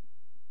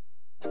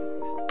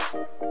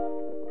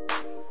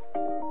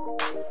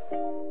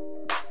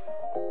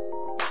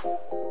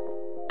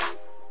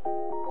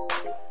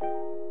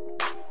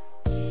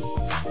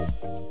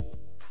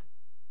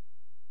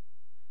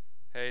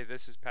 Hey,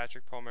 this is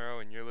Patrick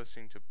Palmero, and you're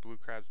listening to Blue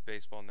Crabs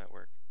Baseball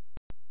Network.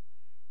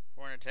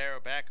 Fornatero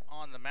back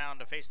on the mound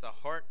to face the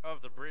heart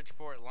of the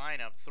Bridgeport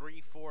lineup,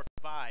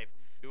 3-4-5,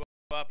 who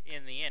up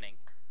in the inning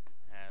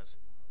as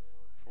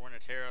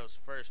Fornatero's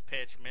first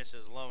pitch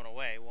misses low and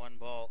away, 1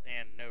 ball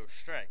and no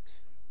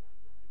strikes.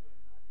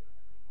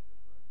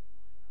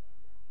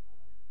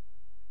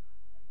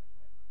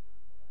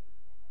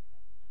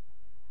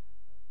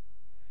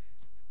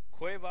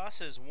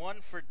 Cuevas is 1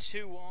 for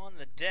 2 on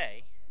the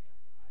day.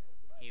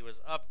 He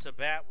was up to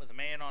bat with a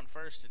man on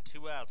first and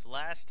 2 outs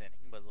last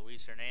inning, but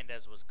Luis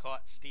Hernandez was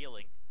caught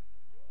stealing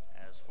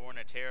as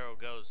Fornatero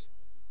goes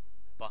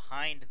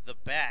behind the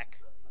back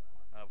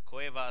of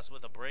Cuevas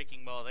with a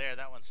breaking ball there.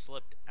 That one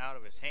slipped out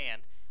of his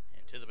hand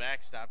and to the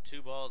backstop.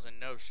 2 balls and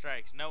no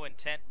strikes. No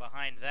intent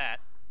behind that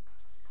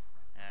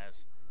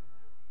as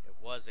it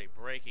was a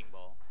breaking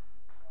ball.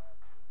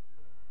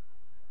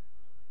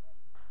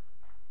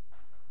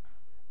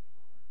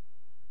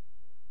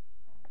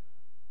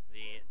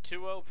 The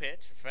 2-0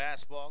 pitch,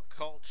 fastball,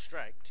 called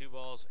strike, 2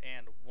 balls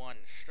and 1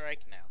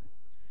 strike now.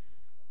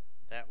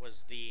 That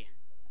was the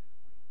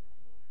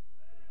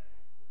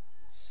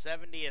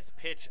 70th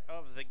pitch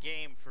of the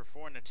game for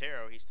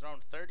Fornatero. He's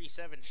thrown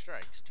 37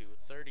 strikes to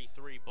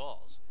 33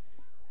 balls.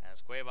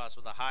 As Cuevas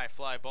with a high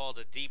fly ball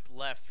to deep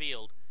left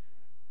field.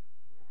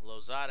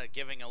 Lozada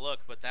giving a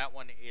look, but that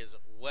one is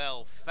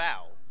well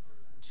foul.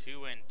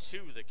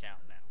 2-2 the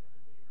count now.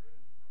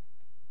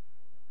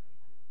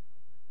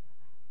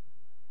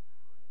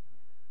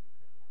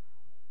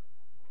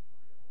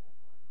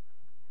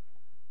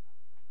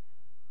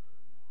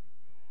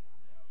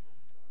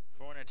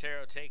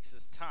 Fornatero takes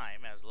his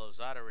time as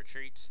Lozada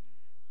retreats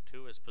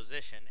to his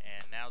position,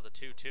 and now the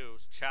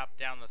 2-2 chopped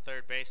down the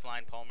third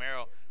baseline.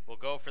 Palmero will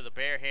go for the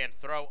bare hand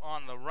throw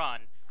on the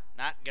run.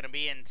 Not going to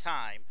be in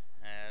time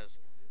as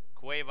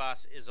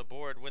Cuevas is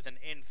aboard with an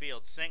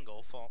infield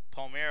single.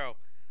 Palmero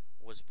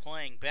was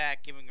playing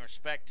back, giving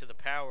respect to the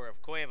power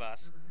of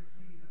Cuevas,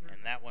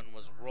 and that one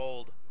was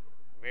rolled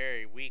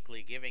very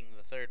weakly, giving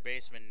the third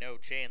baseman no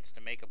chance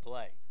to make a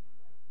play.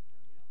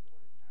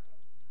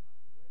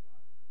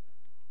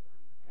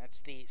 That's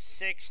the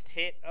 6th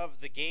hit of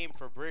the game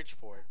for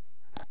Bridgeport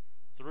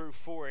through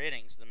 4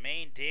 innings. The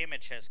main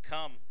damage has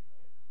come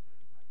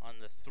on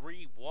the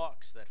 3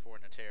 walks that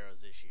Fornatero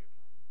has issued.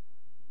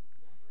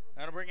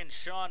 Now to bring in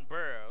Sean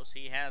Burrows.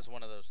 He has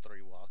one of those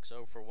 3 walks,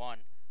 0 for 1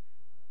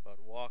 but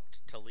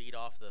walked to lead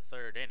off the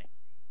third inning.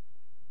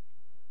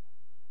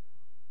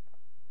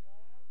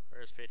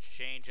 First pitch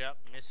changeup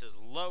misses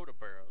low to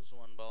Burrows.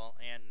 1 ball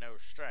and no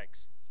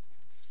strikes.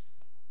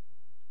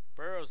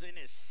 Burrows in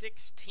his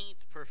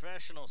 16th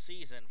professional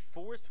season,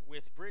 4th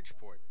with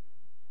Bridgeport.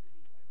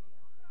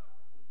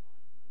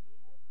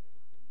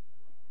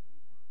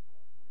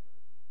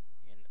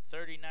 In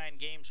 39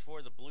 games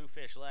for the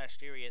Bluefish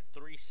last year, he hit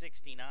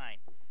 .369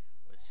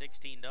 with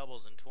 16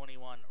 doubles and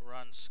 21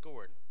 runs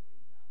scored.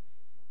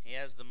 He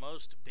has the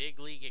most big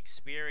league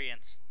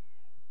experience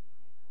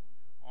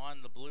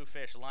on the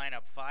Bluefish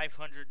lineup,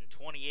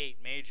 528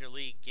 major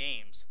league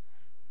games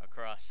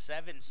across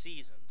 7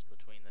 seasons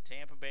between the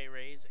Tampa Bay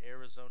Rays,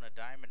 Arizona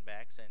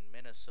Diamondbacks, and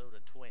Minnesota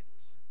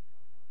Twins.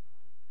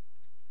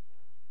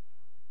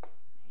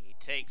 He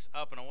takes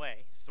up and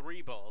away,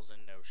 3 balls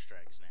and no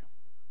strikes now.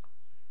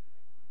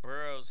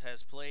 Burrows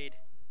has played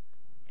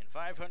in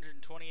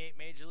 528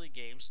 major league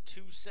games,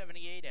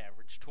 .278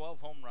 average, 12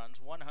 home runs,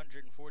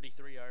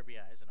 143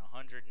 RBIs, and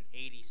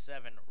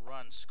 187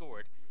 runs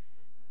scored,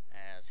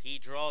 as he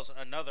draws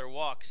another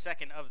walk,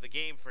 second of the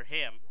game for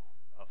him.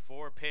 A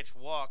 4-pitch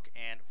walk,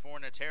 and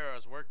Fornatero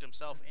has worked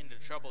himself into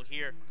trouble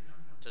here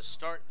to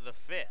start the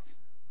 5th.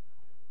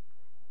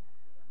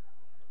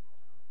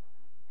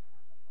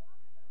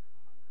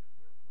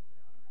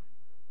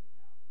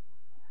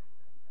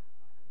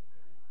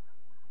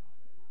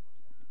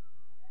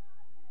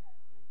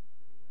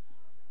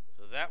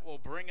 So that will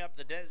bring up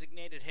the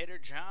designated hitter,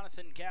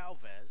 Jonathan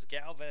Galvez.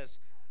 Galvez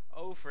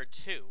 0 for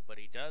 2, but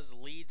he does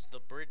lead the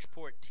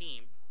Bridgeport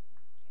team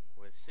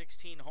with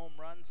 16 home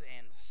runs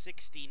and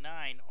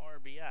 69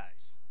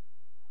 RBIs.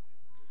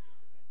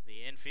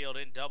 The infield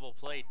in double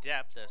play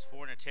depth as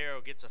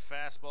Fornatero gets a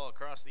fastball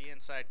across the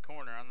inside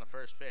corner on the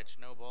first pitch.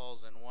 No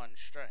balls and 1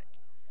 strike.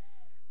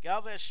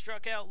 Galvez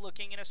struck out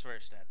looking in his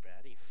first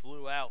at-bat. He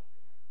flew out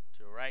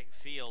to right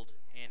field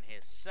in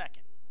his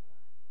second.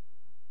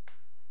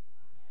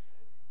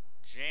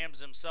 Jams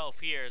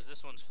himself here as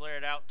this one's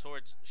flared out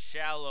towards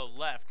shallow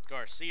left.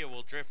 Garcia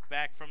will drift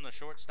back from the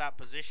shortstop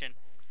position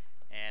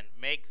and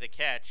make the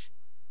catch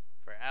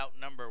for out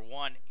number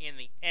 1 in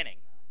the inning.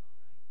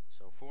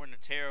 So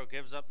Fornatero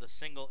gives up the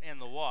single and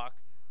the walk,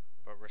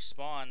 but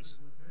responds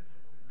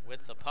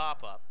with the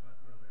pop-up.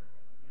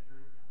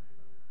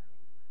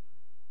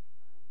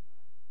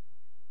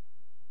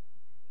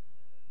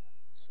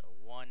 So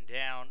 1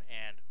 down,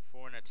 and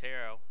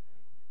Fornatero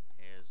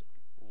is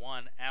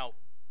 1 out,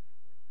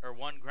 or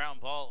 1 ground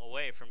ball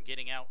away from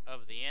getting out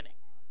of the inning.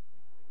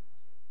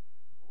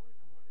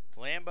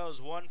 Lambo's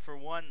 1 for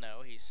 1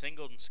 though. He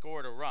singled and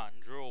scored a run,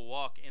 drew a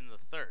walk in the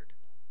third.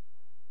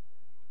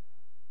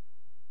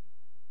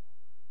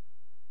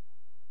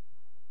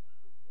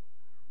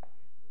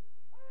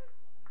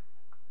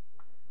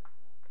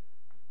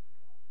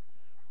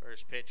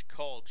 First pitch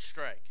called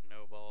strike.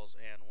 No balls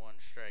and 1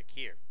 strike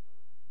here.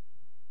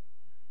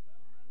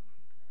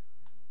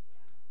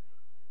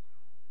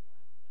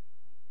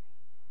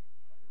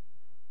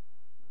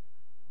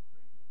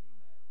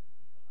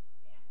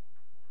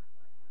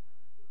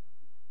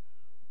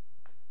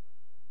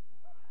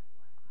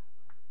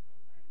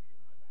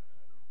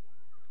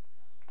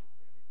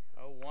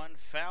 One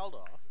fouled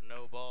off,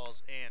 no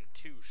balls and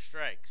 2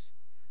 strikes.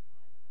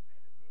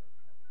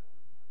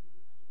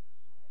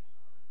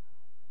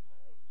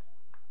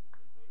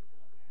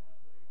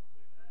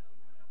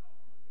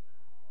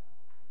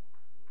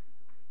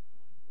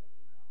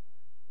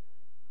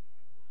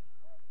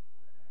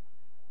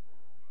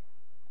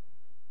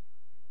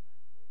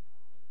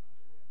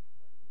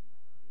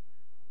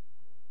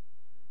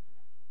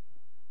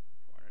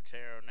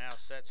 Fornatero now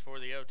sets for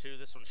the 0-2.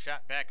 This one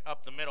shot back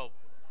up the middle.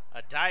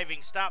 A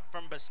diving stop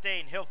from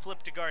Bastain. He'll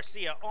flip to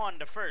Garcia on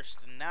to first.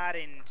 Not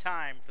in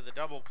time for the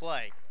double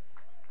play.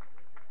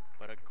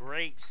 But a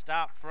great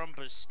stop from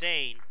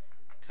Bastain.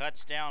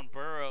 Cuts down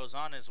Burrows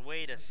on his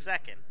way to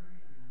second.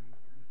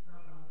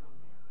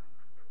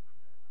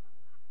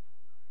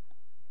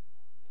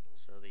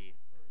 So the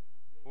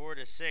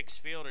 4-6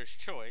 fielder's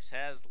choice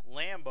has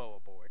Lambo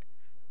aboard,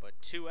 but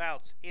 2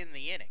 outs in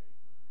the inning.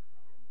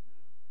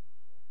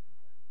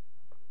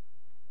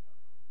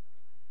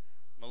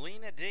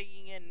 Molina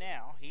digging in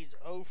now. He's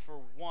 0 for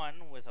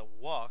 1 with a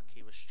walk.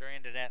 He was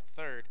stranded at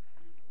third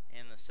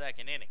in the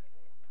second inning.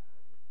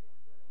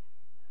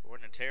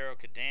 Fornatero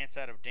could dance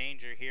out of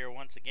danger here.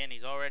 Once again,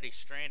 he's already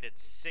stranded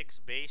 6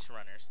 base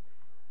runners.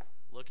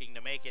 Looking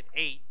to make it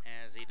 8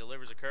 as he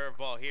delivers a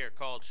curveball here,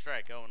 called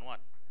strike, 0-1.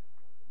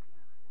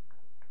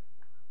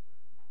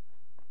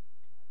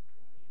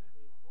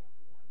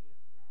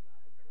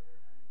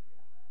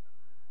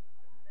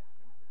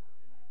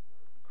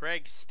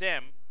 Craig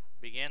Stem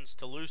begins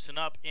to loosen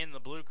up in the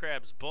Blue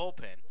Crabs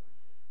bullpen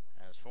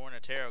as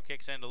Fornatero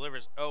kicks in,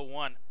 delivers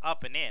 0-1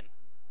 up and in.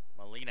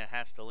 Molina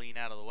has to lean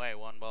out of the way,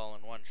 1 ball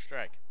and 1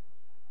 strike.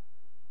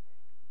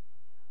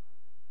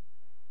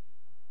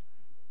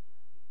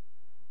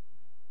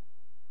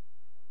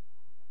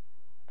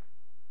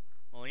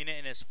 Molina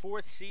in his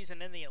 4th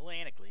season in the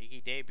Atlantic League.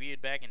 He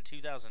debuted back in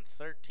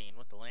 2013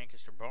 with the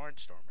Lancaster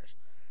Barnstormers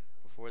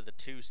for the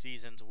 2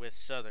 seasons with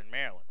Southern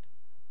Maryland.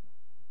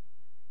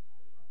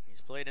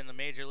 He's played in the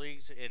major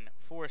leagues in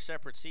 4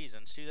 separate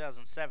seasons,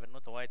 2007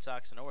 with the White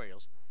Sox and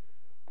Orioles,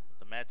 with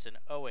the Mets in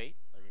 08,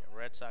 the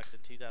Red Sox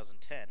in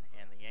 2010,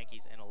 and the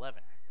Yankees in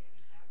 11.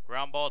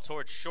 Ground ball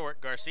towards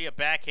short. Garcia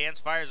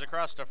backhands, fires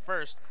across to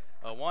first.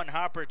 A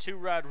one-hopper to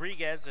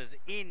Rodriguez is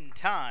in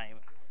time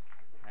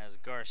as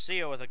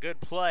Garcia with a good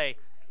play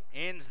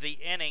ends the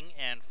inning,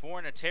 and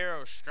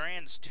Fornatero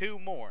strands 2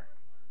 more.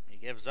 He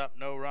gives up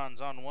no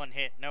runs on 1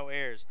 hit, no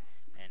errors,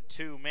 and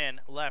 2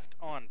 men left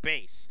on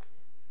base.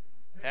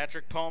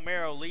 Patrick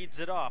Palmero leads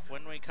it off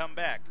when we come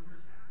back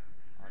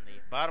on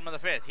the bottom of the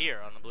 5th here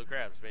on the Blue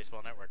Crabs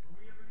Baseball Network.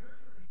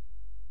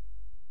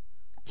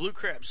 Blue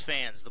Crabs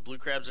fans, the Blue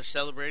Crabs are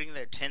celebrating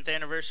their 10th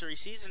anniversary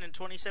season in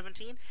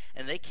 2017,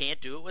 and they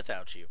can't do it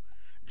without you.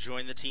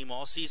 Join the team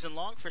all season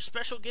long for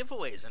special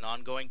giveaways and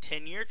ongoing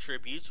 10-year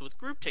tributes with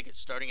group tickets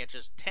starting at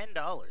just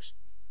 $10.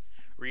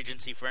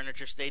 Regency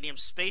Furniture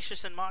Stadium's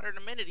spacious and modern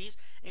amenities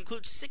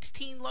include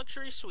 16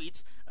 luxury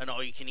suites, an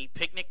all-you-can-eat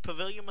picnic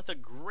pavilion with a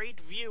great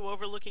view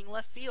overlooking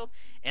left field,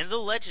 and the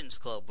Legends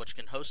Club, which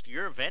can host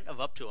your event of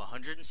up to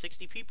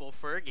 160 people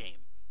for a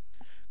game.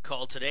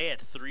 Call today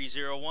at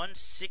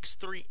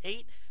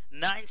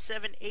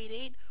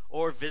 301-638-9788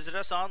 or visit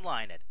us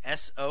online at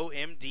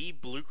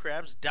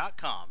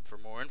somdbluecrabs.com for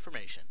more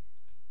information.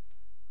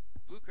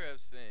 Blue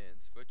Crabs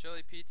fans,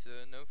 Bocelli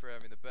Pizza, known for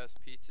having the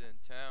best pizza in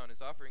town,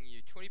 is offering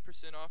you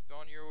 20% off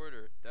on your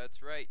order.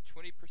 That's right,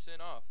 20%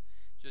 off.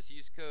 Just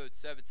use code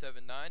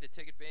 779 to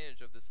take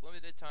advantage of this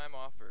limited time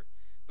offer.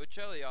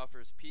 Bocelli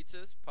offers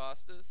pizzas,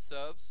 pastas,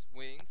 subs,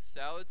 wings,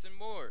 salads, and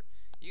more.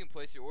 You can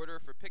place your order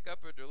for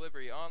pickup or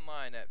delivery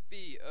online at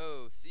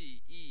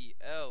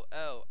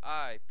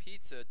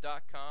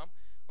vocelli.pizza.com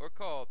or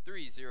call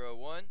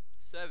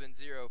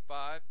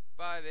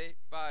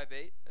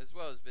 301-705-5858, as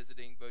well as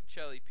visiting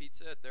Bocelli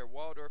Pizza at their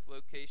Waldorf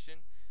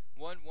location,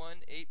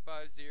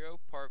 11850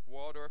 Park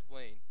Waldorf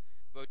Lane.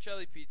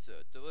 Bocelli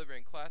Pizza,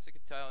 delivering classic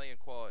Italian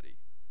quality.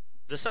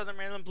 The Southern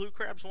Maryland Blue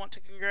Crabs want to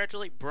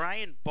congratulate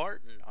Brian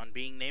Barton on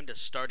being named a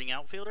starting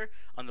outfielder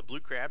on the Blue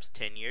Crabs'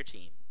 10-year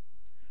team.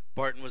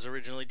 Barton was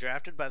originally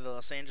drafted by the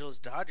Los Angeles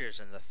Dodgers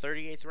in the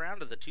 38th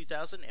round of the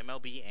 2000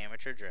 MLB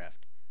Amateur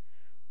Draft.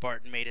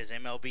 Barton made his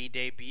MLB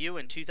debut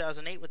in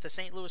 2008 with the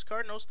St. Louis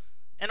Cardinals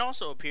and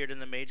also appeared in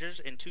the majors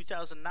in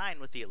 2009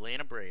 with the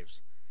Atlanta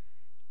Braves.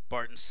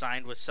 Barton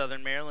signed with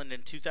Southern Maryland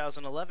in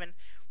 2011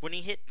 when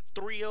he hit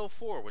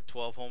 .304 with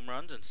 12 home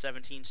runs and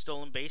 17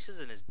 stolen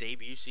bases in his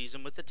debut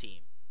season with the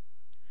team.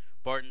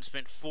 Barton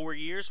spent 4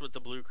 years with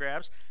the Blue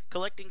Crabs,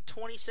 collecting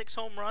 26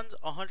 home runs,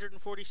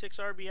 146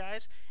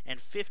 RBIs,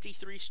 and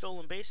 53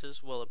 stolen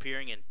bases while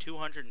appearing in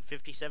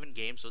 257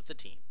 games with the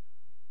team.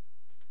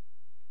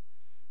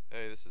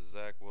 Hey, this is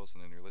Zach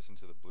Wilson, and you're listening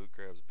to the Blue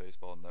Crabs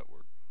Baseball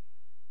Network.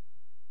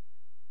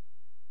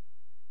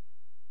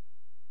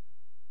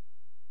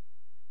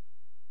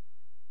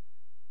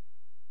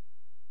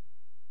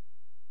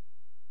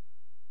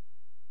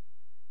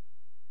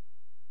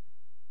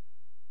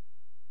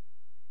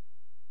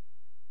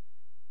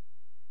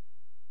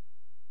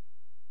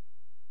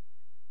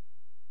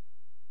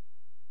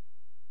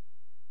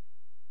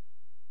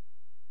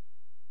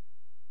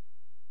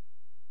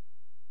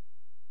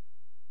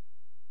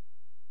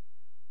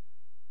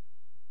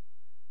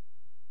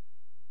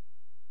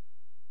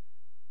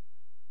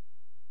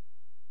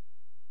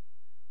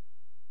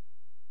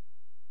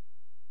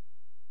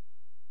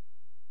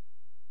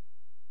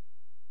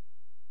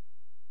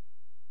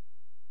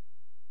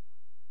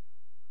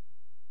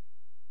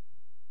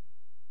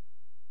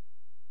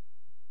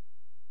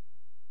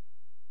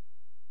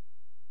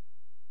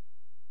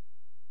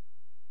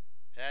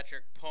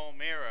 Patrick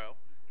Palmero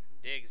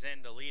digs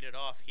in to lead it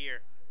off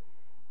here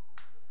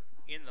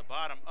in the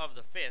bottom of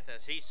the 5th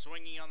as he's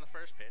swinging on the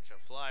first pitch. A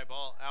fly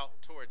ball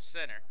out towards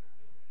center.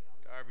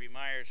 Darby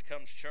Myers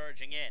comes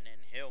charging in,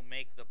 and he'll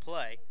make the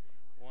play.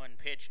 1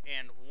 pitch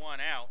and 1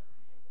 out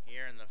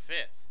here in the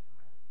 5th.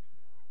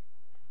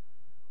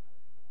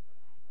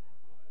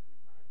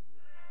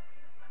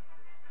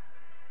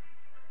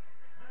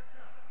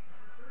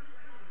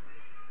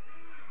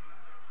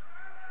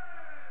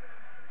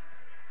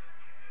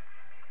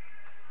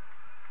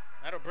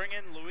 That'll bring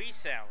in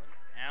Luis Allen.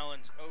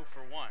 Allen's 0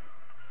 for 1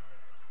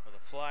 with a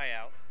fly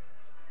out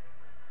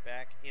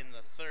back in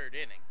the 3rd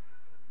inning.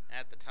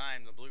 At the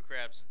time, the Blue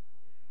Crabs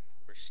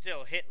were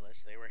still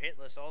hitless. They were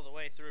hitless all the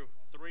way through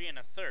 3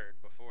 1/3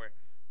 before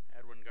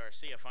Edwin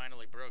Garcia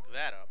finally broke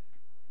that up.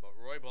 But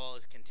Roybal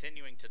is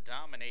continuing to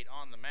dominate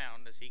on the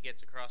mound as he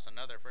gets across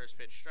another first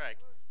pitch strike.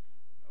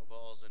 No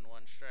balls and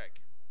 1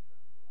 strike.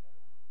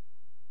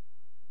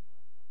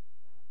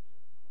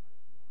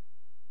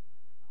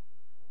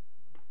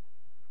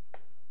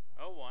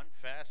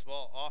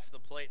 Fastball off the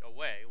plate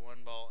away.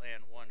 1 ball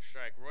and 1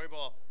 strike.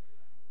 Roybal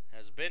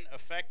has been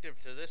effective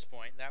to this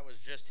point. That was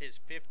just his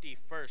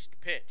 51st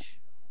pitch.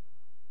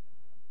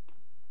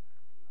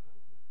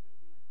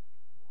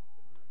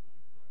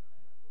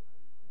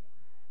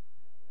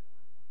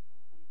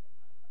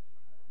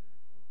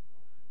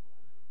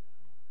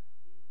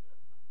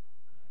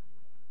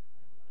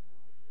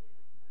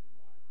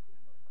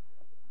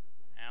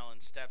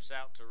 steps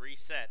out to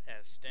reset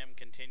as Stem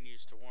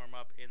continues to warm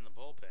up in the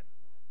bullpen.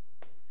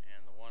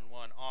 And the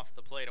 1-1 off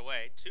the plate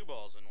away. 2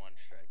 balls and 1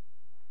 strike.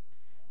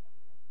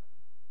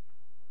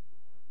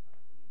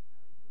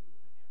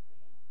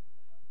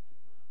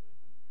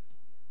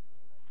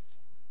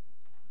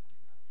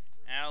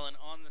 Allen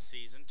on the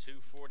season,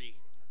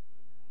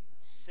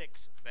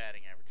 246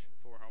 batting average,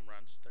 4 home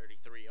runs,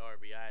 33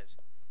 RBIs.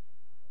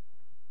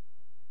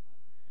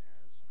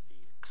 As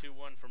the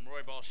 2-1 from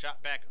Roybal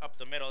shot back up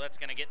the middle, that's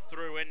going to get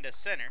through into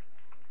center.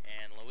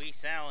 And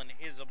Luis Allen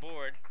is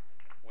aboard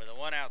with a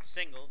 1-out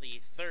single,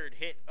 the 3rd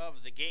hit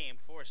of the game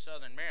for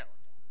Southern Maryland.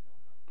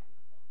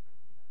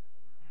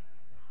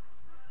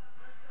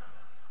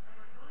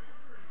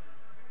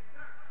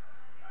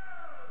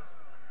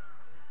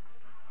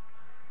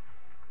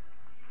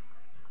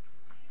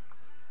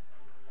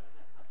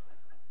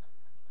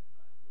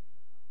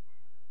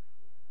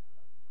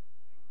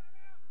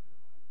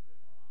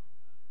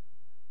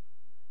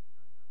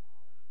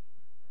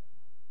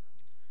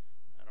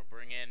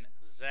 Bring in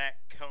Zach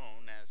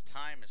Cohn as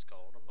time is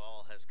called. A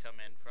ball has come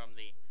in from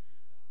the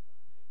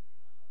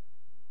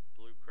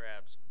Blue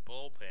Crabs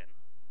bullpen.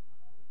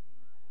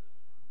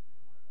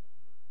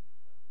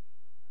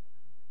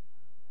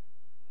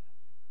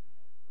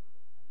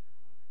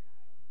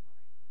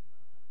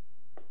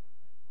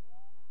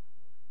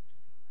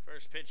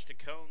 First pitch to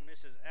Cohn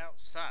misses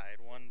outside.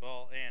 1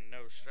 ball and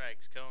no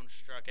strikes. Cohn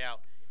struck out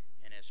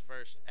in his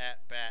first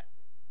at-bat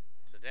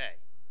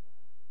today.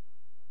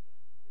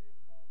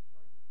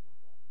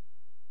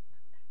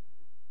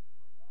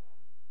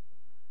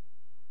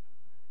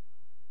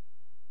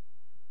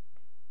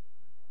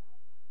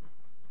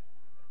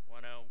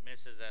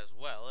 Misses as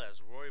well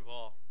as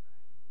Roybal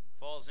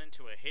falls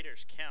into a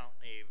hitter's count,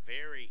 a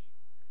very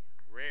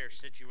rare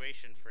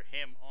situation for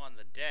him on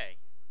the day,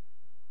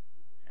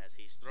 as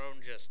he's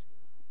thrown just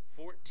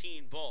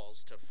 14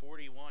 balls to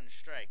 41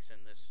 strikes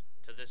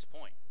to this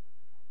point.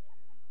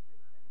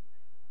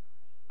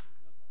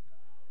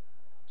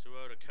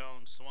 2-0 to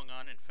Cohn, swung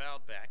on and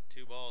fouled back,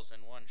 2 balls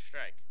and 1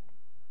 strike.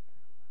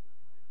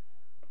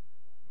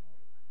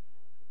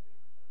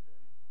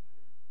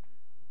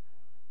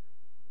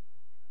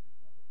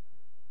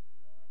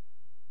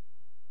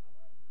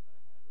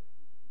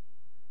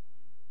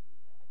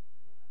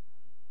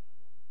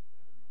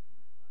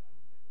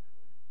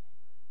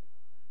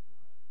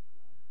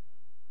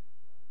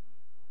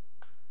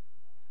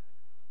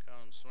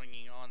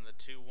 Swinging on the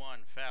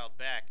 2-1, fouled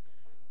back,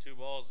 2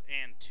 balls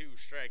and 2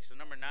 strikes. The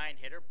number 9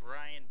 hitter,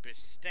 Brian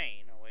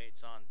Bistain,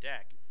 awaits on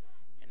deck.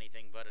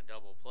 Anything but a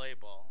double play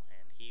ball,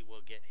 and he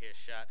will get his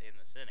shot in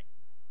this inning.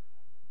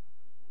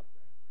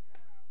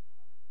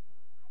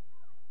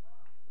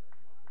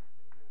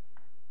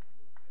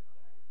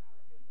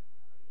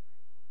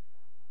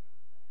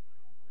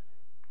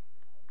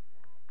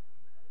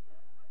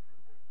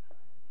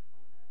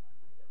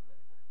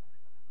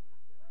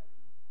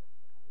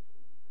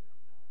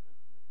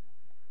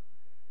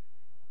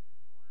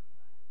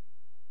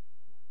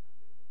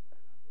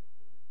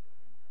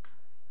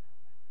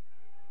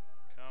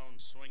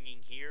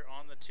 Swinging here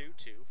on the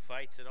 2-2,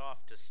 fights it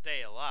off to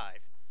stay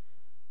alive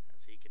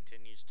as he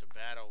continues to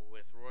battle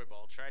with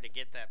Roybal, try to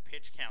get that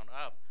pitch count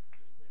up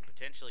and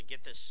potentially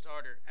get this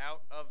starter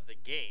out of the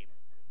game.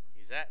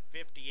 He's at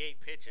 58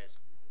 pitches.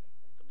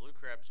 The Blue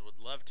Crabs would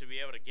love to be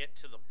able to get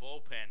to the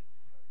bullpen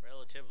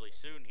relatively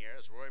soon here,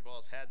 as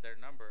Roybal's had their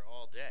number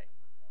all day.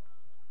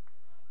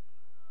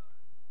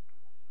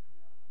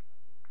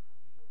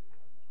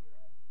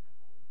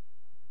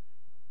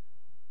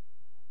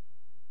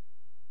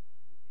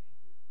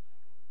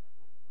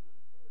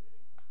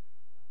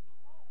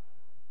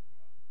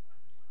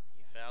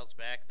 Fouls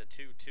back the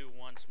 2-2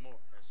 once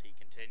more as he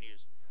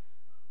continues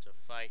to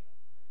fight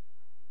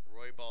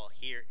Roybal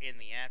here in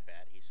the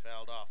at-bat. He's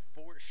fouled off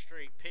 4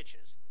 straight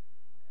pitches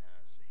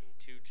as a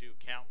 2-2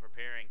 count,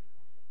 preparing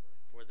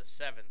for the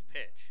 7th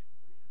pitch.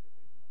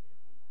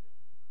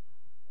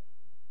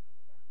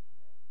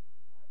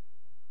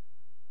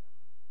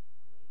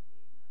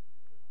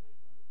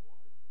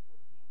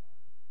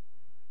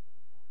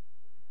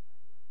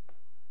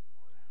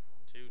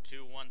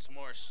 Two once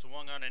more,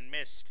 swung on and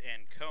missed,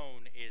 and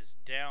Cohn is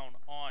down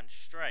on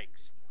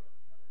strikes.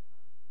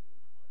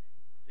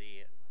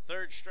 The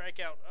 3rd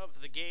strikeout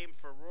of the game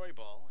for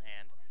Roybal,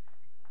 and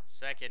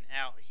 2nd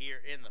out here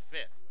in the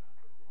 5th.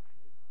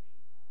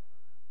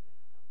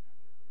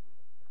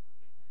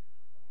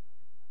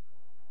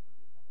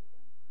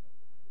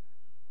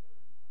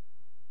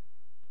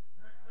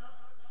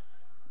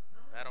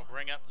 That'll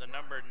bring up the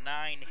number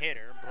 9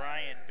 hitter,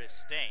 Brian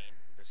Bistain.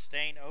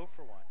 Bistain 0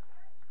 for 1.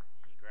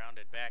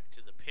 Grounded back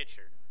to the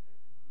pitcher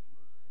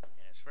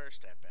in his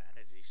first at-bat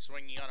as he's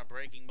swinging on a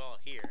breaking ball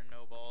here.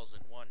 No balls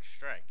and 1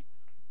 strike.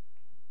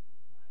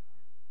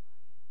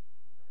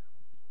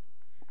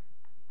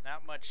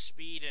 Not much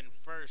speed in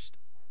first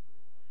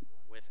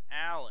with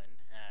Allen,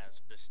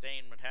 as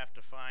Bistain would have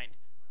to find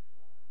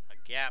a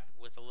gap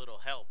with a little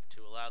help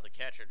to allow the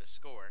catcher to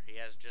score. He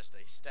has just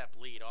a step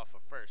lead off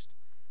of first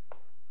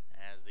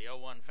as the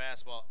 0-1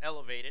 fastball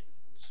elevated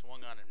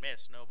Swung on and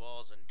missed. No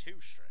balls and 2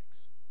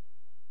 strikes.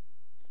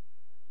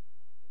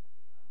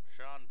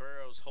 Sean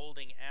Burrows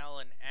holding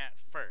Allen at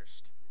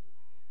first.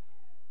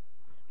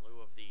 In lieu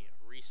of the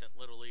recent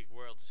Little League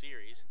World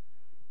Series.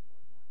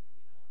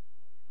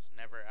 It's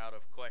never out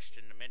of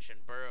question to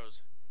mention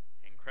Burrows'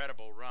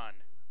 incredible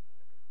run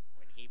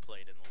when he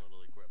played in the Little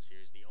League World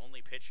Series. The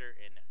only pitcher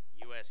in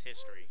U.S.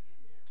 history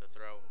to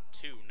throw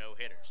 2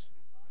 no-hitters.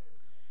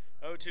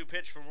 0-2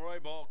 pitch from Roy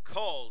Ball,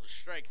 called.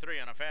 Strike 3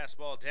 on a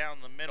fastball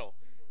down the middle.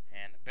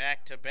 And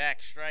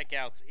back-to-back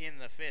strikeouts in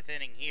the 5th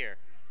inning here.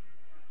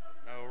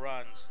 No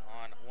runs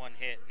on 1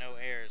 hit, no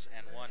errors,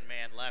 and 1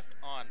 man left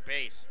on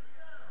base.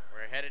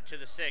 We're headed to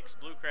the 6th.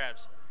 Blue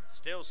Crabs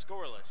still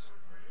scoreless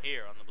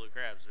here on the Blue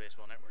Crabs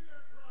Baseball Network.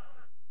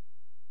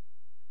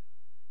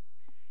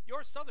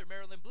 Your Southern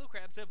Maryland Blue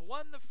Crabs have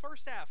won the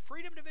first half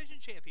Freedom Division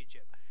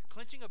Championship,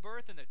 clinching a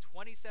berth in the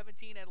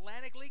 2017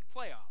 Atlantic League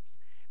playoffs.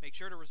 Make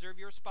sure to reserve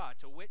your spot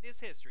to witness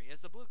history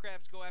as the Blue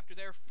Crabs go after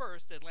their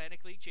first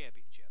Atlantic League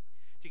championship.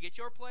 To get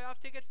your playoff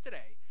tickets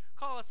today,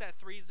 call us at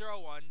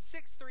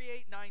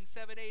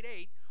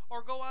 301-638-9788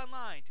 or go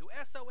online to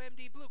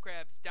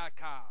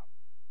somdbluecrabs.com.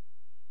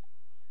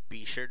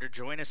 Be sure to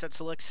join us at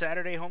select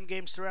Saturday home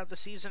games throughout the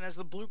season as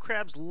the Blue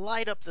Crabs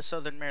light up the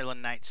Southern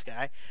Maryland night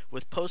sky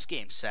with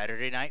post-game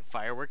Saturday night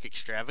firework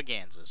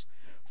extravaganzas.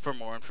 For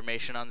more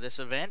information on this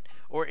event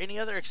or any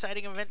other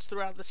exciting events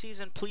throughout the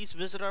season, please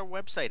visit our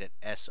website at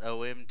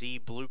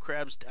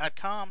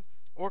somdbluecrabs.com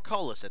or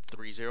call us at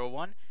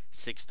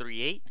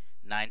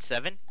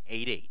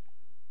 301-638-9788.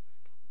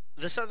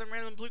 The Southern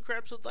Maryland Blue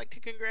Crabs would like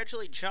to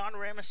congratulate John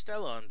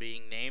Ramostella on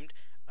being named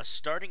a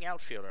starting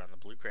outfielder on the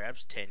Blue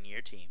Crabs'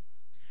 10-year team.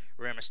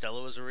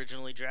 Ramostella was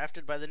originally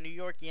drafted by the New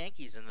York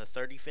Yankees in the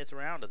 35th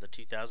round of the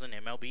 2000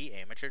 MLB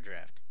Amateur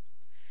Draft.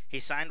 He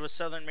signed with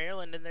Southern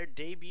Maryland in their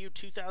debut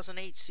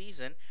 2008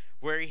 season,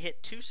 where he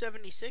hit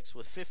 .276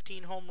 with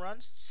 15 home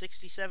runs,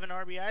 67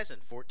 RBIs,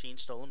 and 14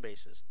 stolen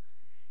bases.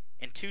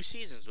 In 2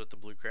 seasons with the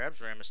Blue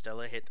Crabs,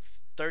 Ramostella hit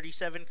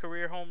 37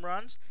 career home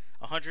runs,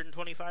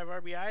 125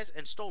 RBIs,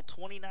 and stole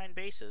 29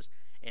 bases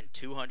in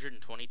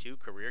 222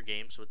 career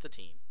games with the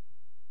team.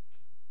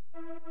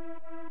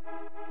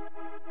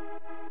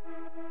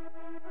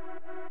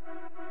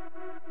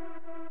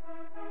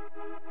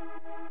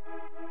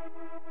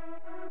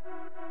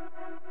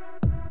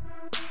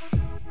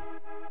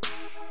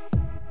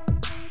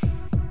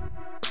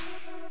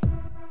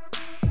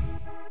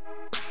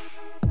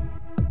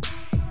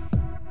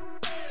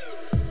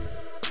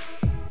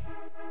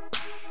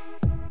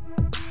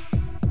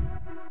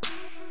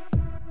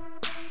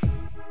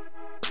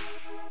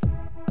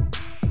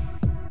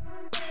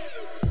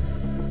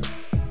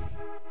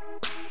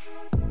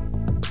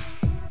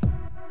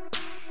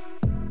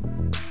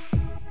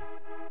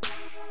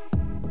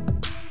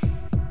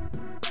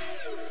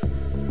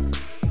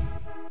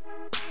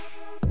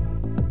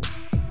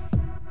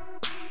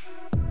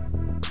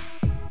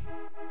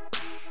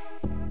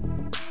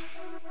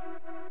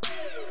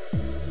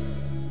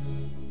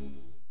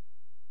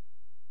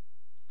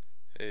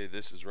 Hey,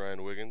 this is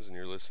Ryan Wiggins, and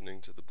you're listening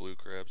to the Blue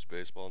Crabs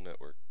Baseball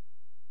Network.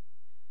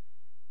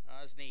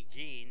 Osney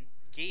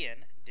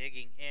Guillen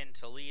digging in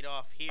to lead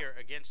off here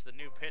against the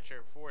new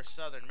pitcher for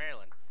Southern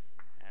Maryland.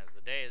 As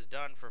the day is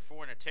done for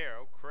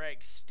Fornatero,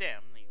 Craig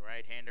Stem, the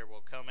right-hander,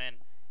 will come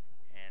in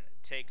and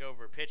take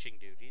over pitching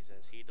duties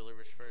as he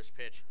delivers first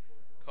pitch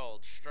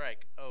called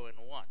strike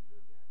 0-1.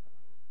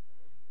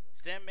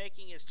 Stem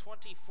making his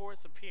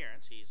 24th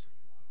appearance. He's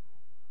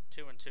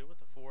 2-2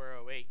 with a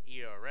 4.08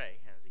 ERA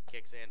as he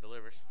kicks and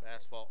delivers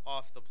fastball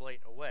off the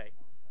plate away.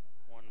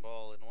 1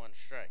 ball and 1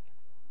 strike.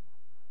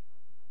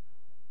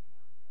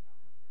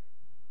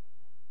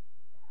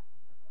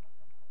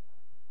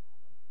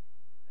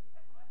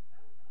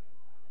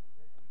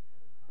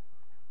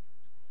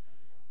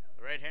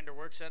 The right-hander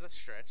works at a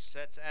stretch,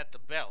 sets at the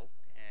belt,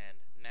 and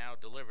now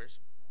delivers.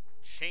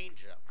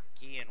 Changeup.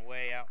 Guillen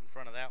way out in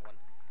front of that one.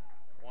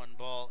 1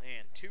 ball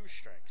and 2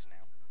 strikes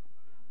now.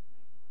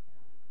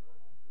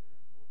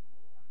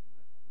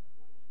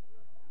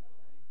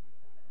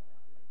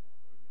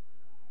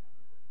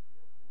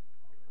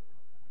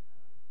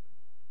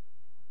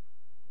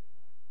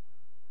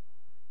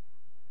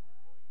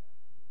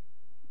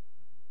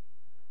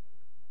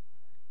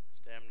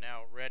 Stem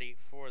now ready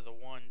for the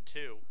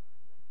 1-2.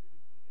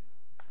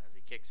 As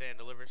he kicks and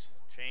delivers.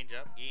 Change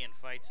up. Guillen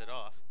fights it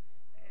off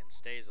and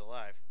stays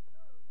alive.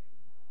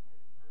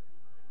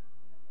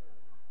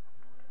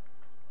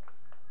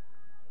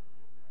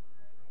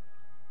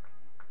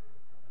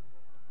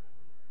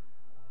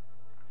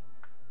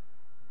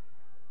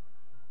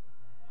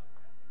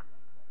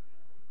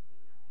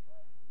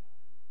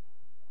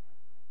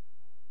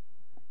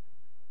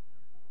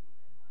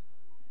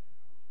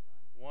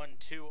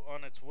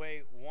 On its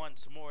way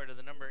once more to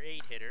the number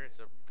 8 hitter. It's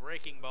a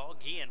breaking ball.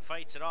 Guillen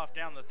fights it off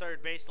down the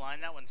third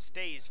baseline. That one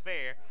stays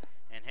fair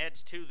and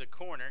heads to the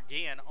corner.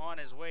 Guillen on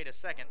his way to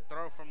second.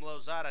 Throw from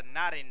Lozada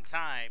not in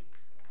time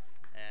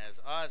as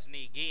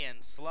Osney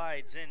Guillen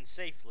slides in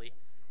safely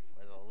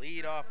with a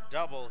leadoff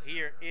double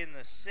here in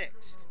the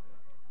 6th.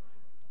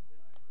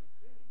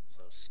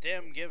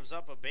 Stem gives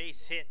up a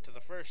base hit to the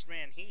first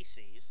man he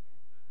sees.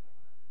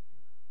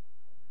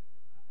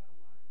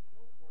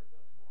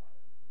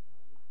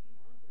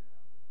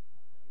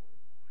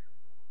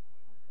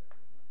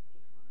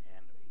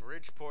 And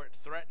Bridgeport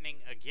threatening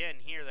again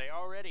here. They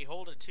already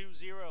hold a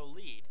 2-0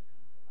 lead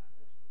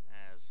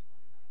as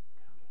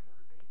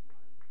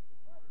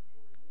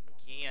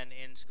Gian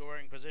in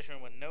scoring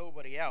position with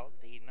nobody out.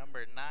 The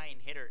number 9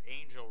 hitter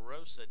Angel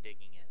Rosa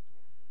digging in.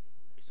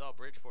 We saw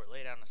Bridgeport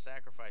lay down a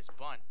sacrifice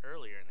bunt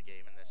earlier in the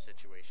game in this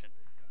situation,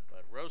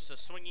 but Rosa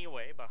swinging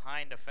away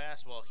behind a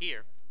fastball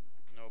here.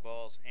 No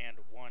balls and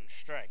 1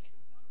 strike.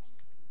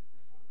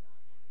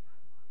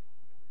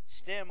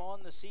 Stem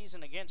on the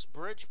season against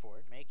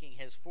Bridgeport, making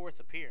his 4th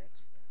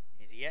appearance.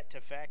 He's yet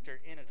to factor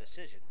in a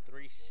decision.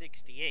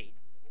 368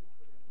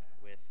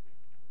 with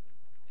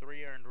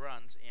 3 earned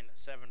runs in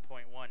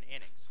 7.1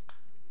 innings.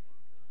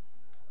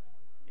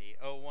 The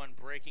 0-1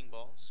 breaking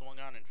ball swung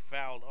on and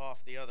fouled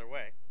off the other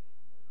way.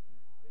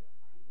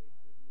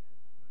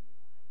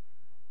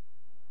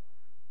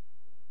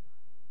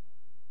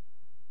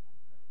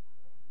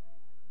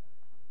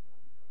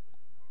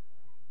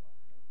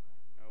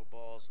 No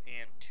balls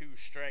and 2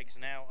 strikes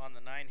now on the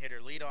 9-hitter.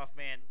 Leadoff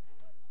man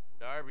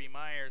Darby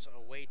Myers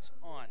awaits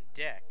on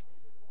deck,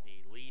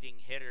 the leading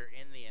hitter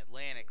in the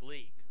Atlantic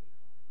League.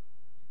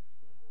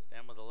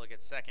 Stem with a look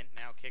at second,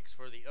 now kicks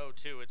for the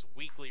 0-2. It's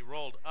weakly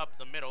rolled up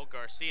the middle.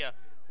 Garcia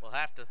will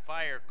have to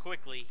fire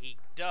quickly. He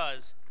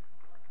does.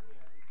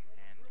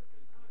 And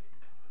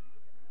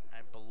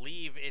I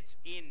believe it's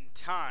in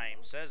time,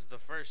 says the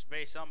first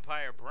base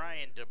umpire,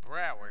 Brian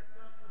DeBrouwer.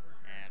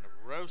 And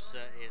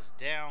Rosa is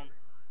down,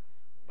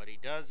 but he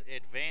does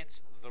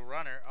advance the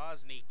runner,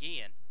 Osni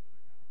Gian.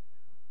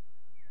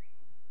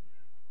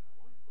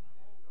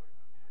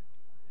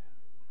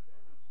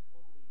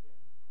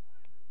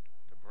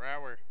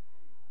 DeBrouwer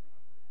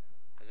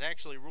has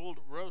actually ruled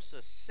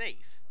Rosa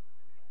safe.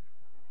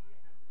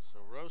 So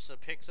Rosa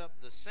picks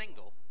up the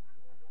single.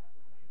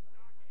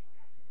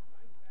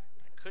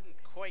 I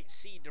couldn't quite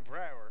see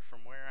DeBrouwer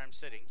from where I'm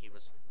sitting. He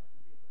was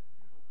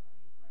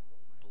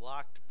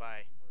blocked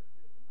by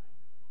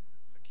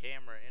a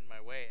camera in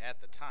my way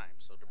at the time.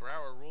 So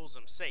DeBrouwer rules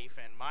him safe,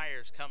 and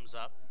Myers comes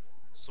up,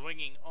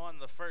 swinging on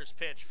the first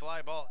pitch.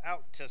 Fly ball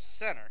out to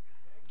center.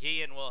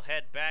 Gian will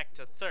head back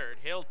to third.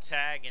 He'll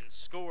tag and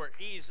score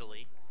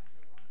easily.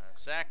 A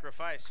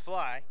sacrifice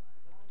fly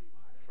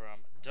from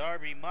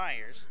Darby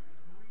Myers.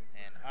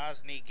 And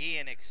Osni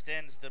Gian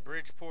extends the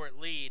Bridgeport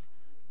lead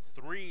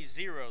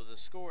 3-0, the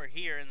score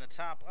here in the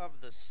top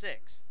of the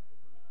 6th.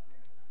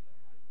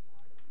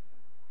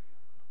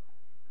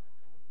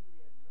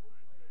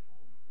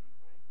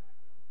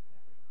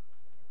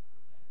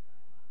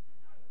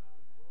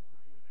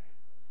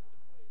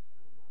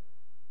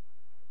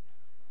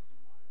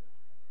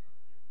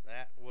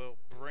 That will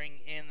bring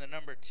in the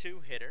number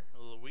 2 hitter,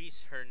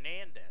 Luis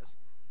Hernandez.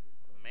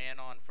 The man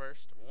on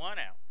first, 1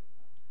 out.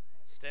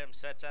 Stem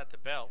sets at the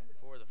belt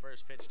for the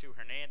first pitch to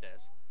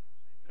Hernandez.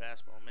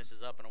 Fastball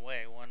misses up and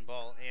away, 1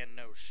 ball and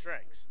no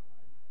strikes.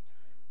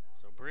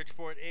 So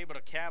Bridgeport able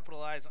to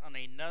capitalize on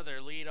another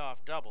leadoff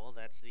double.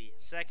 That's the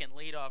 2nd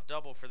leadoff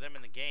double for them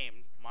in the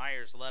game.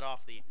 Myers led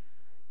off the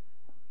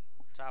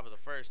top of the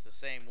first the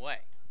same way.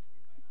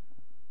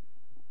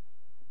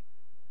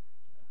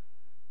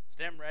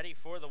 Stem ready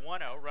for the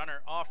 1-0.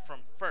 Runner off from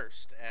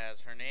first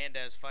as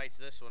Hernandez fights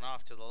this one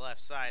off to the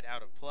left side,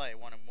 out of play,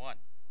 1-1.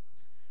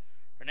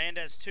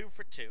 Hernandez 2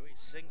 for 2. He's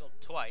singled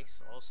twice.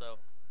 Also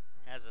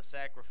has a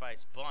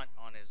sacrifice bunt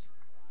on his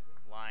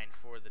line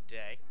for the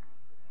day.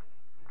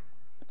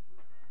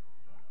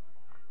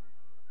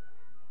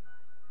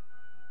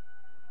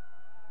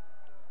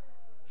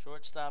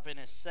 Shortstop in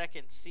his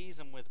 2nd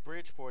season with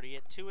Bridgeport. He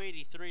hit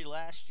 283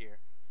 last year.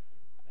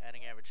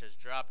 Batting average has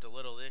dropped a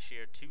little this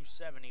year,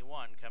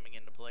 271 coming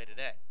into play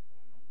today.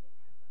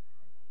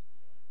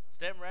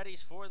 Stem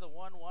readies for the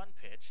 1-1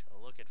 pitch.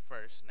 A look at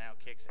first, now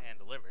kicks and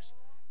delivers.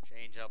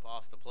 Change up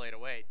off the plate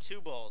away, 2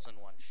 balls and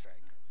 1 strike.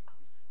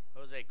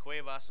 Jose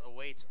Cuevas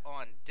awaits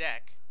on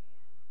deck.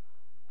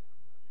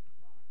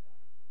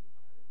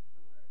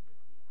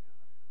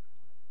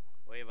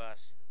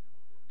 Cuevas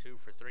 2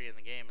 for 3 in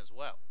the game as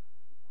well.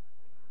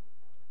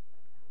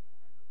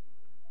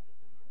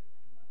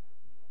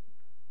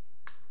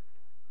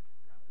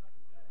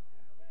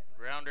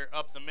 Grounder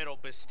up the middle,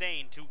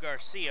 Bistain to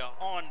Garcia,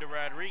 on to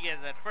Rodriguez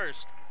at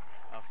first.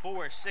 A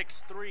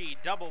 4-6-3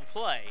 double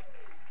play,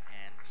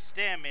 and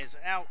Stem is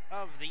out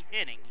of the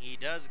inning. He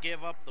does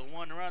give up the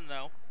 1 run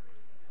though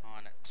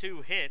on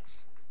 2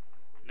 hits.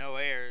 No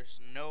errors,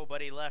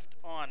 nobody left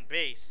on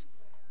base.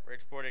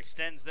 Bridgeport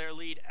extends their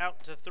lead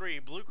out to 3.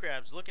 Blue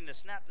Crabs looking to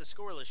snap the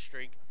scoreless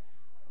streak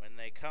when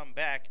they come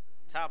back.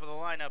 Top of the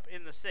lineup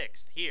in the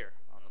 6th here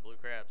on the Blue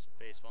Crabs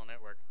Baseball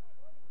Network.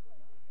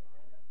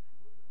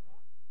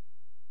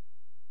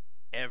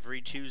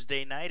 Every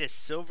Tuesday night is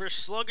Silver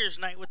Sluggers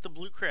Night with the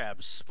Blue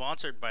Crabs,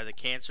 sponsored by the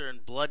Cancer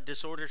and Blood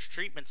Disorders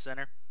Treatment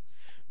Center.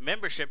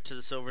 Membership to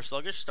the Silver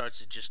Sluggers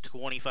starts at just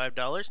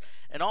 $25,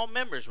 and all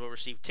members will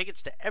receive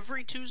tickets to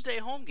every Tuesday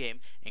home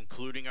game,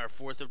 including our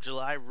 4th of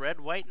July Red,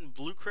 White, and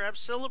Blue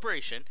Crabs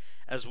celebration,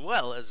 as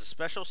well as a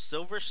special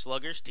Silver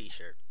Sluggers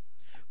t-shirt.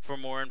 For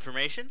more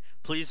information,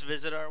 please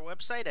visit our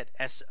website at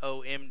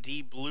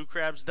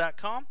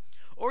somdbluecrabs.com,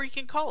 or you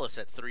can call us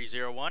at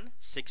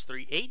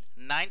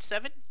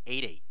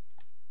 301-638-9788.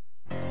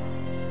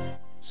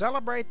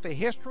 Celebrate the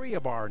history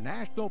of our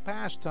national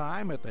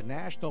pastime at the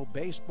National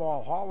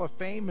Baseball Hall of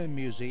Fame and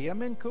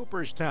Museum in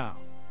Cooperstown.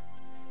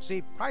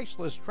 See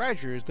priceless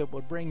treasures that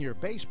will bring your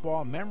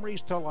baseball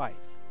memories to life.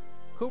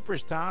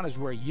 Cooperstown is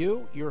where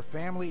you, your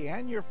family,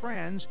 and your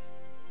friends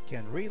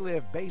can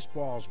relive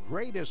baseball's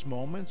greatest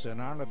moments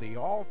and honor the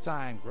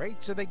all-time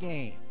greats of the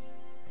game.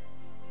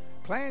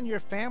 Plan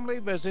your family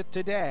visit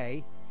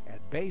today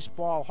at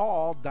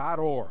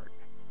baseballhall.org.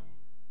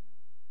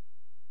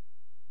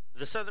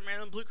 The Southern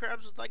Maryland Blue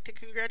Crabs would like to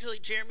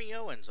congratulate Jeremy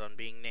Owens on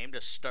being named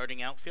a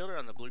starting outfielder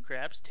on the Blue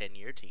Crabs'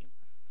 10-year team.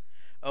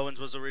 Owens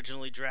was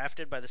originally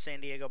drafted by the San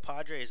Diego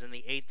Padres in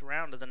the 8th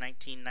round of the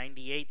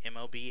 1998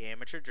 MLB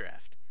Amateur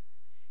Draft.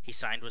 He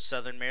signed with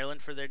Southern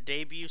Maryland for their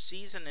debut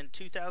season in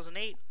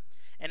 2008,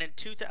 and in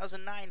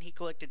 2009 he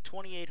collected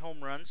 28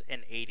 home runs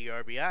and 80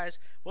 RBIs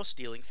while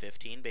stealing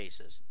 15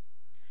 bases.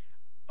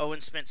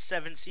 Owens spent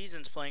 7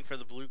 seasons playing for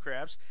the Blue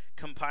Crabs,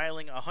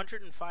 compiling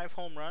 105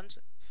 home runs,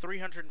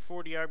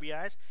 340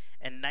 RBIs,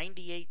 and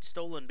 98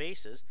 stolen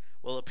bases,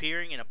 while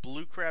appearing in a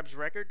Blue Crabs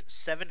record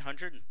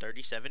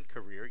 737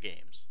 career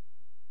games.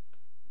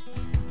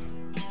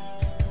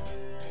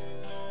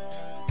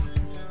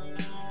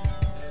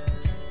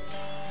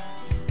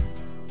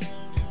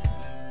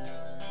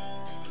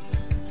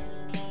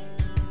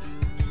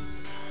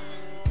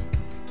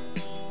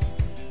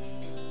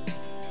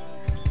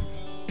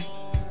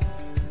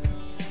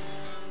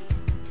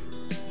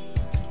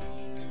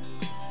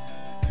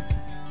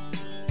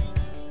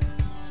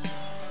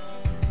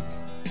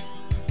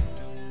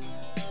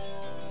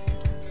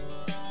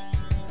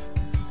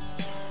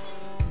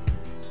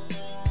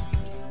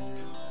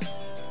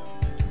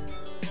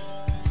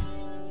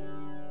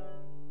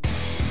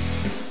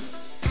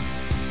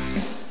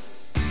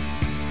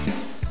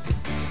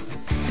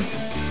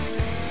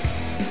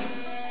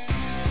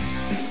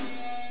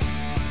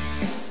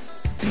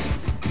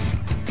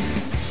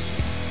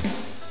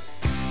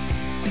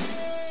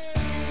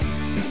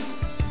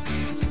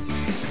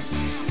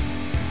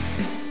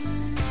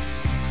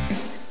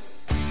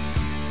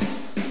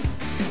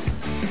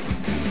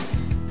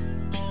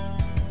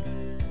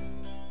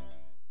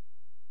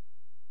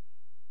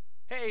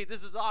 Hey,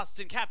 this is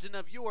Austin, captain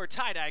of your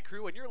tie-dye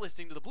crew, and you're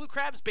listening to the Blue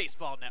Crabs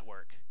Baseball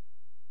Network.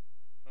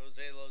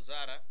 Jose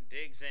Lozada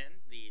digs in,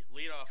 the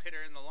leadoff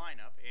hitter in the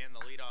lineup and the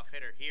leadoff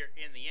hitter here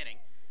in the inning,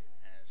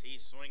 as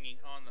he's swinging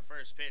on the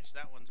first pitch.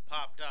 That one's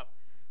popped up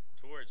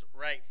towards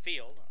right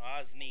field.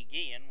 Osni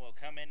Guillen will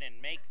come in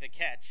and make the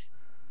catch.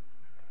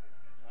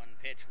 1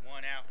 pitch,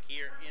 1 out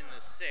here in the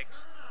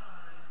 6th.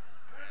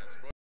 As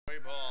Roy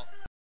Ball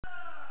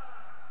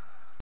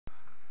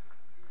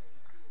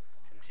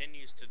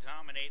continues to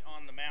dominate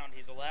on the mound.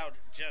 He's allowed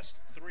just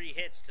 3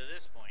 hits to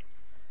this point.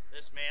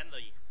 This man,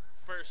 the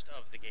first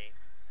of the game,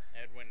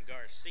 Edwin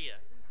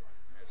Garcia,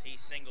 as he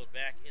singled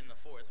back in the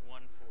 4th,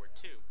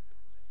 1-4-2.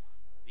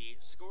 The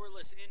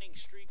scoreless inning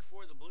streak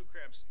for the Blue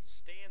Crabs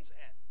stands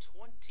at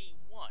 21,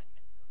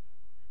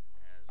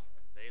 as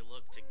they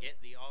look to get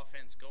the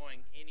offense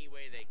going any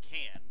way they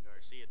can.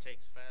 Garcia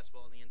takes a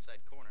fastball in the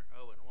inside corner,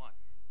 0-1.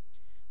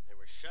 They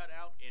were shut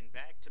out in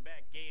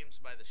back-to-back games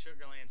by the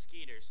Sugarland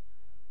Skeeters.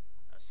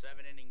 A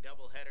 7-inning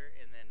doubleheader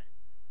and then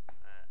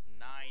a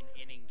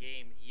 9-inning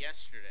game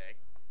yesterday.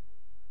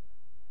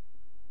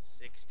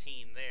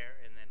 16 there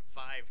and then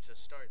 5 to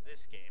start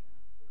this game.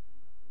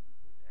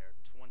 They're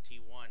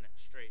 21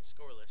 straight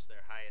scoreless,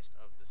 their highest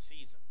of the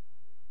season.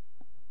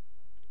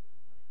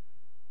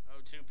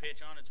 0-2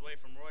 pitch on its way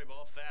from Roy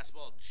Ball.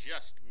 Fastball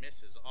just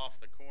misses off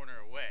the corner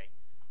away.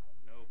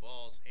 No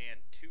balls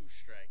and 2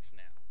 strikes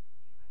now.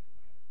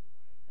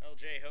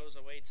 LJ Hosa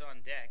waits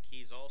on deck.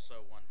 He's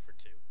also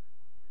 1-for-2.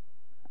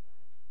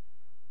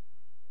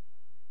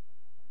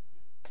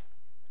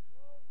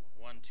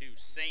 1-2,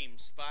 same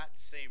spot,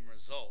 same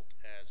result,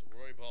 as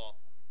Roy Ball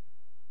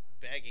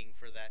begging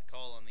for that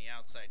call on the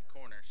outside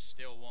corner,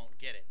 still won't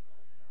get it.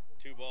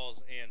 2 balls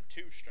and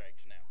 2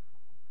 strikes now.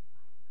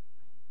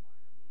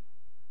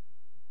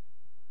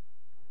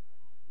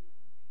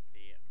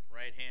 The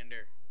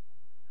right-hander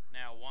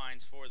now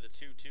winds for the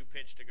 2-2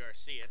 pitch to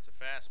Garcia. It's a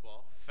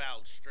fastball,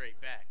 fouled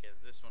straight back,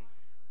 as this one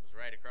was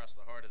right across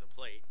the heart of the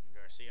plate, and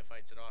Garcia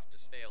fights it off to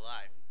stay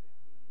alive.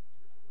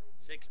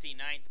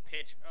 69th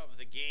pitch of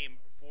the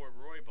game for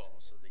Roy Ball,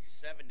 so the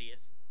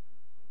 70th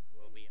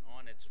will be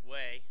on its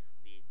way.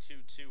 The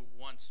 2-2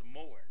 once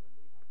more.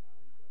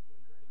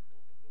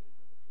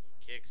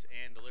 Kicks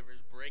and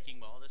delivers, breaking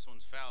ball. This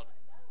one's fouled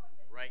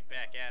right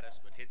back at us,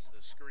 but hits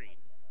the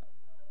screen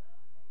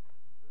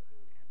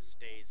and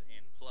stays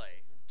in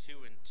play.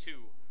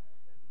 2-2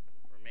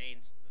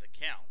 remains the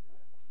count.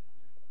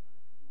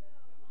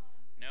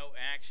 No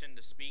action action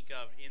to speak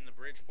of in the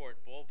Bridgeport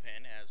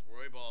bullpen, as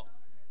Roybal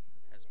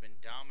has been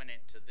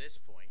dominant to this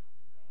point.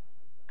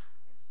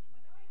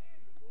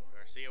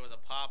 Garcia with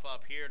a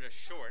pop-up here to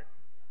short.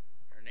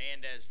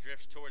 Hernandez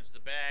drifts towards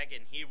the bag,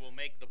 and he will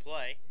make the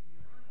play.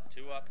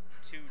 2 up,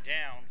 2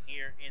 down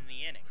here in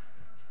the inning.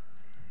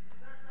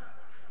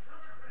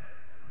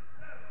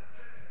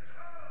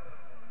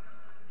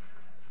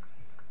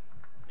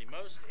 The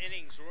most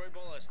innings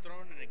Roybal has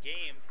thrown in a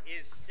game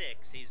is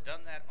 6. He's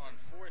done that on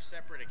 4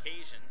 separate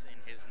occasions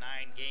in his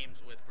 9 games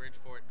with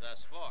Bridgeport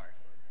thus far.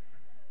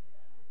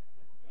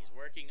 He's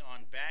working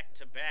on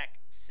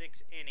back-to-back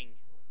 6-inning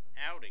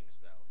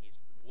outings, though. He's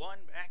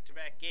won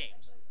back-to-back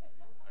games.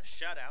 A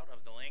shutout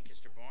of the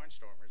Lancaster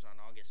Barnstormers on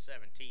August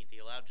 17th.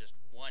 He allowed just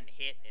 1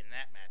 hit in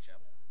that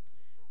matchup.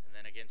 And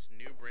then against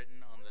New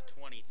Britain on the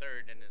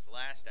 23rd in his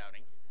last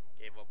outing,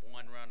 gave up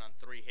 1 run on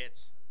 3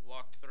 hits,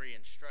 walked 3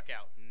 and struck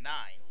out 9.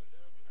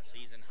 A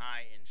season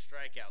high in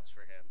strikeouts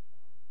for him,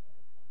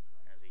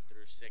 as he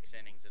threw 6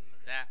 innings in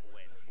that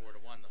win,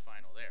 4-1 the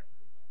final there.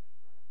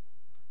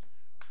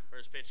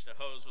 First pitch to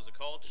Hose was a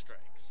called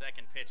strike.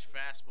 Second pitch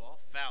fastball,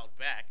 fouled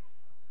back.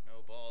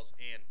 No balls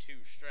and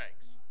 2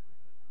 strikes.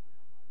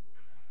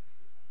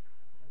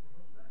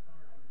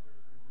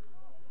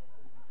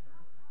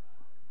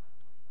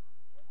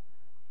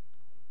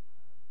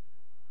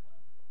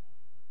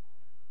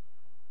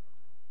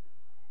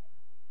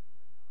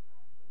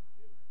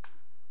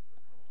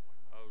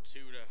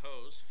 Two to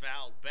Hose,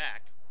 fouled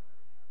back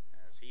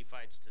as he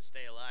fights to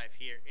stay alive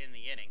here in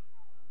the inning.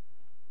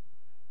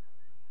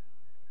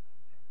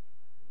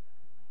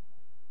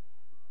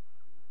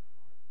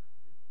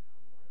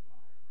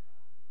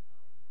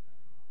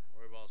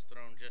 Roybal's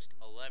thrown just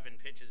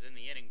 11 pitches in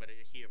the inning, but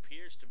he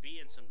appears to be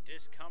in some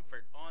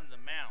discomfort on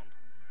the mound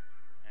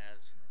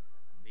as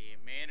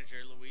the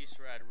manager, Luis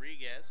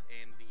Rodriguez,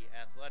 and the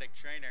athletic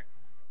trainer,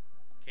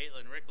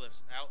 Caitlin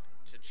Rickliff's out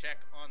to check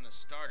on the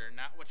starter.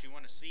 Not what you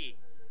want to see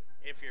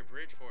if you're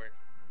Bridgeport,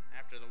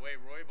 after the way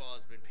Roybal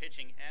has been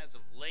pitching as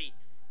of late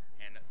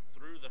and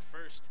through the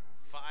first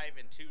 5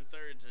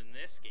 2/3 in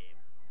this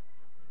game.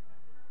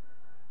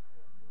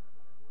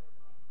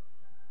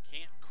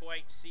 Can't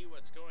quite see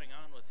what's going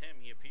on with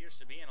him. He appears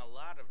to be in a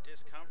lot of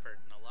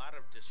discomfort and a lot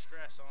of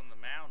distress on the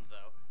mound,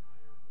 though,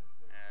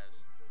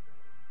 as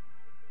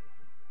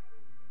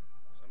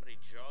somebody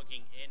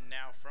jogging in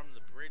now from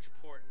the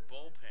Bridgeport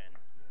bullpen.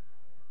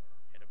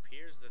 It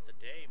appears that the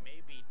day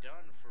may be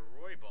done for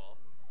Roybal.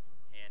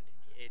 And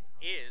it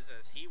is,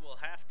 as he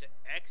will have to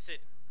exit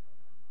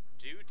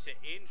due to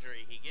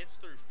injury. He gets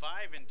through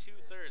 5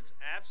 2/3,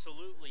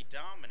 absolutely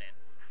dominant,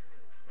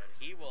 but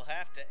he will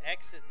have to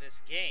exit this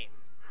game.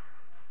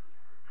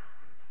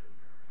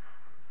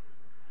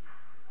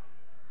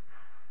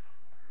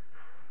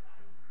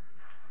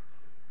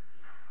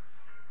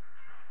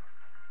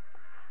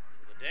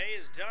 So the day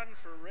is done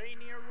for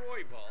Rainier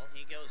Roybal.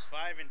 He goes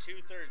 5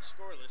 2/3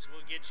 scoreless.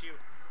 We'll get you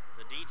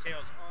the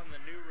details on the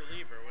new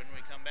reliever when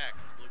we come back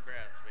on the Blue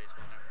Crabs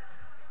Baseball Network.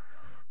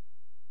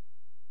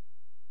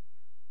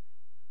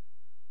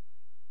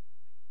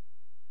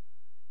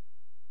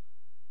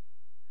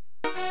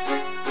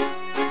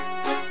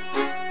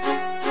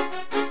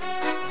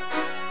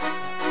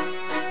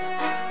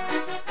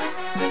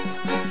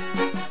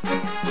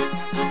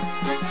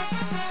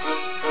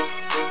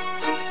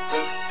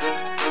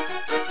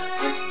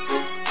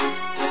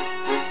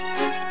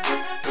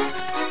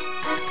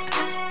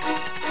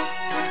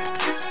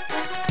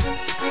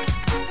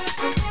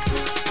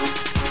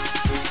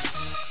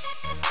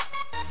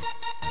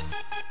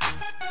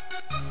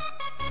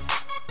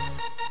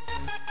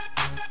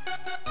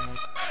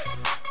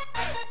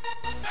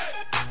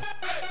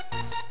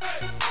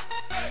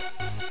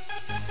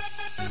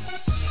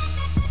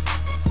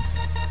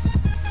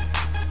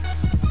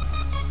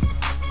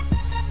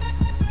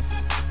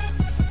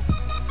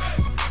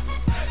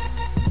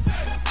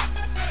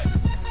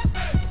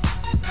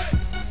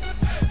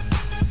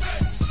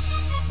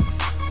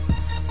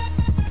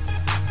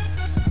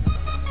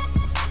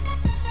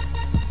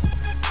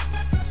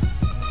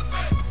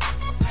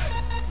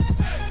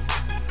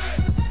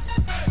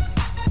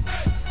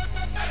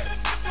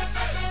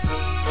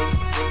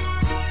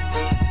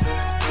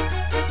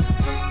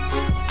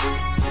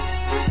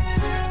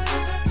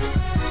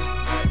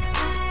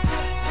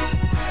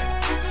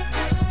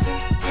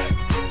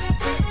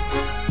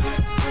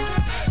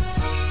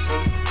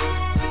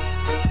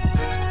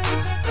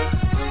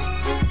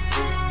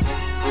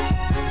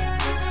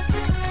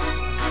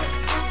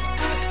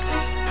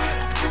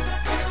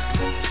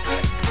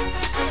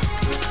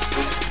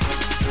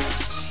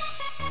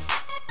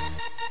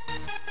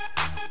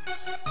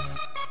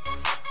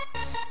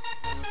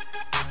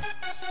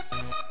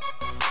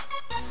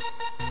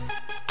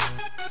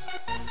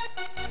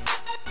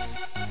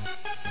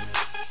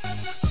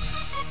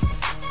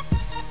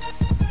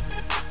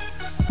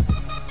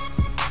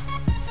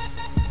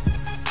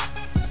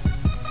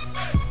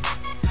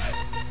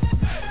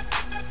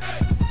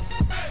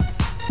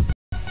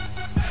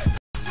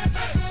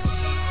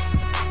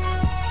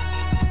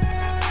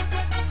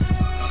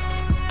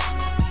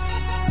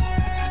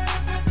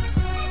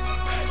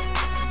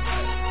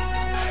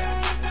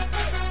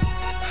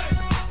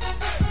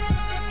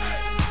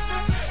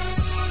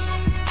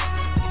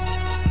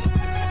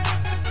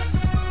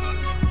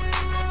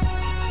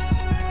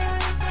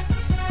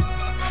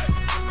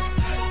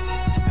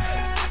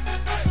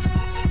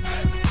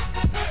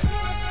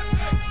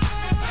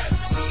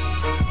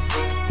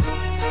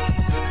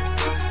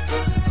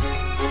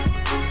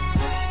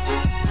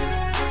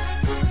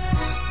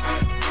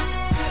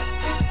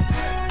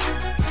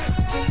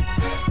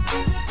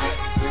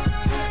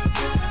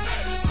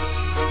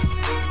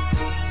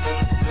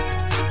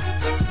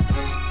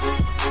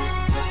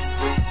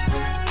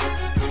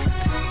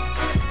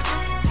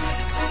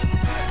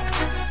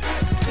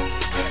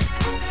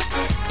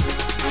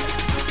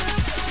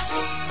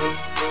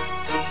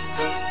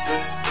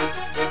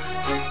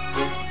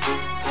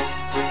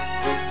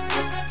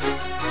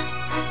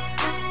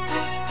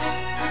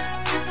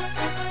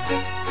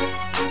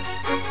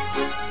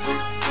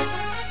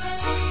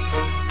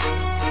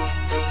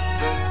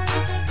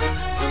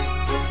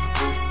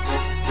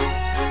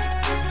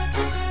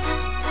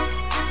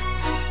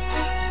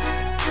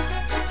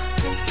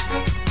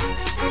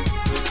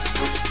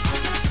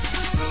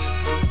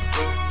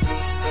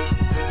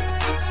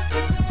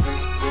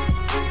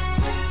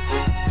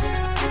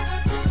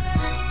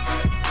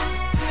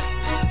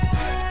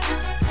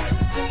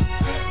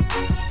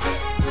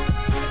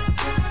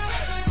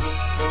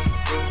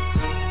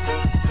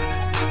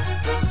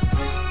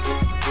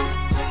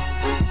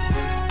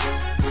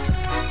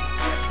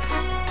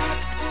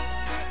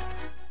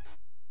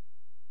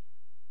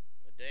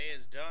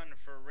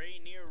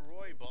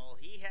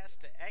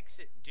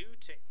 Due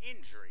to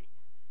injury,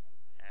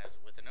 as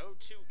with an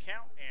 0-2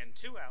 count and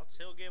 2 outs,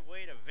 he'll give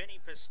way to Vinny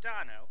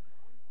Pistano,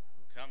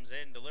 who comes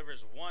in,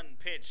 delivers one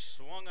pitch,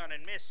 swung on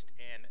and missed,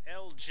 and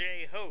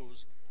L.J.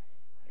 Hose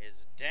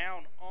is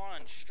down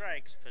on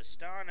strikes.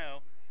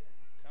 Pistano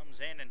comes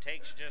in and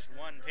takes just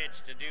one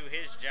pitch to do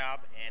his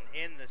job, and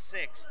in the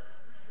 6th,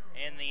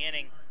 in the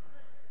inning,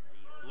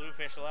 the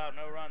Bluefish allowed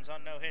no runs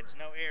on no hits,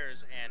 no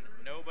errors, and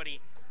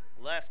nobody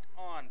left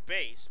on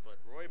base, but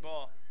Roy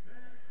Ball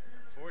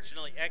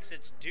fortunately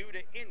exits due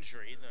to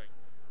injury. The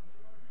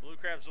Blue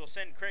Crabs will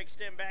send Craig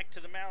Stem back to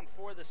the mound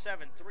for the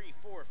 7th. 3,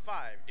 4,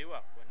 5 due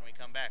up when we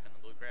come back on the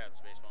Blue Crabs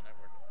Baseball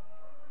Network.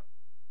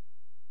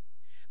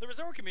 The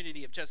resort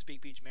community of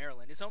Chesapeake Beach,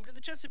 Maryland is home to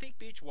the Chesapeake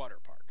Beach Water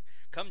Park.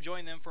 Come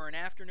join them for an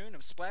afternoon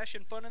of splash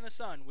and fun in the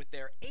sun with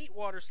their 8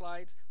 water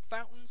slides,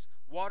 fountains,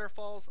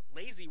 waterfalls,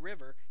 lazy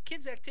river,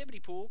 kids activity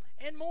pool,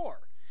 and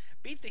more.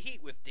 Beat the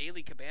heat with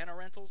daily cabana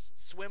rentals,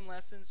 swim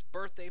lessons,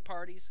 birthday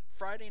parties,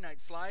 Friday night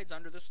slides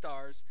under the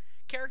stars,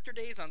 character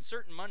days on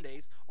certain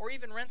Mondays, or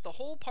even rent the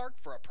whole park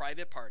for a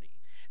private party.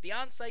 The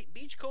on-site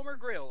Beachcomber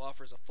Grill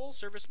offers a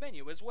full-service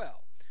menu as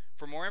well.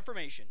 For more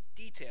information,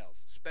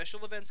 details,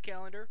 special events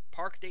calendar,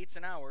 park dates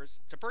and hours,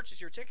 to purchase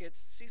your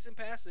tickets, season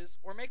passes,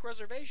 or make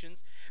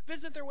reservations,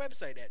 visit their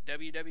website at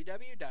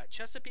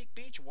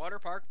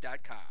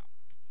www.chesapeakebeachwaterpark.com.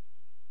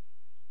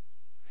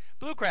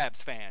 Blue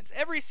Crabs fans,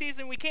 every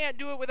season we can't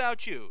do it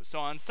without you, so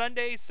on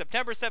Sunday,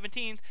 September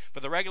 17th, for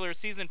the regular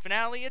season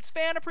finale, it's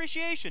Fan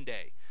Appreciation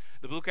Day.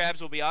 The Blue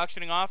Crabs will be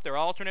auctioning off their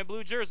alternate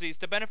blue jerseys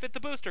to benefit the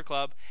Booster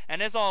Club,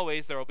 and as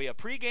always, there will be a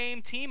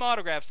pre-game team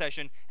autograph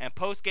session and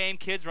post-game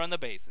Kids Run the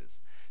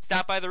Bases.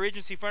 Stop by the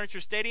Regency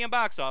Furniture Stadium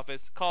box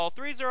office, call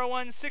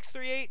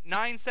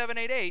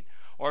 301-638-9788,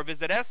 or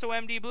visit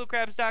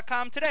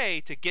somdbluecrabs.com today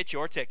to get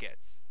your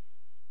tickets.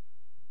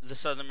 The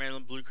Southern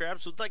Maryland Blue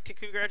Crabs would like to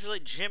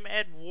congratulate Jim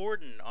Ed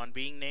Warden on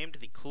being named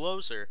the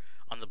closer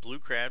on the Blue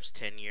Crabs'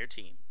 10-year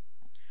team.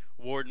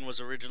 Warden was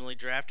originally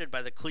drafted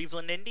by the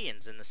Cleveland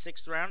Indians in the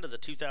 6th round of the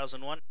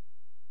 2001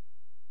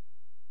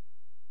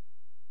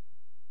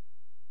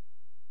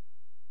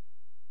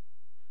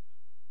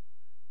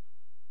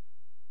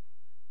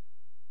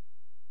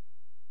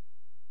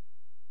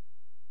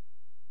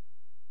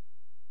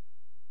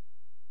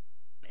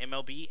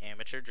 MLB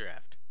Amateur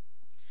Draft.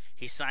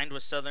 He signed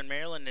with Southern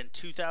Maryland in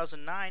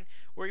 2009,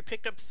 where he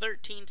picked up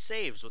 13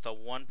 saves with a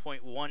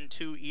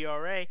 1.12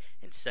 ERA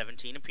in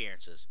 17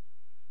 appearances.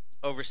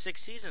 Over 6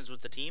 seasons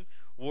with the team,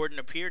 Warden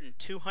appeared in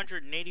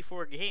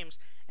 284 games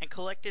and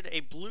collected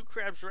a Blue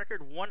Crabs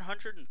record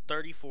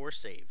 134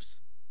 saves.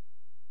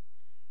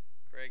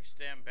 Craig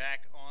Stem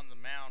back on the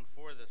mound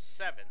for the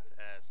 7th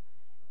as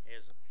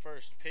his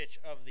first pitch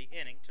of the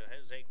inning to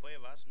Jose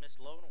Cuevas missed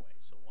low and away,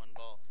 so 1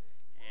 ball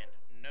and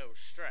no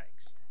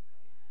strikes.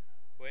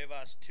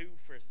 Cuevas 2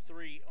 for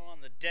 3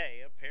 on the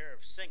day, a pair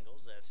of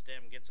singles as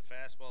Stem gets a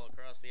fastball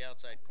across the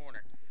outside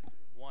corner,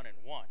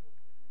 1-1.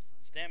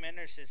 Stem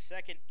enters his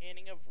 2nd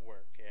inning of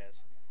work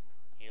as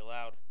he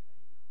allowed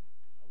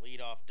a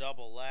leadoff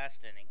double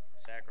last inning.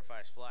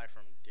 Sacrifice fly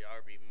from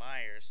Darby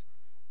Myers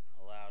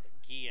allowed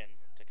Guillen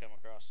to come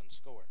across and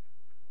score.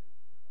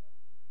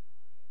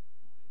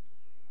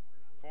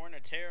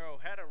 Fornatero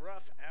had a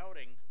rough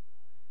outing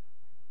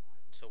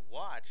to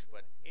watch,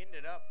 but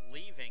ended up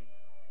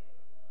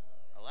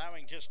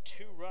allowing just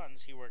 2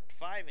 runs. He worked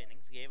 5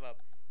 innings, gave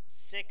up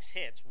 6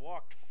 hits,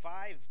 walked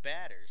 5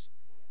 batters,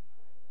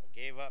 but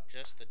gave up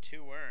just the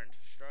 2 earned,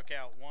 struck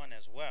out 1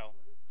 as well,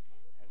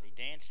 as he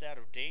danced out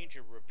of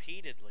danger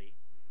repeatedly,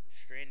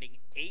 stranding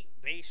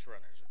 8 base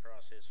runners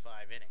across his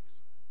 5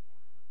 innings.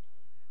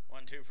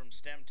 1-2 from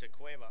Stem to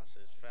Cuevas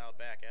is fouled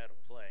back out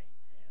of play,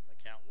 and the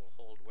count will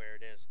hold where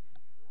it is.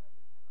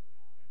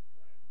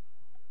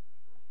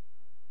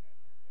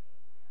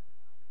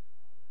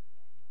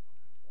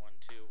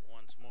 1-2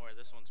 once more.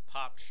 This one's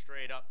popped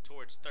straight up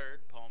towards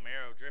third.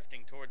 Palmero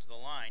drifting towards the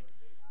line.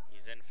 He's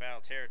He's in foul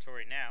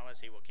territory now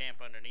as he will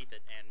camp underneath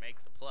it and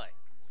make the play.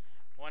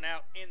 One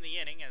out in the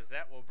inning as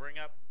that will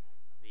bring up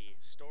the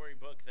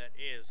storybook that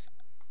is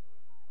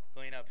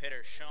cleanup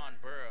hitter Sean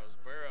Burrows.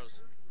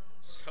 Burrows,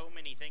 so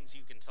many things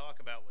you can talk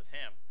about with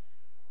him.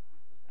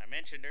 I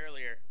mentioned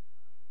earlier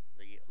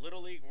the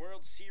Little League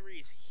World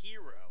Series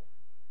hero,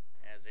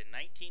 as in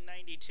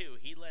 1992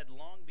 he led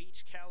Long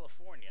Beach,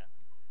 California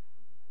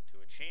to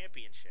a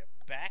championship,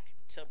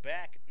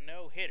 back-to-back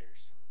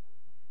no-hitters.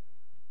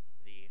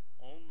 The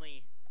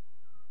only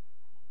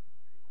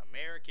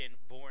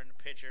American-born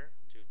pitcher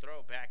to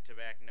throw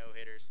back-to-back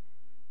no-hitters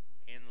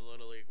in the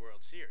Little League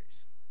World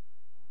Series.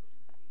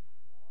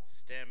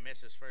 Stem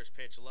misses first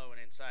pitch low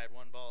and inside,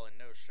 1 ball and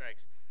no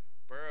strikes.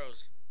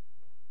 Burrows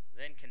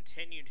then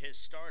continued his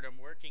stardom,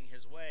 working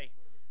his way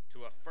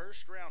to a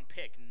first-round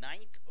pick,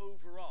 9th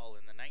overall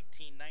in the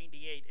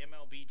 1998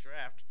 MLB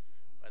draft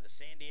by the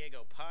San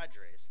Diego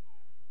Padres.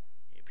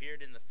 He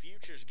appeared in the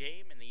Futures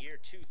game in the year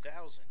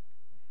 2000,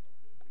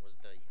 was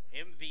the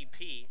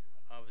MVP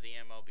of the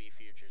MLB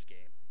Futures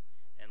game,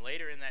 and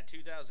later in that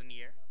 2000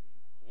 year,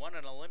 won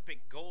an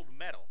Olympic gold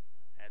medal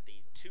at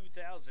the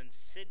 2000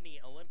 Sydney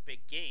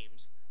Olympic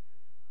Games,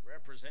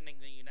 representing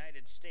the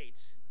United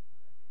States.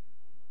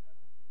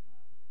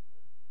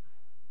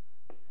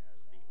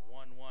 As the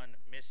 1-1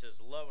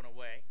 misses low and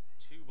away,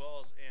 2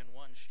 balls and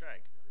 1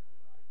 strike.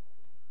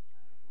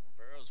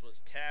 Burrows was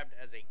tabbed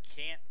as a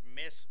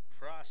can't-miss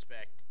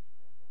prospect,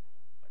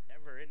 but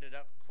never ended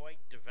up quite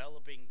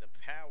developing the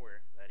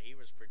power that he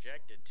was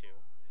projected to.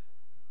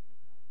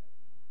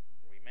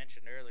 We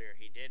mentioned earlier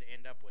he did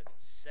end up with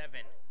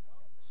 7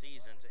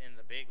 seasons in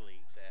the big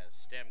leagues as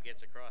Stem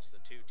gets across the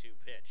 2-2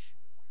 pitch.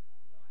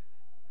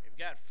 We've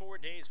got 4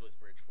 days with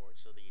Bridgeport,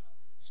 so the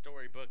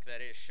storybook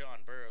that is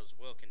Sean Burrows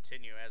will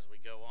continue as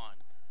we go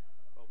on,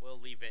 but we'll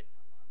leave it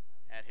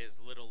at his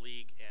Little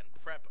League and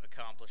prep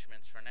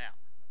accomplishments for now.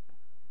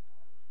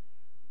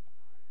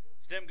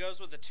 Stem goes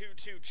with a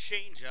 2-2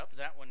 changeup.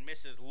 That one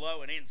misses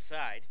low and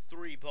inside.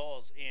 3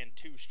 balls and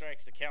 2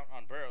 strikes to count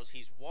on Burrows.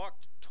 He's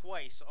walked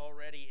twice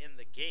already in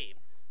the game,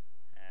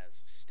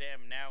 as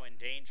Stem now in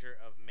danger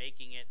of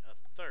making it a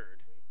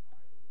 3rd.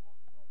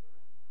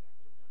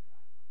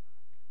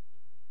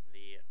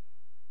 The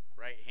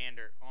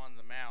right-hander on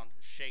the mound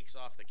shakes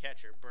off the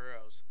catcher.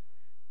 Burrows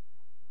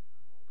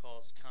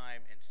calls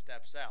time and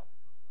steps out.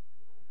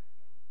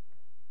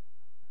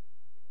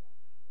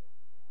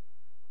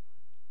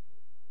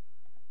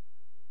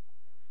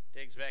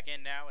 Digs back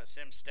in now as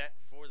Simstedt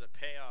for the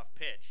payoff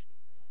pitch.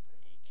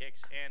 He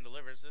kicks and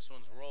delivers. This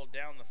one's rolled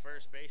down the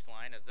first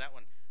baseline as that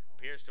one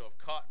appears to have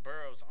caught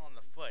Burrows on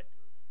the foot.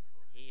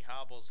 He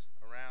hobbles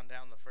around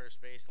down the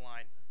first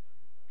baseline,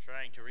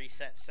 trying to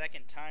reset.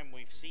 Second time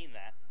we've seen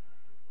that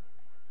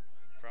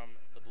from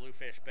the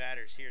Bluefish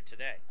batters here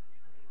today.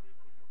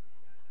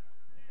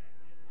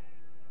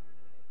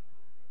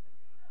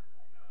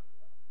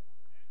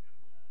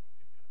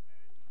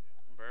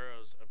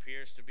 Burrows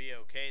appears to be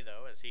okay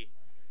though as he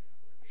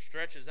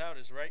stretches out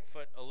his right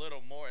foot a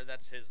little more.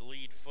 That's his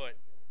lead foot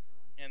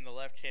in the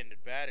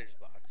left-handed batter's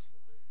box,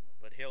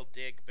 but he'll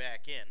dig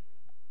back in.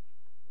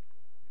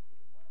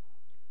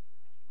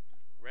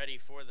 Ready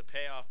for the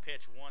payoff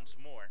pitch once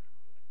more.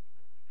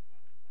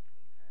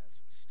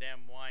 As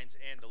Stem winds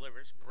and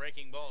delivers.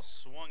 Breaking ball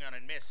swung on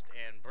and missed,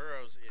 and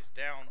Burrows is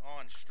down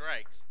on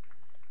strikes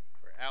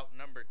for out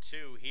number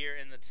 2 here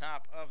in the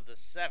top of the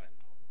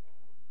 7th.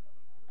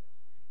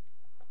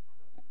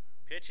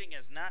 Pitching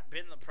has not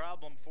been the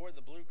problem for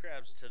the Blue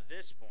Crabs to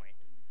this point.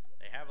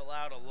 They have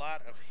allowed a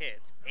lot of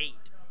hits,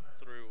 8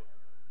 through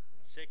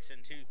 6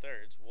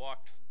 2/3,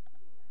 walked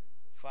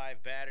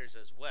 5 batters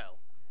as well.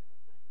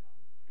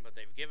 But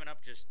they've given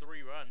up just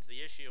 3 runs.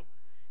 The issue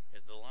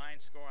is the line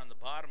score on the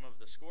bottom of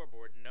the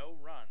scoreboard, no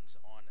runs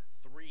on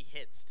 3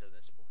 hits to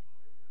this point.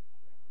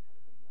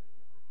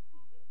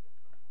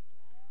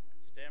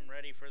 Stem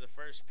ready for the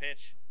first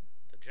pitch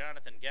to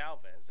Jonathan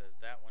Galvez as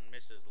that one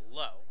misses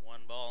low.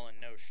 1 ball and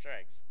no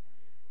strikes.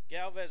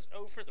 Galvez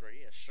 0 for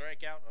 3, a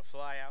strikeout, a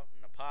fly out,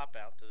 and a pop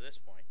out to this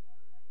point.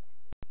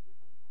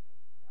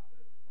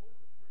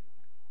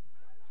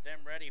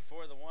 Stem ready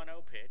for the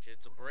 1-0 pitch.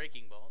 It's a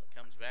breaking ball that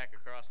comes back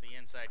across the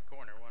inside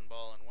corner. 1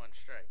 ball and 1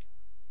 strike.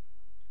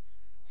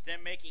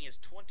 Stem making his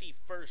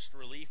 21st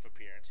relief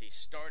appearance. He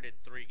started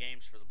 3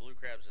 games for the Blue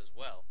Crabs as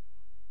well.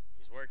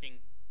 He's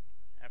working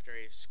after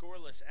a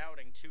scoreless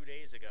outing 2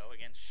 days ago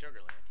against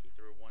Sugarland. He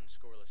threw 1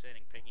 scoreless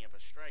inning, picking up a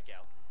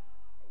strikeout.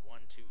 A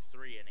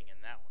 1-2-3 inning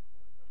in that one.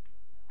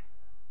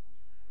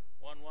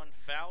 1-1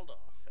 fouled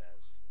off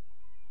as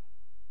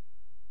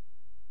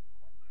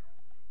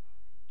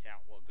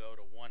count will go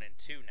to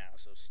 1-2 now.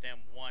 So Stem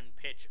 1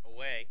 pitch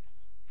away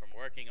from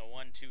working a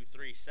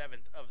 1-2-3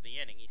 7th of the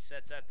inning. He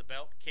sets at the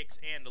belt, kicks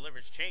and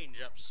delivers.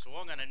 Changeup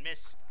swung on and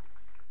missed,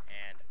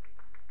 and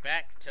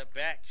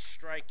back-to-back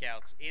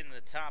strikeouts in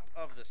the top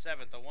of the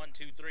 7th. A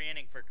 1-2-3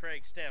 inning for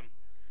Craig Stem.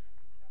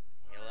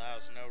 He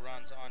allows no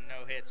runs on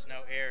no hits,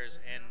 no errors,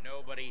 and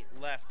nobody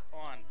left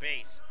on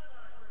base.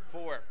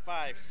 4,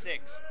 5,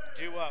 6,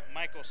 due up.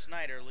 Michael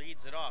Snyder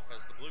leads it off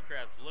as the Blue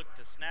Crabs look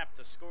to snap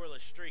the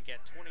scoreless streak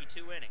at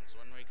 22 innings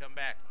when we come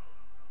back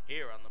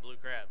here on the Blue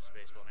Crabs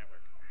Baseball Network.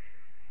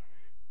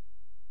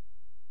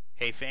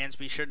 Hey fans,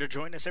 be sure to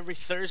join us every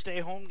Thursday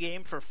home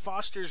game for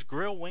Foster's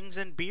Grill Wings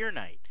and Beer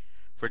Night.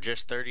 For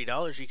just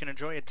 $30, you can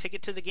enjoy a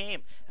ticket to the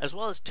game, as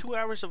well as 2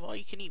 hours of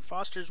all-you-can-eat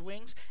Foster's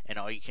Wings and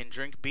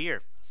all-you-can-drink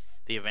beer.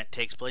 The event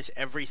takes place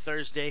every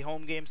Thursday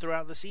home game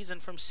throughout the season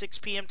from 6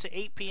 p.m. to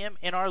 8 p.m.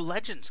 in our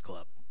Legends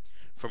Club.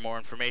 For more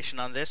information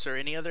on this or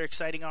any other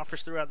exciting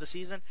offers throughout the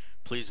season,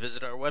 please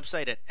visit our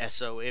website at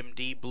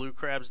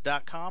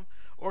somdbluecrabs.com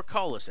or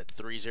call us at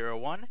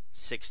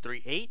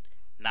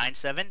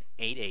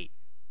 301-638-9788.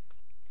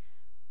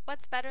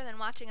 What's better than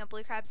watching a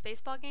Blue Crabs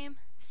baseball game?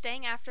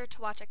 Staying after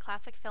to watch a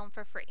classic film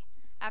for free.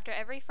 After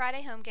every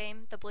Friday home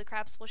game, the Blue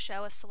Crabs will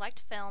show a select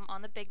film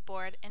on the big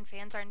board, and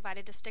fans are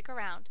invited to stick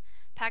around,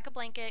 pack a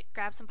blanket,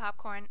 grab some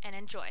popcorn, and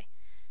enjoy.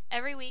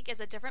 Every week is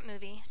a different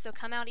movie, so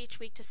come out each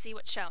week to see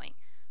what's showing.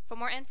 For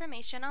more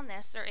information on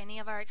this or any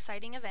of our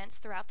exciting events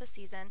throughout the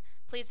season,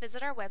 please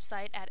visit our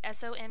website at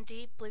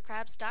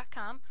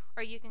somdbluecrabs.com,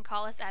 or you can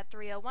call us at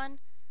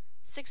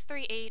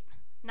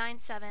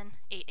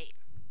 301-638-9788.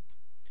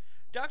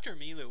 Dr.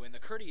 Milu and the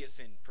courteous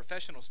and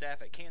professional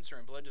staff at Cancer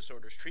and Blood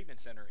Disorders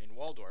Treatment Center in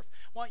Waldorf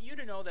want you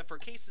to know that for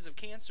cases of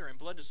cancer and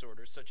blood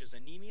disorders such as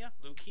anemia,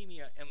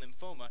 leukemia, and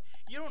lymphoma,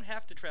 you don't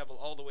have to travel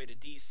all the way to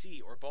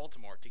D.C. or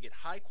Baltimore to get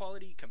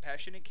high-quality,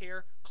 compassionate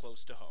care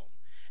close to home.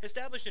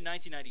 Established in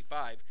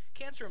 1995,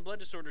 Cancer and Blood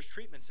Disorders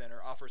Treatment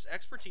Center offers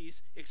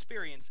expertise,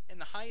 experience,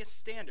 and the highest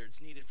standards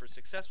needed for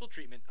successful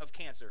treatment of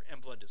cancer and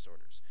blood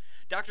disorders.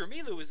 Dr.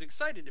 Milu is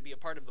excited to be a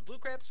part of the Blue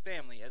Crabs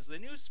family as the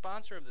new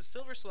sponsor of the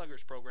Silver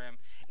Sluggers program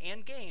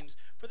and games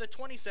for the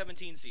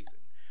 2017 season.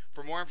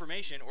 For more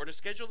information or to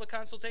schedule a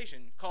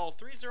consultation, call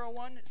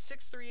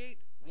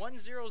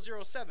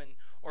 301-638-1007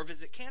 or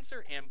visit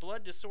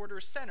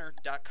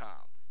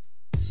cancerandblooddisorderscenter.com.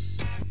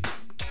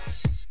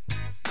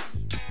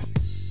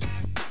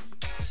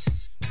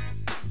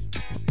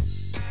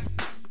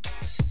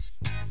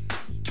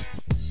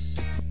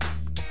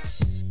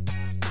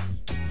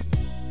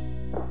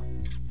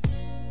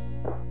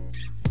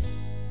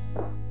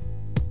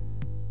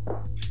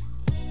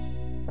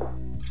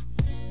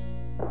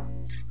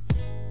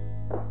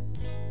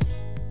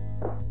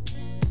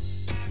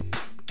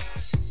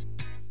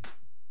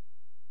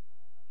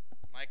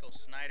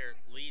 Snyder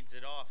leads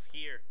it off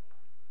here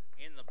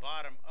in the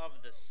bottom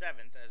of the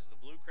 7th as the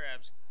Blue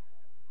Crabs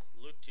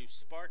look to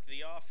spark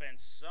the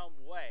offense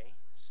some way.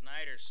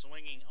 Snyder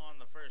swinging on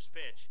the first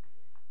pitch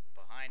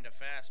behind a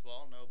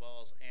fastball, no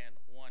balls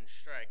and 1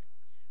 strike.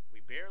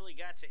 We barely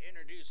got to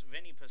introduce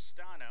Vinny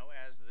Pastano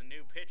as the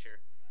new pitcher.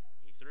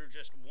 He threw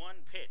just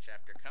 1 pitch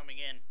after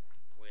coming in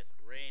with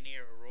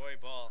Rainier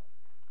Roybal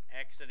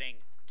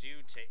exiting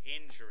due to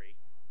injury.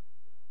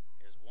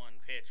 His 1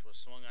 pitch was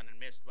swung on and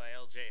missed by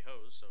L.J.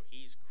 Hose, so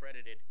he's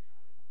credited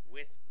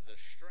with the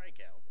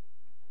strikeout.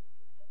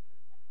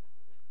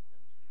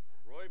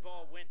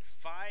 Roybal went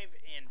 5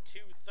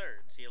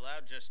 2/3. He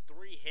allowed just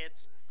 3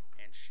 hits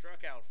and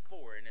struck out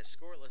 4 in his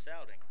scoreless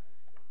outing.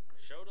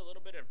 Showed a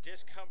little bit of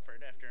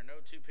discomfort after a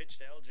 0-2 pitch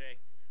to L.J.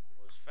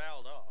 was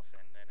fouled off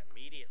and then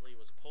immediately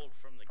was pulled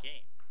from the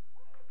game.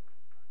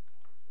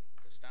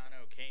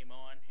 Castano came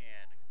on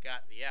and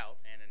got the out,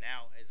 and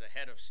now is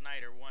ahead of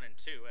Snyder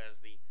 1-2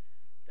 as the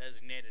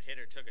designated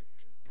hitter took a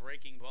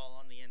breaking ball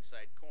on the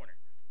inside corner.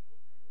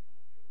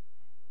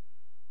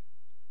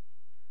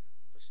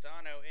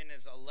 Pastano in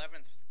his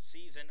 11th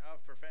season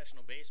of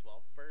professional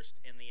baseball,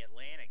 first in the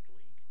Atlantic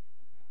League.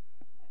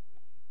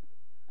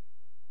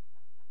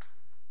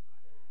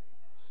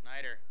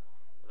 Snyder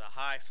with a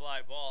high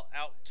fly ball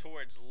out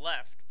towards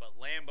left, but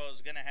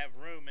Lambo's going to have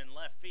room in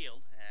left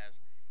field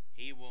as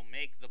he will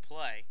make the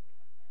play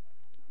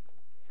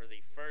for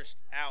the first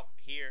out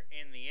here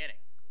in the inning.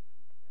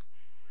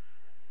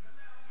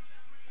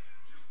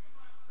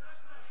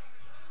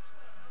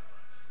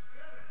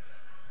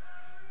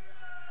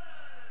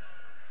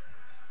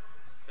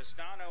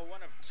 Pastano,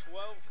 one of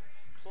 12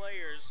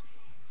 players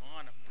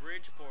on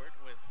Bridgeport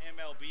with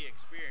MLB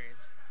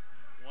experience,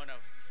 one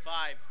of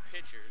 5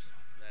 pitchers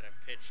that have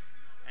pitched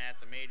at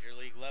the major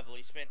league level.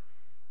 He spent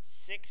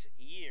 6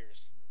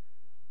 years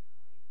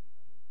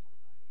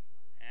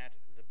at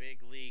the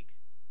big league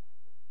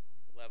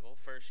level,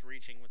 first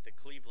reaching with the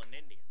Cleveland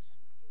Indians.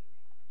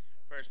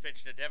 First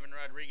pitch to Devin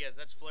Rodriguez.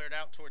 That's flared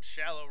out towards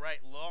shallow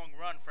right. Long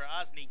run for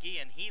Osni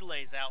Guillen. He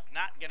lays out,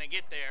 not going to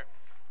get there,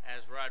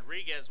 as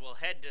Rodriguez will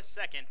head to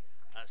second.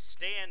 A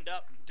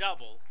stand-up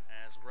double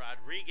as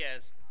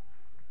Rodriguez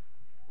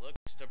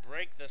looks to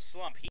break the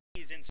slump.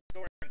 He's in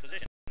scoring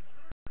position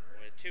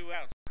with 2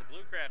 outs. The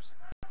Blue Crabs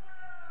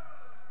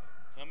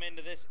come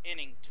into this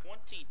inning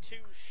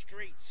 22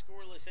 straight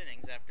scoreless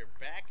innings after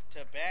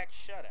back-to-back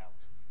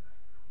shutouts.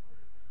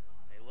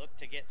 They look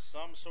to get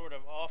some sort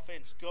of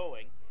offense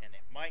going, and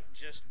it might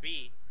just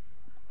be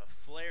a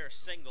flare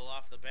single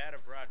off the bat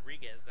of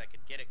Rodriguez that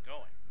could get it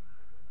going.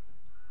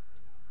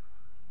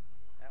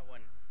 That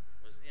one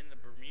was was in the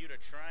Bermuda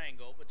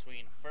Triangle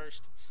between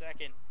first,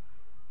 second,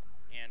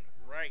 and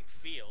right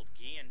field.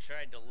 Guillen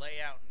tried to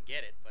lay out and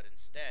get it, but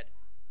instead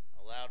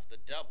allowed the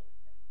double.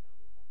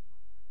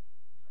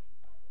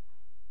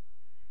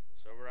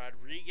 So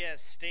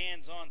Rodriguez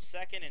stands on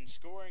second in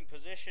scoring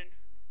position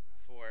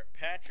for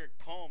Patrick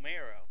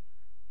Palmero.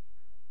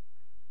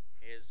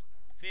 His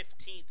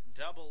 15th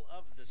double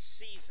of the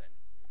season,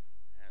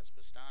 as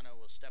Pistano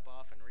will step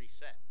off and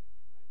reset.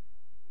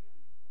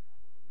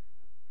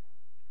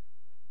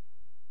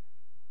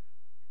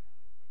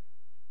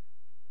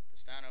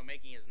 Pistano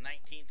making his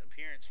 19th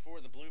appearance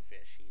for the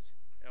Bluefish. He's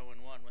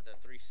 0-1 with a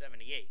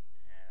 378,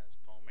 as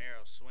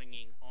Palmero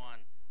swinging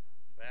on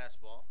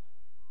fastball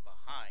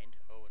behind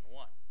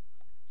 0-1.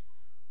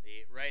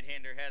 The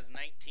right-hander has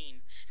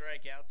 19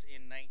 strikeouts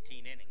in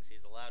 19 innings.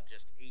 He's allowed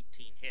just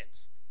 18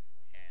 hits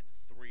and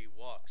 3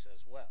 walks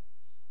as well.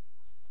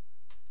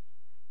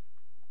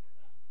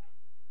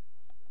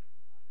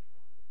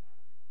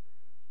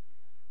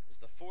 It's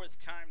the 4th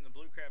time the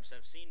Blue Crabs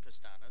have seen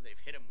Pistano.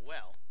 They've hit him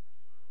well,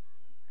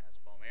 as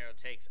Palmero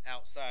takes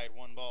outside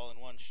 1 ball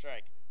and 1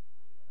 strike.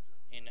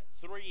 In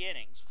 3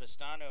 innings,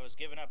 Pistano has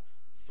given up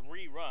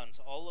 3 runs,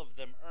 all of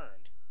them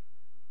earned,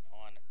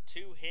 on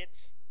 2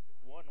 hits,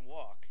 1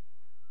 walk,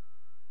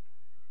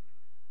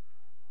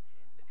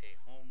 and a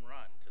home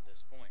run to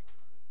this point.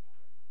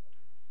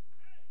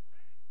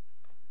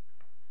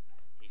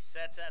 He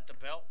sets at the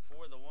belt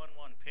for the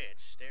 1-1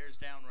 pitch, stares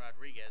down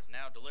Rodriguez,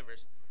 now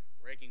delivers.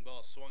 Breaking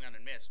ball swung on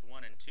and missed,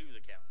 1-2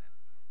 the count now.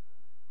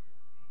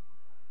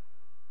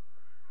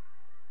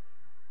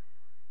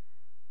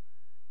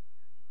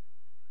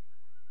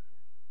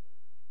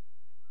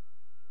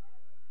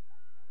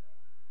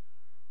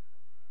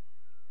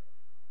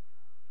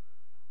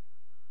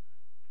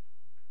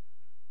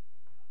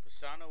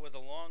 Pistano with a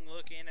long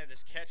look in at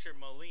his catcher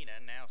Molina,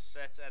 now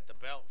sets at the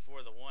belt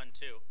for the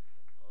 1-2.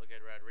 Look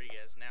at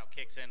Rodriguez, now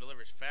kicks and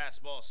delivers.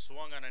 Fastball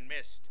swung on and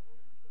missed.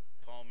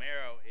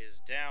 Palmero is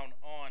down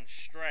on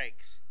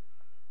strikes.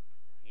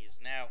 He's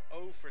now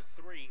 0 for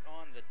 3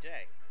 on the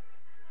day.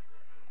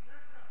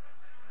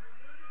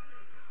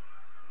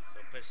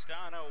 So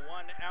Pistano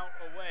 1 out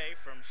away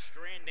from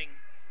stranding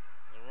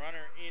the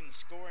runner in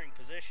scoring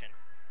position.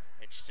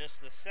 It's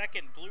just the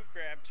second Blue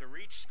Crab to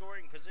reach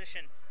scoring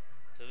position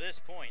to this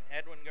point.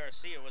 Edwin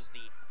Garcia was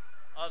the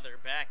other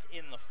back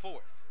in the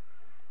 4th.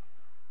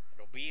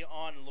 It'll be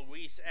on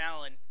Luis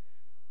Allen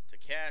to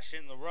cash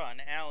in the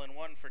run. Allen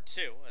 1 for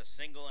 2, a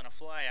single and a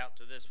fly out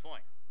to this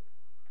point.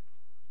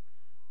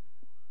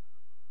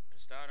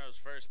 Pistano's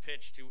first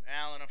pitch to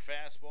Allen, a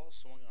fastball,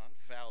 swung on,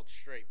 fouled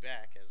straight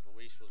back, as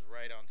Luis was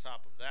right on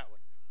top of that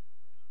one.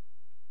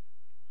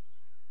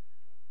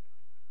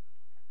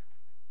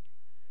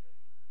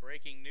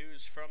 Breaking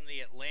news from the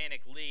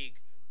Atlantic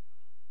League.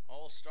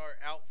 All-star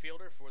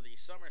outfielder for the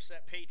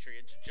Somerset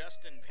Patriots,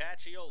 Justin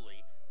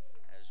Pacioli,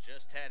 has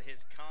just had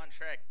his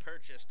contract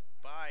purchased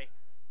by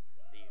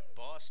the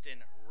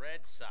Boston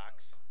Red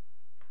Sox.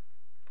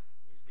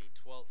 He's the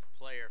 12th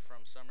player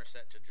from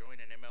Somerset to join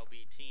an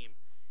MLB team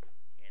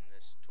in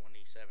this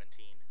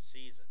 2017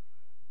 season.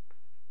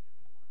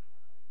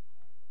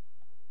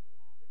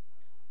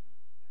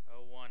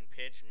 0-1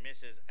 pitch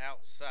misses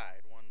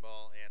outside. 1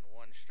 ball and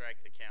 1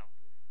 strike the count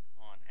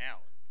on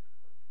Allen.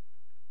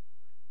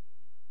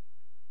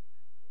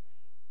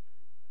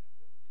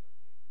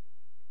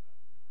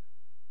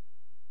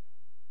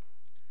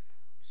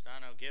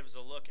 Pistano gives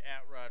a look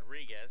at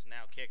Rodriguez,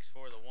 now kicks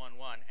for the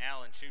 1-1.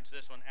 Allen shoots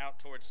this one out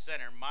towards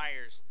center.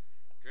 Myers,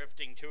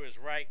 drifting to his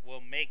right, will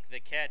make the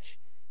catch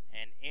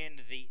and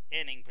end the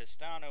inning.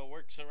 Pistano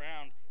works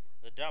around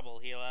the double.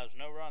 He allows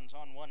no runs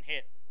on 1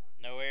 hit,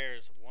 no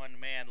errors, 1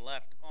 man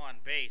left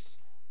on base.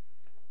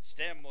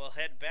 Stem will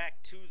head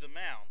back to the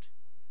mound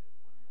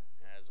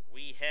as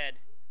we head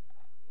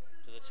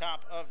to the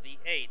top of the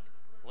 8th.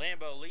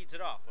 Lambo leads it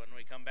off when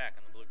we come back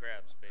on the Blue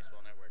Crabs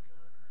Baseball Network.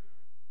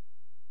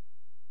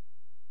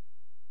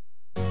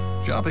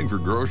 Shopping for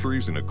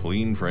groceries in a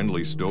clean,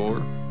 friendly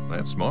store?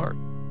 That's smart.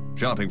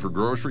 Shopping for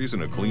groceries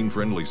in a clean,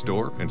 friendly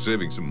store and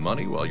saving some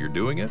money while you're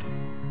doing it?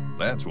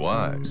 That's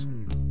wise.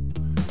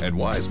 At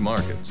Wise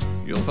Markets,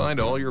 you'll find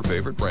all your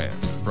favorite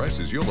brands,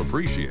 prices you'll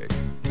appreciate.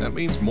 That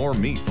means more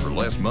meat for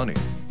less money,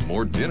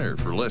 more dinner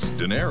for less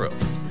dinero,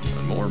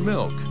 and more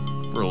milk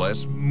for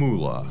less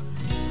moolah.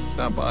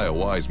 Stop by a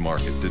Wise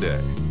Market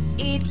today.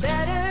 Eat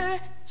better,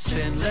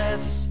 spend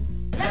less.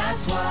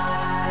 That's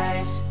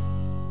Wise.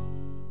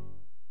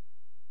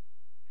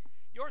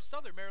 Your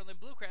Southern Maryland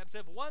Blue Crabs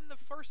have won the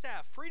first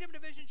half Freedom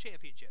Division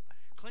Championship,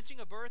 clinching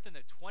a berth in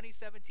the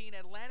 2017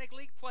 Atlantic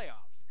League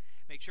playoffs.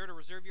 Make sure to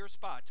reserve your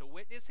spot to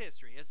witness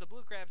history as the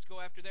Blue Crabs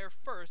go after their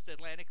first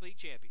Atlantic League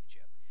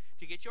championship.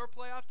 To get your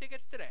playoff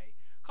tickets today,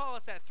 call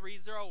us at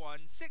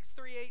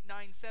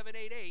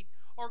 301-638-9788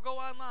 or go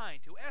online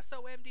to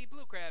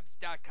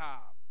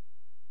somdbluecrabs.com.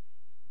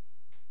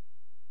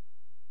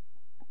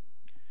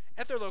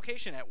 At their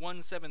location at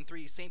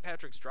 173 St.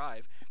 Patrick's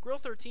Drive, Grill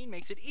 13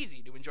 makes it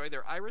easy to enjoy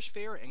their Irish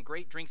fare and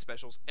great drink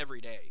specials every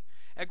day.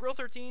 At Grill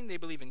 13, they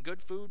believe in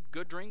good food,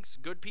 good drinks,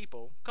 good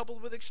people,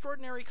 coupled with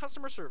extraordinary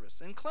customer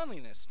service and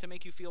cleanliness to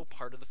make you feel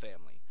part of the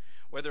family.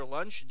 Whether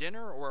lunch,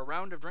 dinner, or a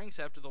round of drinks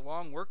after the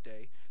long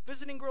workday,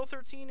 visiting Grill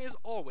 13 is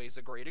always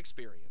a great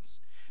experience.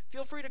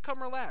 Feel free to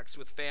come relax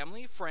with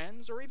family,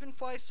 friends, or even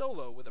fly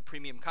solo with a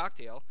premium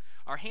cocktail.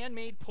 Our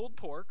handmade pulled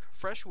pork,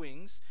 fresh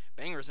wings,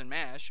 bangers and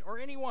mash, or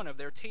any one of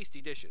their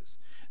tasty dishes.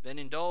 Then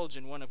indulge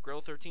in one of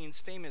Grill 13's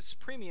famous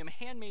premium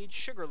handmade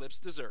Sugar Lips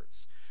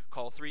desserts.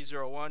 Call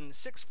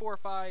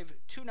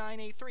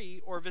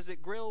 301-645-2983 or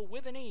visit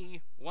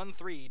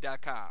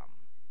grillwithane13.com.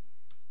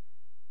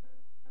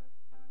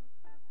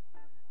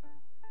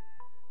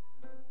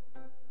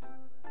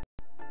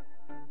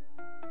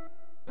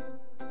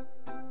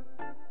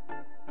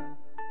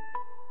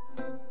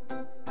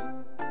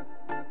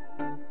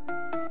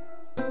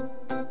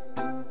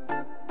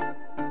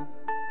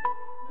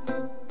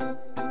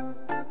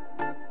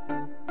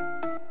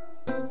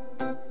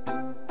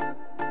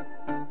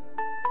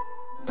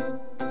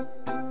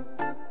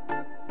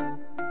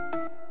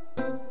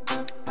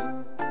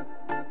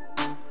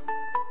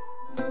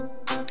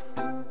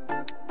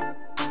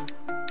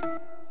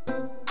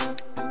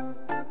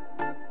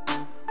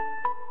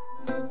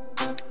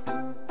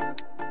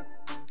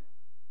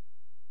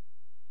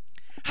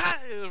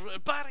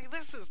 Everybody,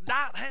 this is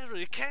not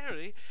Henry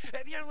Carey,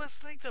 and you're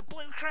listening to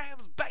Blue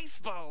Crabs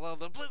Baseball on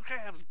the Blue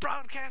Crabs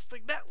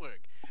Broadcasting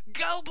Network.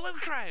 Go Blue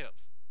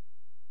Crabs!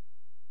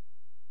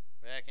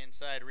 Back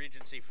inside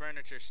Regency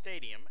Furniture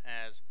Stadium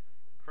as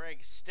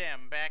Craig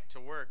Stem back to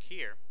work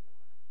here.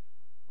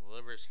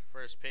 Delivers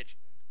first pitch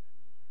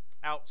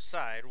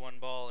outside, 1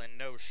 ball and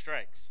no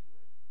strikes.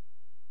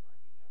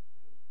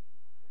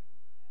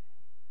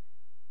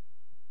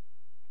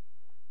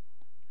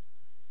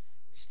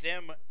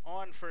 Stem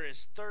on for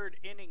his 3rd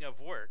inning of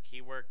work.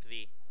 He worked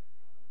the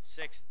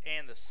 6th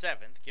and the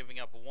 7th, giving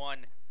up 1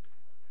 in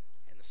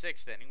the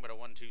 6th inning, but a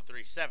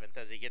 1-2-3 7th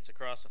as he gets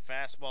across a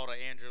fastball to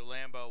Andrew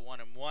Lambo,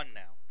 1-1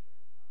 now.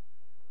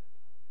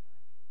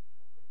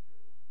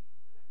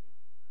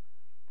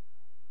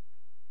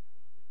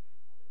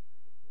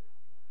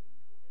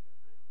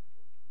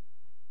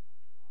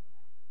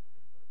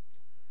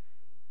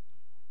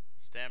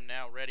 Stem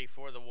now ready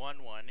for the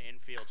 1-1.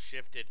 Infield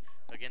shifted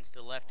against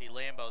the lefty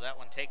Lambo. That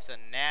one takes a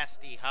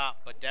nasty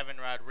hop, but Devin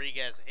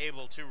Rodriguez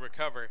able to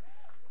recover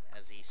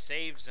as he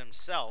saves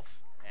himself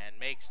and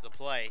makes the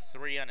play.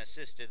 3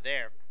 unassisted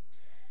there.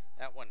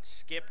 That one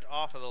skipped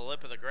off of the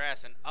lip of the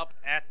grass and up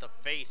at the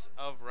face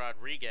of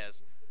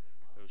Rodriguez,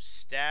 who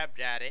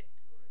stabbed at it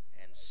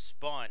and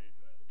spun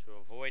to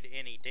avoid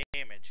any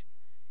damage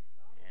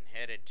and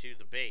headed to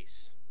the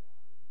base.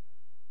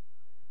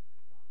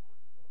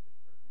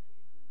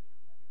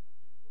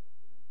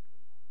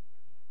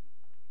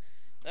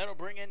 That'll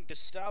bring in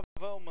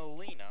Gustavo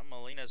Molina.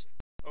 Molina's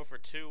 0 for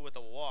 2 with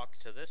a walk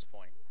to this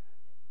point.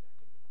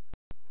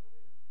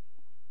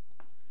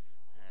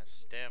 As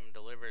Stem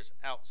delivers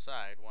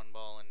outside, 1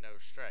 ball and no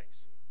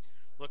strikes.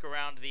 Look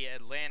around the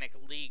Atlantic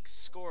League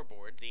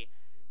scoreboard. The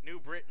New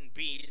Britain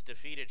Bees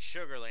defeated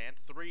Sugarland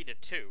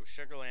 3-2.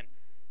 Sugarland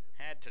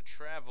had to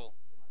travel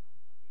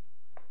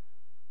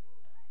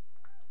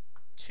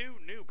to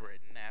New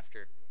Britain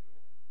after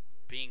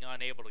being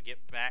unable to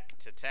get back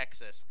to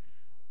Texas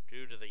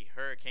due to the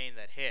hurricane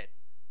that hit.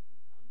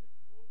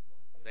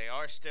 They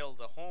are still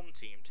the home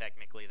team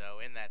technically though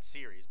in that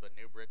series, but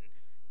New Britain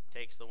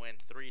takes the win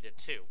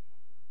 3-2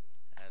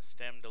 as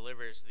Stem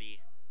delivers the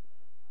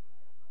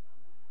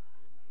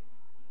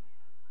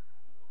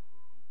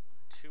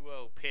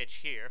 2-0 pitch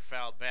here,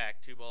 fouled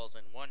back, 2 balls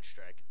and 1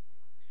 strike.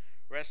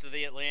 Rest of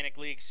the Atlantic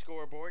League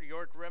scoreboard: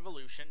 York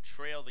Revolution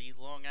trail the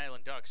Long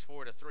Island Ducks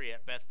 4-3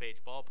 at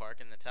Bethpage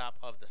Ballpark in the top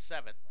of the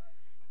 7th.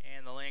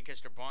 And the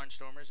Lancaster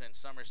Barnstormers and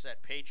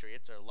Somerset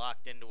Patriots are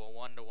locked into a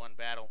 1-1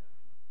 battle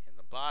in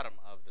the bottom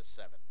of the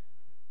 7th.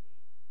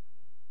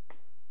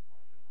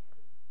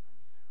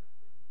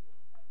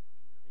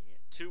 The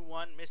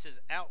 2-1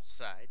 misses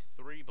outside,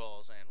 3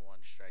 balls and 1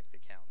 strike the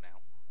count now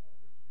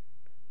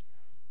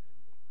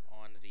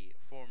on the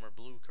former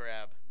Blue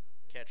Crab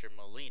catcher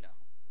Molina.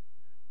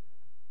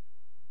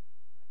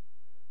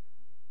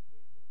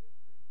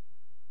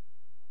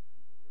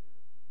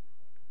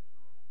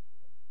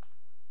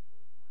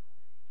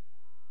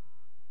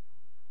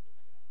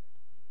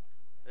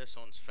 This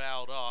one's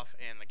fouled off,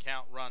 and the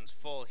count runs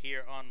full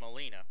here on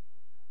Molina.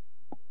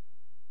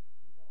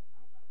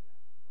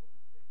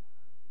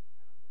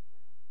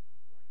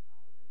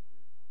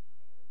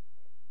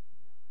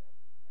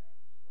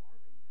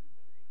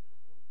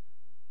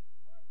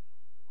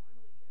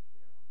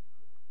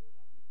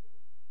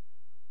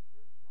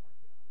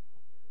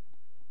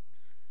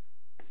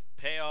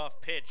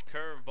 Payoff pitch,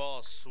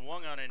 curveball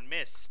swung on and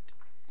missed,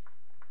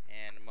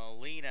 and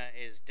Molina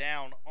is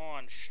down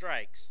on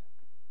strikes.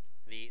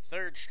 The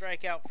 3rd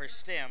strikeout for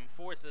Stem,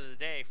 4th of the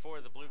day for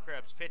the Blue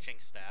Crabs pitching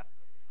staff,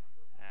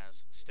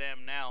 as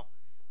Stem now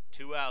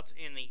 2 outs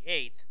in the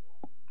 8th.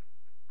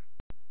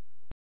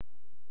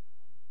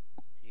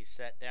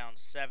 set down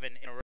 7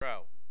 in a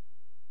row.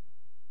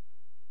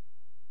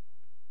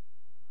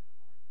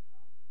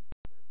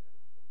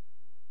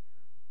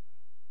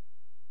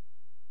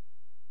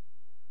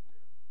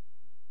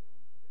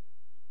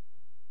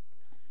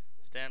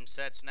 Stem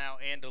sets now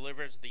and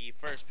delivers the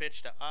first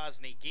pitch to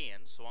Osney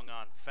Guillen. Swung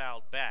on,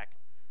 fouled back,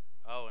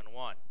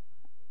 0-1.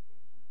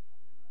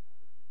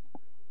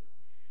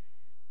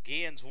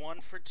 Guillen's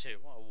 1 for 2,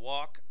 a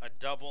walk, a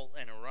double,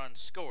 and a run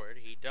scored.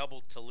 He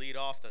doubled to lead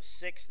off the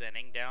 6th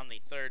inning down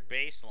the third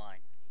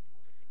baseline.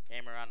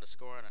 Came around to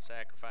score on a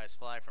sacrifice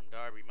fly from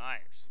Darby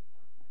Myers.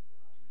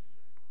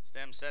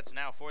 Stem sets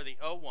now for the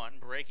 0-1.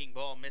 Breaking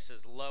ball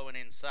misses low and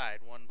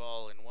inside. 1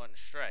 ball and 1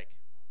 strike.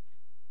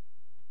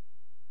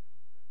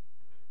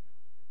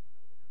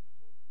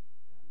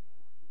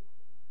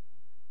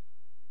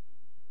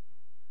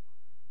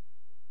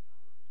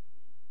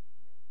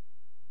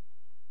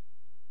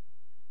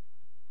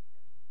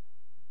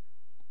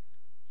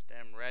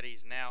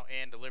 Readies now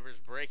and delivers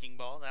breaking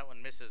ball. That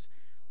one misses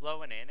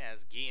low and in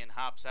as Guillen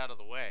hops out of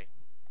the way.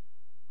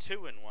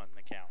 2-1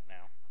 the count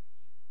now.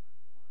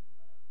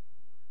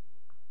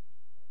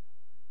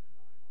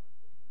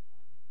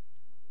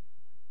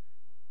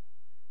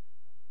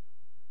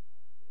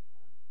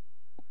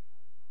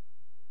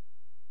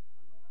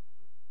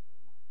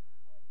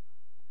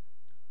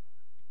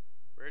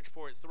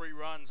 Bridgeport 3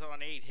 runs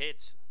on 8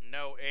 hits,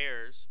 no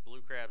errors.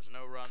 Blue Crabs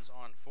no runs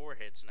on 4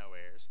 hits, no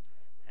errors.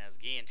 As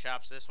Guillen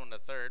chops this one to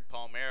third,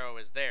 Palmero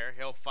is there.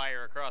 He'll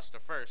fire across to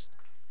first.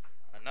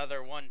 Another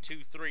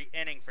 1-2-3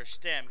 inning for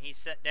Stem. He's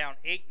set down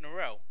 8 in a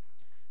row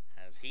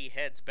as he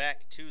heads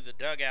back to the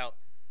dugout,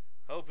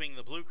 hoping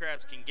the Blue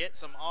Crabs can get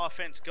some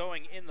offense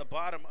going in the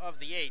bottom of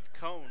the 8th.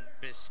 Cone,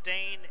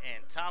 Bistain,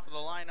 and top of the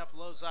lineup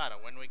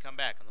Lozada when we come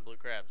back on the Blue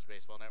Crabs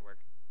Baseball Network.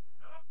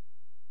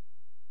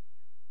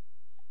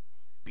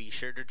 Be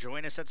sure to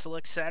join us at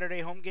select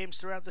Saturday home games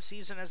throughout the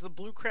season as the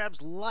Blue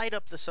Crabs light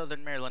up the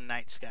Southern Maryland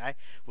night sky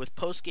with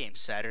post-game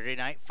Saturday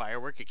night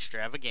firework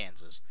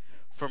extravaganzas.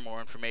 For more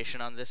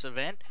information on this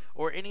event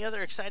or any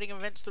other exciting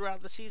events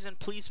throughout the season,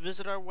 please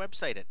visit our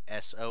website at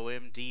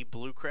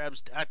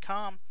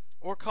somdbluecrabs.com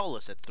or call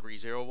us at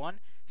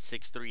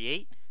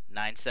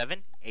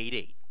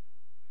 301-638-9788.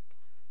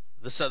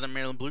 The Southern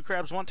Maryland Blue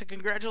Crabs want to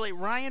congratulate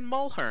Ryan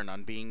Mulhern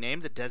on being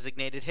named the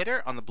designated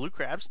hitter on the Blue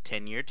Crabs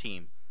 10-year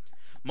team.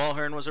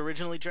 Mulhern was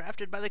originally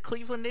drafted by the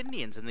Cleveland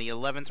Indians in the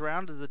 11th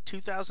round of the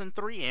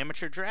 2003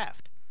 amateur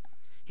draft.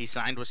 He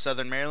signed with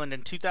Southern Maryland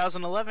in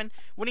 2011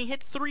 when he hit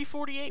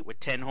 .348 with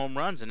 10 home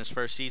runs in his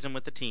first season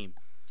with the team.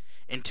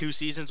 In 2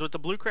 seasons with the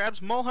Blue Crabs,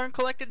 Mulhern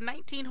collected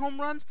 19 home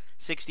runs,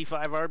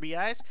 65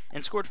 RBIs,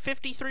 and scored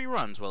 53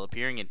 runs while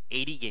appearing in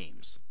 80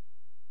 games.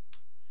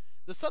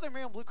 The Southern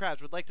Maryland Blue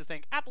Crabs would like to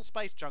thank Apple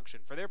Spice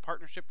Junction for their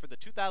partnership for the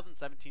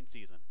 2017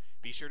 season.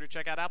 Be sure to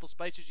check out Apple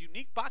Spice's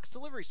unique box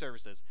delivery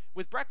services,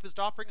 with breakfast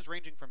offerings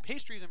ranging from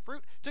pastries and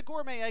fruit to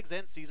gourmet eggs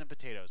and seasoned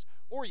potatoes.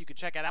 Or you can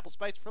check out Apple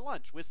Spice for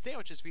lunch, with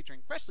sandwiches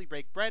featuring freshly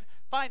baked bread,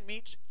 fine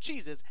meats,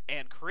 cheeses,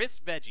 and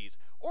crisp veggies.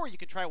 Or you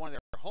can try one of their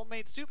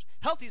homemade soups,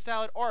 healthy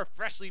salad, or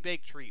freshly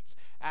baked treats.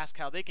 Ask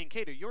how they can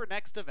cater your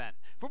next event.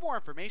 For more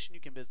information,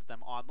 you can visit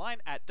them online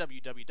at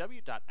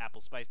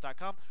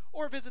www.applespice.com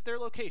or visit their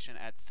location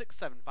at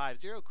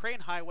 6750 Crane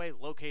Highway,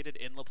 located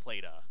in La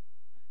Plata.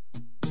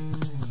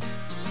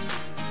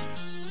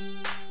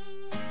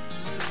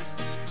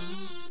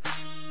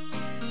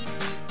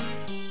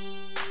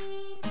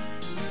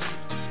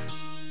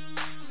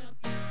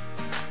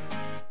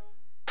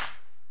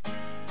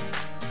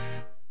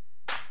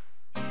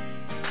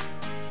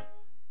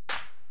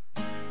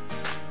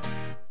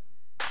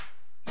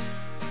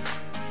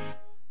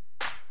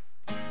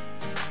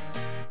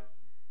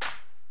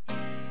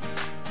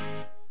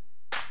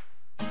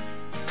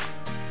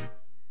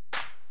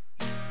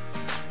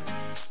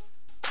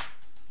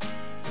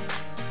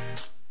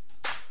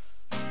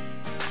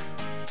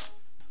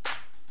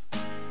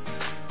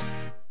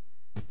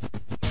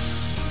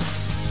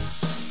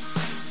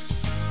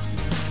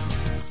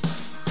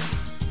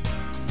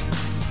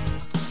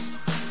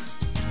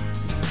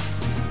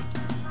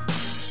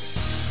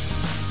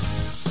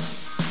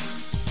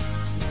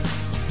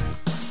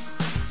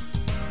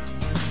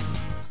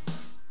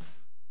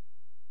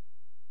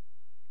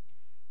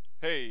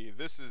 Hey,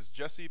 this is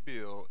Jesse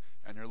Beal,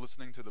 and you're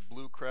listening to the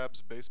Blue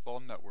Crabs Baseball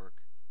Network.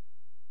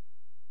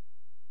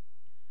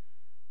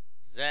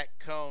 Zach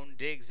Cone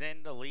digs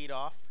in to lead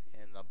off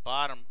in the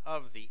bottom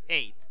of the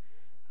 8th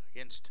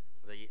against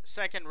the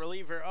second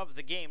reliever of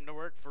the game to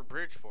work for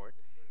Bridgeport.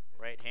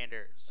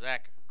 Right-hander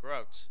Zach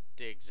Groats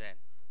digs in.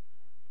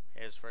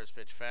 His first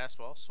pitch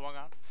fastball swung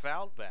on,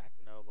 fouled back,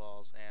 no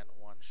balls and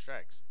 1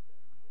 strikes.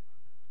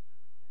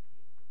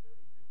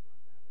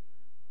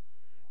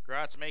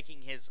 Groats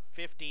making his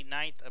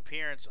 59th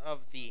appearance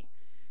of the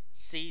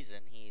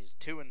season. He's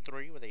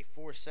 2-3 with a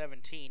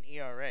 .417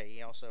 ERA.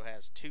 He also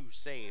has 2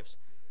 saves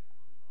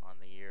on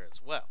the year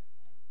as well.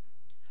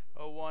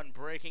 0-1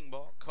 breaking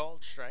ball,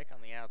 called strike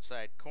on the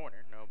outside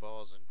corner. No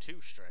balls and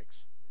 2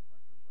 strikes.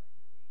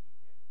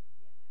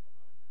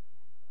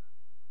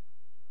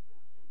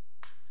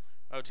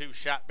 0-2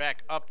 shot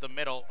back up the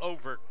middle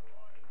over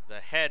the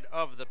head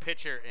of the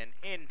pitcher and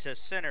into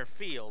center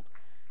field.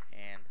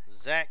 And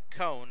Zach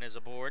Cohn is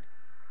aboard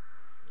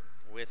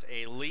with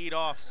a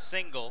leadoff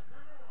single,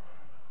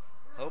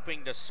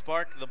 hoping to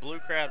spark the Blue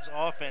Crabs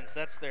offense.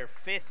 That's their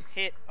 5th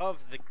hit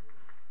of the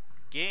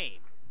game.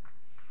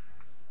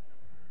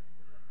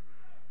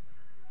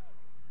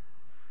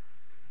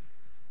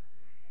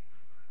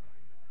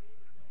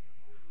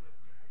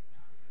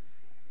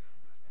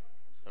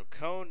 So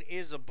Cohn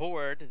is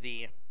aboard,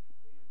 the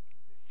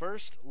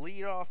first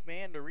leadoff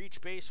man to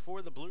reach base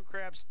for the Blue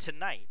Crabs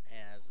tonight,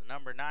 as the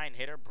number 9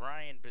 hitter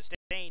Brian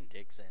Bistain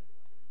digs in.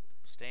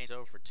 Bistain's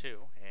 0 for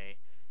 2. A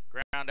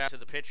ground out to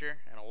the pitcher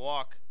and a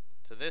walk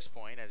to this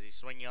point as he's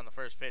swinging on the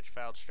first pitch,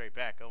 fouled straight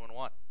back,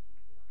 0-1.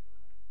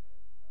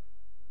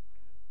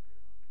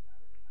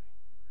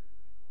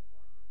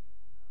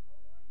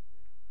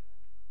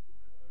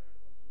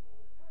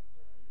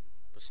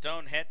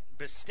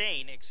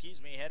 Bistain,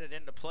 headed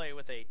into play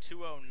with a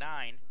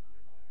 209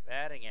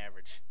 batting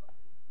average.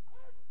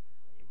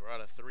 He brought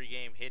a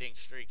 3-game hitting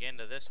streak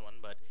into this one,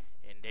 but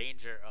in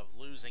danger of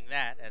losing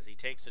that as he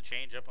takes a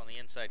changeup on the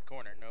inside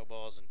corner. No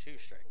balls and 2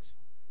 strikes.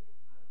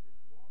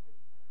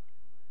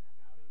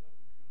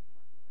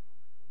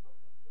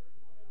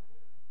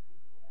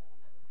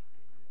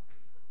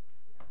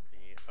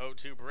 The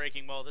 0-2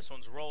 breaking ball. This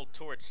one's rolled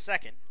towards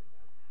second.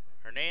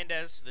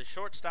 Hernandez, the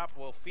shortstop,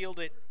 will field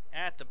it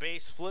at the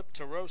base. Flip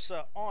to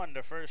Rosa on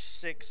to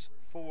first,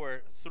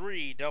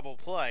 6-4-3 double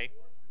play.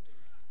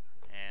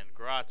 And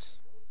Grotz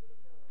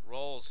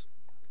rolls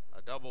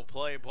a double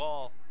play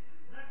ball.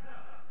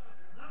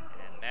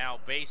 And now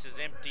base is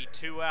empty,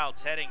 2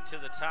 outs, heading to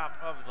the top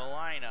of the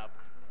lineup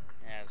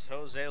as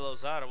Jose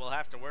Lozada will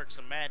have to work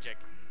some magic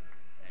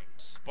and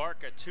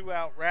spark a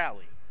 2-out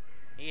rally.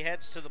 He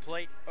heads to the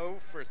plate 0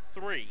 for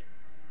 3.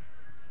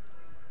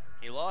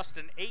 He lost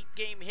an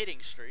 8-game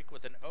hitting streak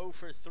with an 0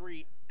 for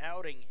 3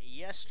 outing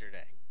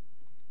yesterday.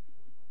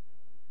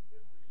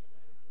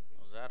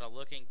 Lozada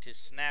looking to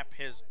snap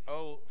his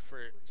 0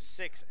 for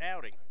 6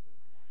 outing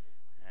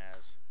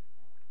as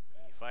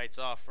he fights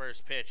off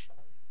first pitch.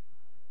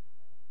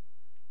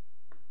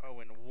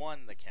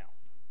 0-1 the count.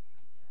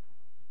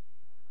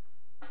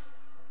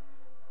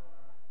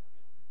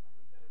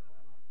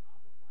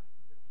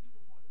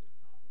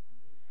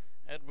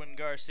 Edwin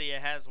Garcia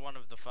has one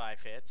of the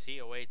 5 hits. He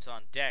awaits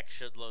on deck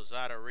should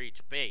Lozada reach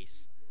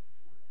base.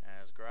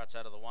 As Grotz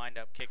out of the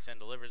windup, kicks and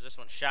delivers. This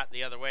one shot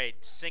the other way.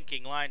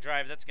 Sinking line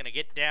drive. That's going to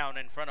get down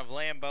in front of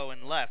Lambeau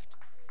and left.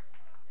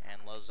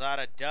 And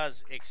Lozada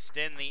does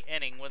extend the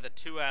inning with a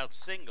 2-out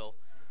single.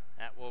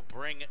 That will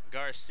bring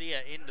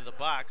Garcia into the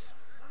box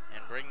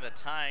and bring the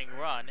tying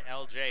run,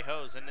 L.J.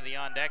 Hose, into the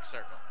on-deck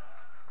circle.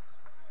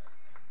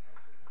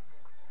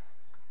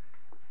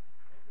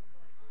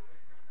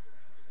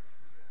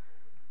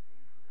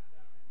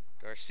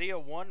 Garcia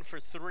 1 for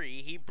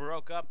 3. He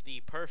broke up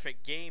the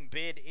perfect game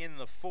bid in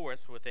the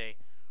 4th with a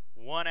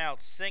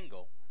 1-out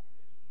single.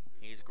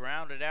 He's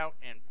grounded out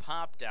and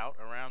popped out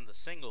around the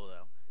single,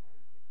 though,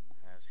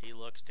 as he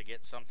looks to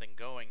get something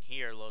going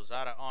here.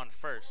 Lozada on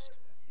first,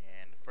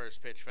 and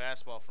first pitch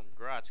fastball from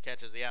Grotz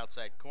catches the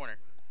outside corner.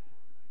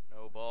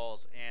 No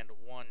balls and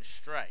 1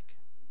 strike.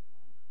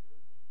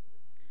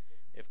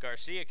 If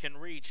Garcia can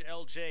reach,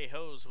 L.J.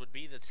 Hose would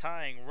be the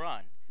tying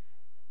run.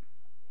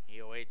 He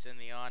awaits in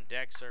the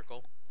on-deck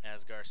circle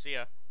as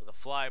Garcia with a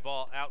fly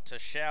ball out to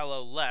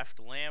shallow left.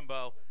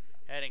 Lambeau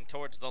heading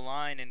towards the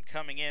line and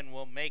coming in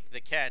will make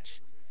the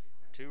catch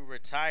to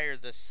retire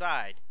the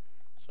side.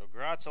 So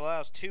Grotz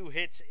allows 2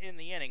 hits in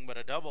the inning, but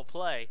a double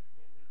play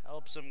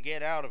helps him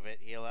get out of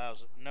it. He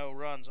allows no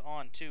runs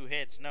on 2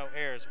 hits, no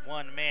errors,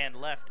 1 man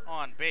left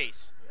on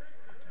base.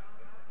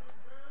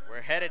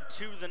 We're headed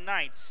to the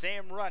 9th.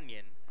 Sam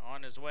Runyon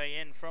on his way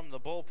in from the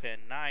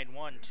bullpen.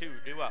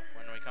 9-1-2 due up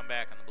when we come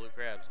back on the Blue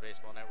Crabs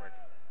Baseball Network.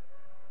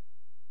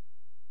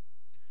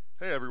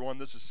 Hey everyone,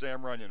 this is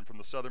Sam Runyon from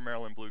the Southern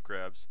Maryland Blue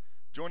Crabs.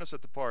 Join us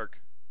at the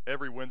park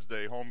every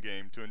Wednesday home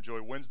game to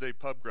enjoy Wednesday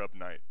Pub Grub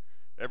Night.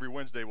 Every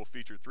Wednesday will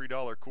feature $3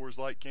 Coors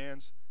Light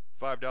cans,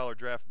 $5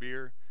 draft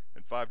beer,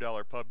 and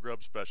 $5 Pub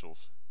Grub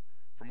specials.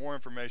 For more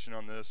information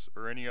on this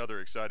or any other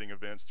exciting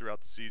events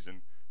throughout the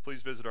season,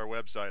 please visit our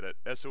website at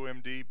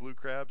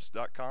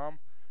somdbluecrabs.com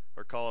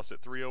or call us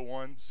at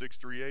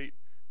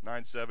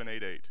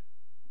 301-638-9788.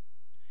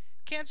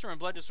 Cancer and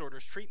Blood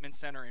Disorders Treatment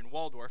Center in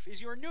Waldorf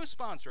is your new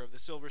sponsor of the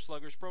Silver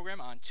Sluggers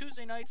program on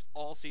Tuesday nights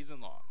all season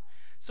long.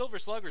 Silver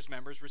Sluggers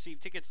members receive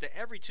tickets to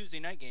every Tuesday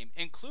night game,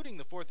 including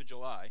the 4th of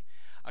July,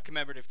 a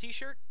commemorative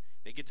t-shirt,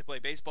 they get to play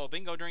baseball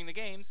bingo during the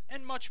games,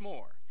 and much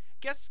more.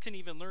 Guests can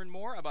even learn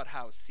more about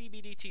how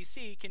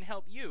CBDTC can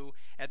help you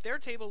at their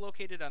table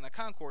located on the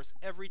concourse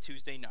every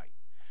Tuesday night.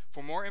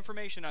 For more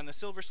information on the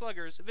Silver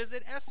Sluggers,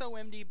 visit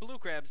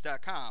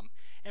somdbluecrabs.com.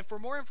 And for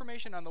more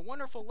information on the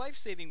wonderful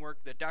life-saving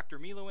work that Dr.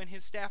 Milo and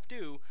his staff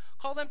do,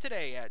 call them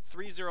today at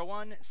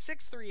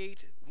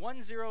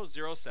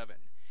 301-638-1007.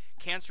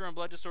 Cancer and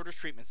Blood Disorders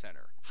Treatment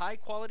Center. High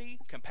quality,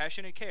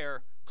 compassionate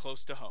care,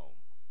 close to home.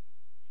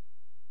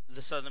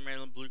 The Southern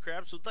Maryland Blue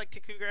Crabs would like to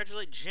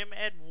congratulate Jim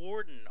Ed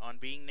Warden on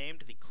being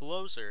named the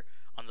closer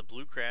on the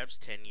Blue Crabs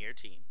 10-year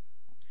team.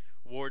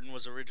 Warden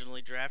was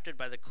originally drafted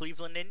by the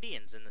Cleveland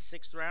Indians in the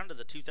 6th round of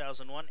the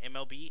 2001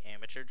 MLB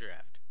Amateur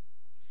Draft.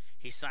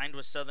 He signed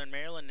with Southern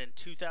Maryland in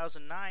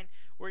 2009,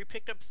 where he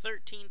picked up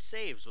 13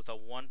 saves with a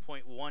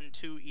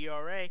 1.12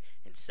 ERA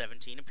in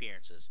 17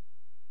 appearances.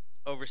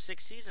 Over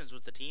 6 seasons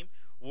with the team,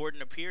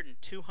 Warden appeared in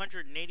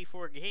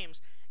 284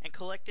 games and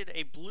collected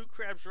a Blue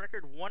Crabs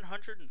record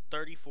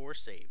 134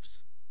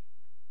 saves.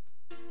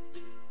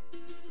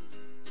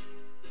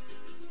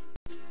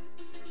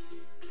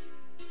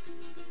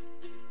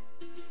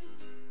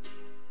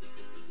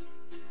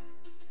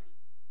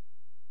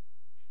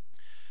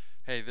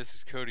 Hey, this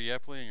is Cody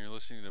Epley, and you're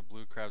listening to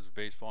Blue Crabs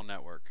Baseball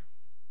Network.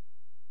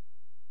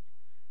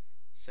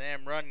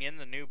 Sam Runyon,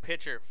 the new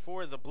pitcher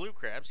for the Blue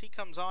Crabs, he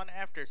comes on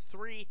after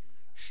 3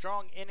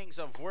 strong innings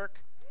of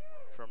work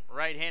from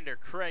right-hander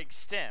Craig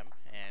Stem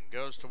and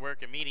goes to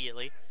work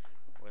immediately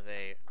with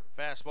a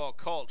fastball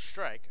called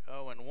strike,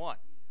 0-1.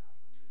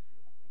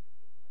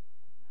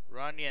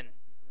 Runyon,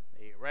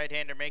 the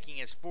right-hander, making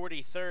his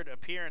 43rd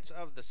appearance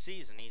of the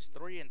season. He's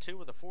 3-2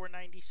 with a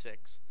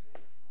 .496.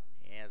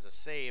 He has a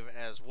save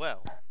as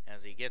well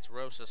as he gets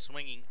Rosa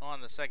swinging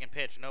on the second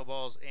pitch. No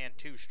balls and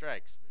 2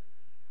 strikes.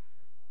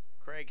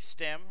 Craig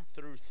Stem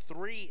threw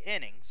 3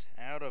 innings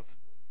out of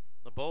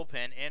the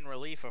bullpen in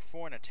relief of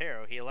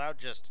Fornatero. He allowed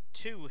just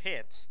 2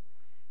 hits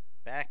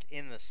back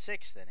in the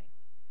 6th inning.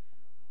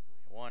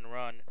 1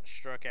 run,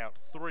 struck out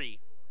 3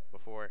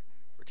 before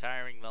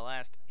retiring the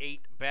last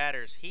 8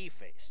 batters he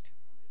faced.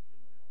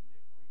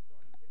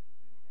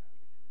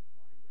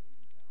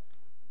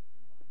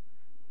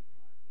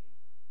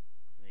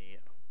 The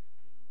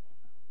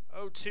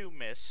 0-2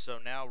 miss, so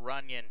now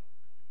Runyon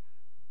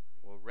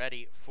will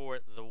ready for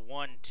the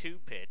 1-2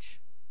 pitch.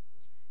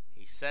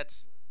 He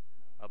sets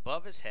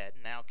above his head,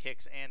 now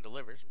kicks and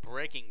delivers.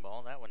 Breaking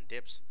ball, that one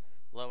dips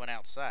low and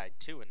outside.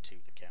 2-2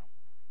 the count.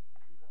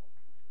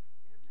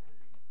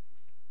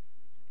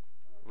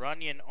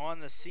 Runyon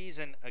on the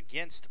season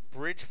against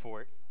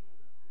Bridgeport,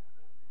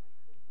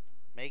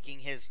 making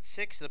his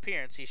 6th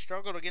appearance. He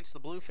struggled against the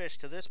Bluefish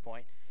to this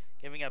point,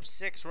 giving up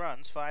 6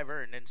 runs, 5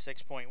 earned in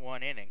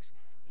 6.1 innings.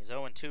 He's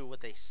 0-2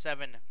 with a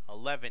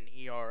 7.11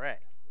 ERA.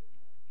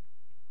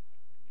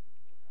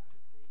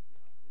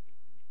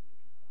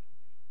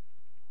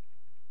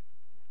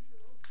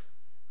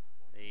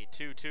 The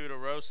 2-2 to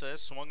Rosa,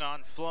 swung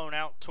on, flown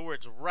out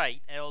towards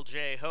right.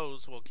 L.J.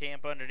 Hose will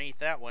camp underneath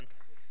that one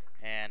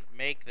and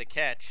make the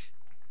catch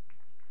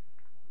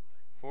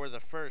for the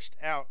first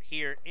out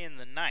here in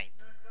the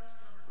 9th.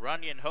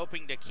 Runyon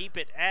hoping to keep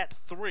it at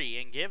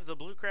 3 and give the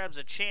Blue Crabs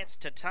a chance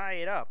to tie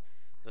it up.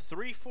 The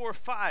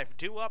 3-4-5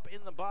 due up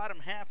in the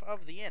bottom half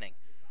of the inning.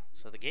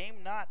 So the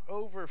game not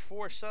over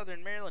for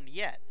Southern Maryland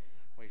yet.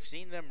 We've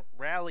seen them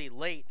rally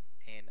late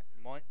in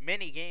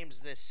many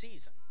games this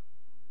season.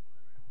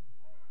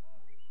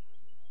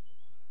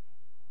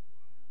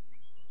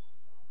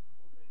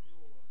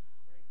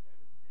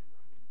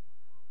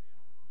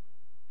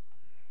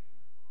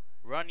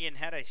 Runyon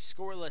had a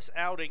scoreless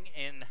outing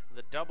in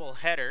the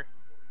doubleheader,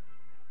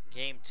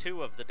 game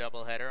 2 of the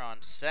doubleheader on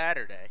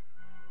Saturday.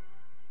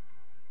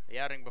 The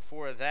outing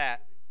before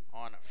that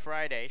on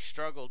Friday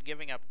struggled,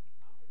 giving up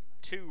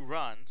 2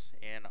 runs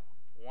in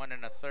 1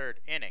 1/3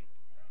 inning.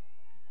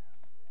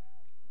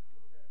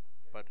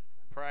 But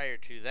prior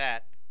to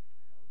that,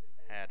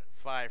 had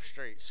 5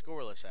 straight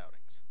scoreless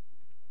outings.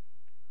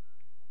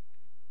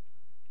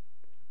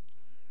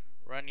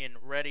 Runyon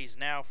readies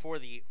now for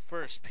the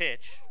first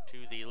pitch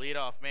to the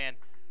leadoff man,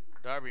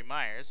 Darby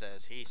Myers,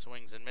 as he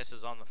swings and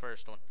misses on the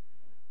first one.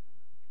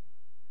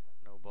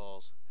 No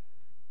balls.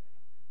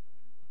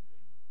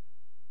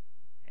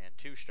 And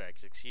 2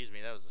 strikes, excuse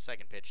me, that was the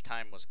second pitch.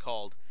 Time was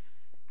called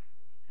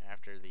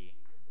after the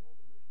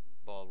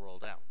ball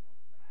rolled out.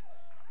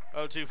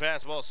 0-2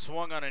 fastball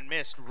swung on and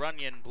missed.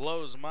 Runyon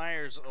blows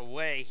Myers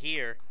away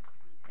here.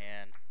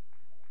 And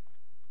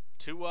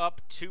 2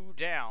 up, 2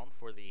 down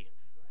for the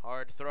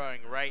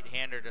hard-throwing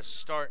right-hander to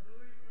start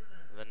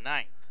the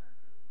 9th.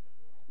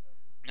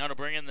 Now to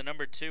bring in the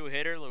number 2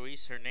 hitter,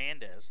 Luis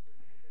Hernandez.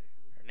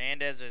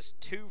 Hernandez is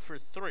 2 for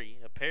 3,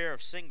 a pair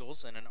of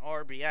singles and an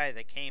RBI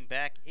that came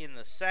back in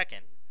the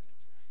 2nd.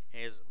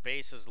 His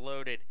bases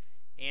loaded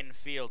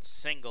infield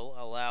single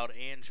allowed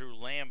Andrew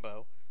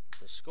Lambo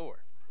to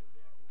score.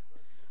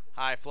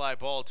 High fly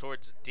ball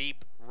towards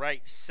deep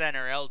right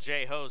center.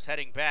 L.J. Hose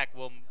heading back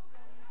will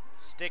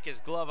stick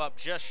his glove up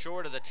just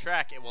short of the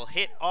track. It will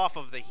hit off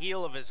of the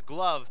heel of his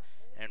glove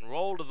and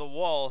roll to the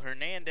wall.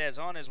 Hernandez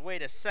on his way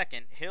to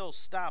second. He'll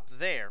stop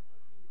there,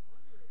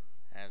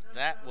 as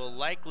that will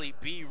likely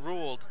be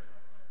ruled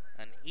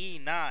an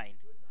E9.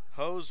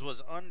 Hose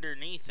was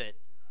underneath it,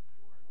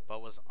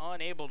 but was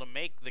unable to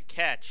make the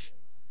catch.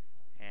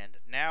 And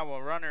now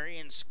a runner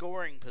in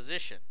scoring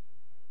position.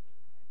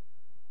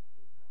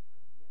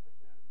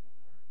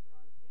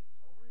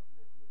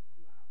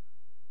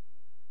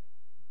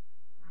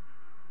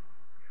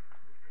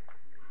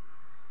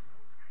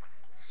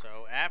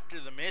 So after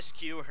After the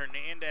miscue,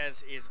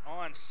 Hernandez is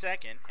on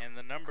second, and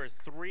the number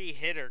 3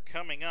 hitter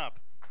coming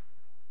up,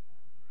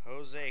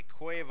 Jose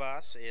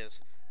Cuevas, is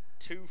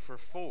 2 for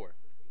 4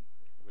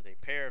 with a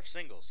pair of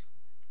singles.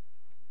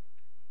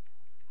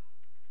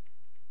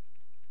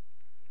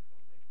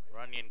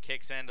 Runyon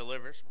kicks and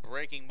delivers.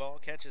 Breaking ball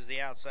catches the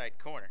outside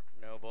corner.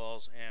 No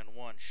balls and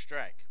 1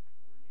 strike.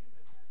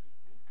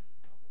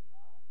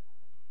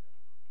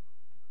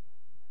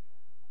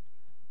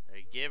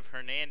 They give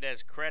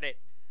Hernandez credit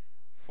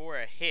for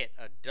a hit,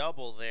 a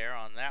double there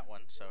on that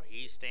one, so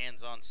he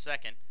stands on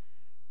second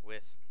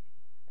with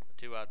a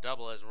 2-out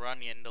double as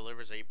Runyon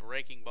delivers a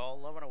breaking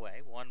ball low and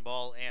away. 1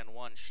 ball and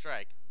 1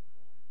 strike.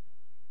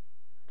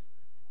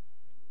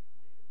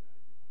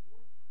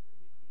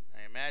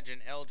 I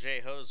imagine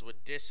L.J. Hose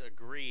would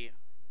disagree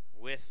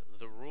with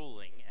the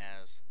ruling,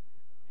 as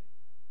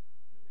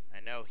I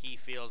know he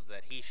feels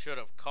that he should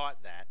have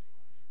caught that.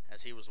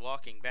 As he was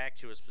walking back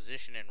to his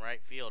position in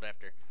right field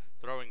after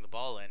throwing the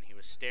ball in, he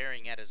was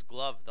staring at his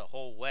glove the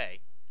whole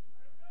way.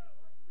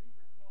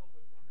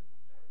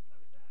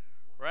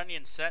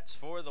 Runyon sets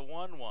for the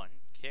 1-1,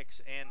 kicks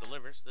and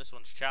delivers. This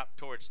one's chopped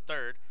towards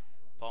third.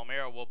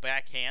 Palmero will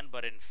backhand,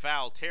 but in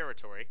foul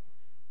territory,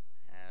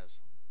 as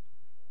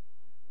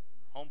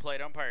home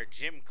plate umpire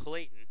Jim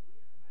Clayton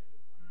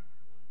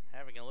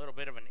having a little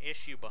bit of an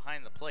issue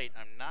behind the plate.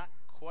 I'm not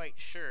quite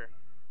sure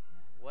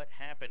what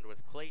happened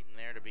with Clayton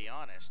there, to be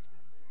honest.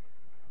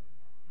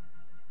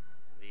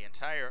 The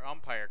entire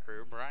umpire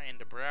crew, Brian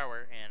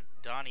DeBrouwer and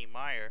Donnie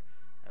Meyer,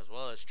 as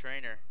well as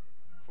trainer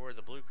for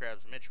the Blue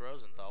Crabs, Mitch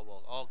Rosenthal,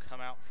 will all come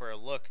out for a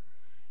look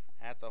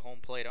at the home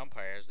plate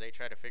umpire as they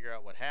try to figure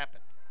out what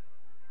happened.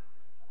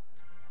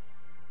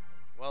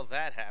 While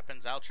that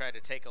happens, I'll try to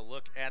take a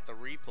look at the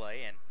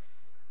replay and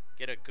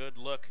get a good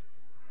look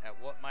at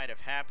what might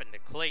have happened to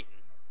Clayton.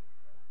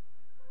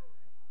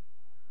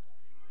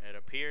 It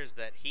appears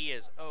that he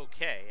is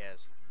okay,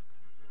 as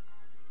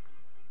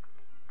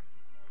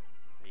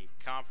the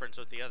conference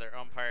with the other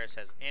umpires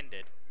has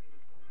ended.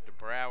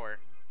 DeBrouwer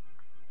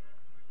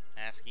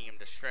asking him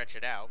to stretch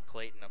it out.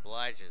 Clayton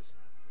obliges.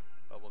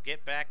 But we'll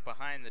get back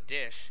behind the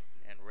dish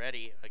and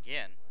ready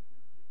again.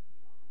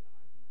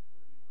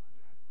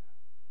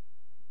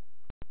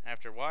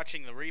 After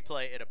watching the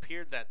replay, it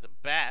appeared that the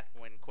bat,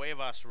 when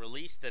Cuevas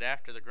released it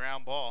after the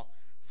ground ball,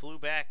 flew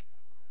back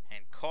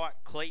and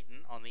caught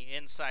Clayton on the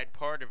inside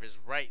part of his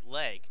right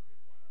leg.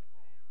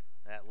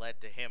 That led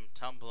to him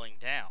tumbling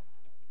down.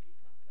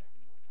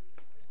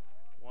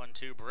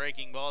 1-2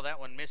 breaking ball. That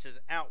one misses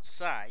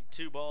outside.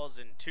 2 balls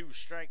and 2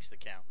 strikes the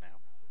count now.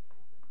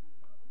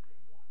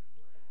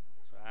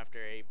 So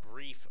after a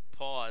brief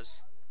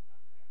pause,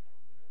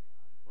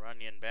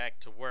 Runyon back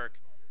to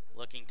work,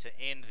 looking to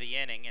end the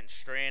inning and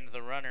strand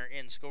the runner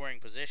in scoring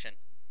position.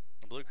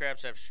 The Blue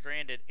Crabs have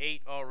stranded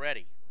 8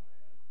 already.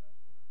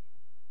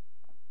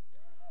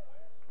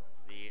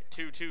 The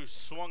 2-2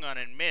 swung on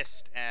and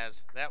missed,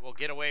 as that will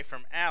get away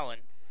from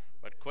Allen,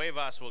 but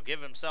Cuevas will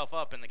give himself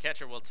up and the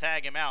catcher will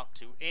tag him out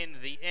to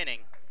end the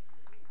inning.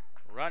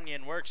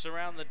 Runyon works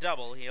around the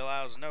double. He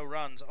allows no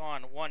runs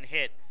on 1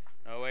 hit,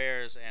 no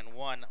errors, and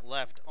 1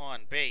 left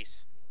on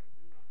base.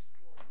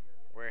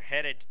 We're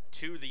headed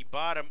to the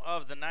bottom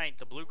of the 9th.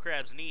 The Blue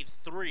Crabs need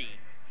 3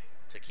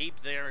 to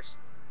keep their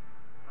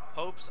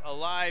hopes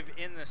alive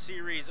in the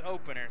series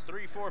opener.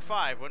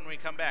 3-4-5 when we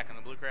come back on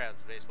the Blue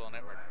Crabs Baseball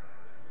Network.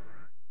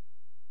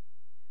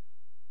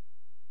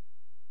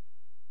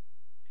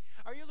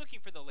 Are you looking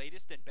for the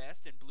latest and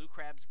best in Blue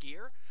Crabs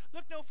gear?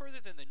 Look no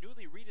further than the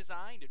newly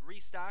redesigned and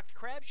restocked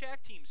Crab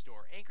Shack Team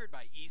Store, anchored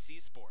by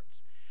EC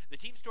Sports. The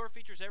Team Store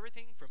features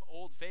everything from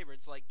old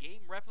favorites like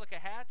game replica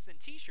hats and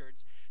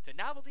t-shirts to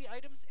novelty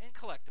items and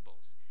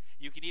collectibles.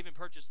 You can even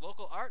purchase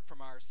local art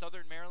from our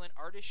Southern Maryland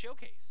Artist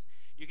Showcase.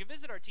 You can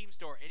visit our Team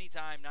Store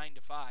anytime 9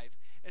 to 5,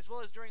 as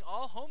well as during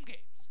all home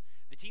games.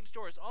 The Team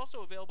Store is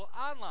also available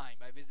online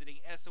by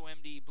visiting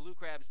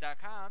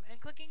somdbluecrabs.com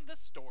and clicking the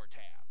Store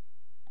tab.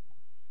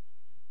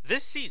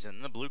 This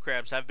season, the Blue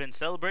Crabs have been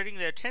celebrating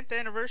their 10th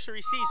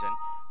anniversary season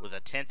with a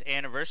 10th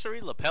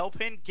anniversary lapel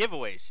pin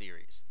giveaway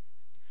series.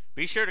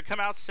 Be sure to come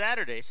out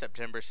Saturday,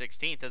 September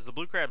 16th, as the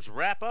Blue Crabs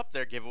wrap up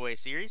their giveaway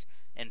series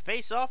and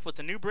face off with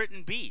the New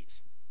Britain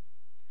Bees.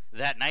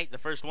 That night, the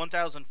first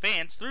 1,000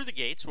 fans through the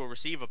gates will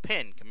receive a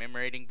pin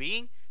commemorating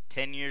being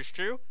 10 years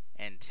true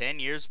and 10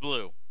 years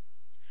blue.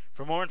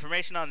 For more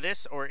information on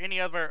this or any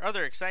of our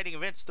other exciting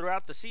events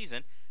throughout the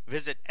season,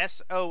 visit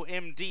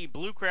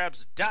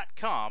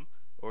somdbluecrabs.com,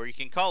 or you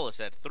can call us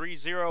at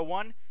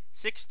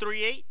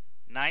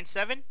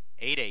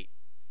 301-638-9788.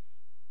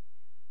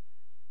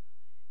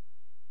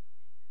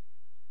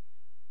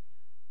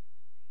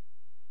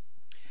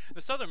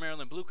 The Southern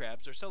Maryland Blue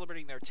Crabs are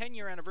celebrating their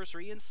 10-year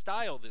anniversary in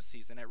style this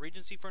season at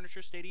Regency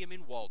Furniture Stadium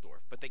in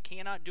Waldorf, but they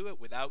cannot do it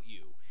without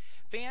you.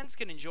 Fans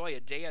can enjoy a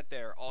day at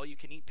their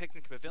all-you-can-eat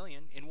picnic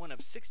pavilion in one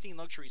of 16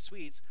 luxury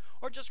suites,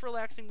 or just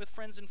relaxing with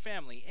friends and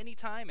family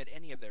anytime at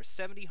any of their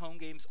 70 home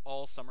games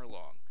all summer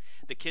long.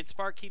 The Kids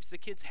Park keeps the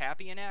kids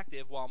happy and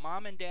active, while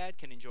Mom and Dad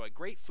can enjoy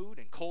great food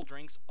and cold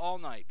drinks all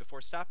night before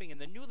stopping in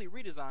the newly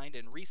redesigned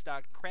and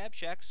restocked Crab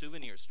Shack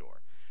souvenir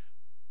store.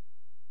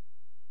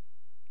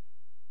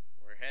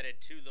 We're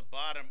headed to the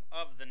bottom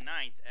of the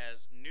ninth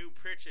as new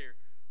pitcher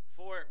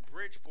for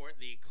Bridgeport,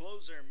 the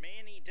closer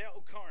Manny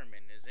Del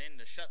Carmen, is in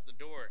to shut the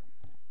door.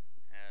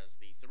 As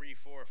the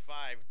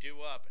 3-4-5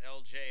 due up,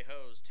 LJ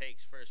Hose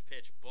takes first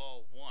pitch,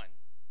 ball one.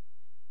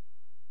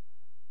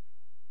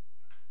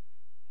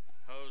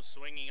 Hose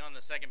swinging on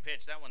the second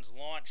pitch. That one's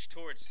launched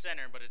towards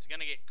center, but it's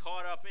going to get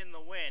caught up in the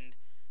wind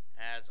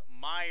as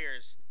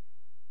Myers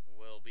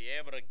will be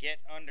able to get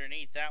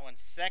underneath that one.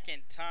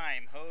 Second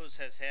time Hose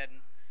has had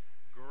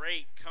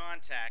great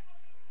contact,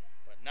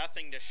 but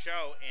nothing to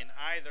show in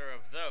either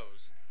of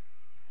those.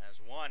 As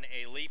one,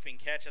 a leaping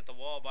catch at the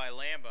wall by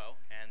Lambo,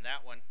 and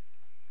that one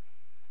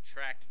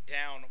tracked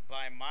down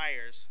by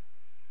Myers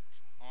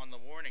on the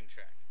warning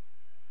track.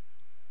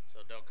 So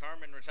Del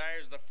Carmen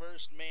retires the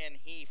first man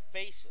he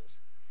faces.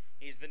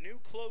 He's the new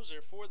closer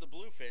for the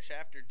Bluefish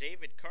after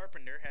David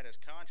Carpenter had his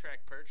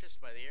contract purchased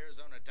by the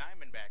Arizona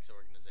Diamondbacks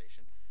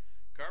organization.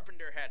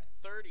 Carpenter had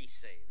 30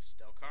 saves.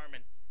 Del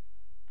Carmen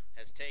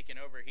has taken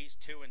over. He's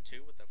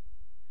 2-2 with a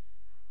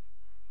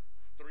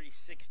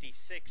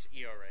 3.66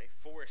 ERA,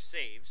 4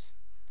 saves.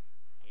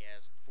 He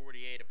has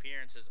 48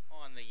 appearances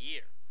on the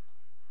year.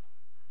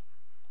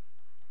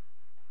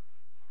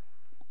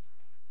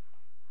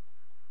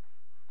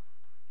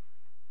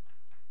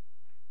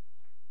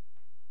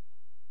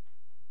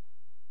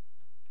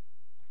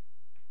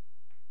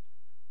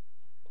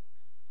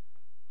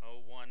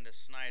 To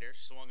Snyder,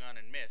 swung on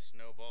and missed,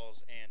 no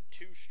balls and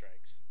 2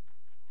 strikes.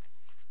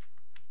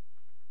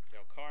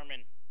 Del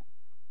Carmen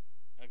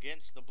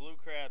against the Blue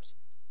Crabs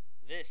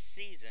this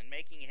season,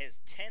 making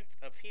his 10th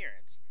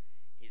appearance.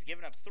 He's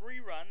given up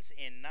 3 runs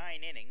in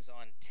 9 innings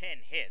on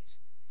 10 hits.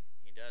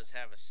 He does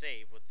have a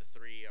save with the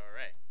 3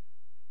 ERA.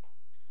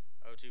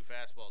 0-2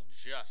 fastball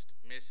just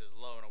misses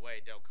low and away.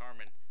 Del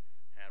Carmen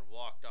had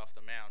walked off the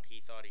mound.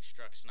 He thought he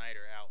struck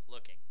Snyder out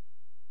looking.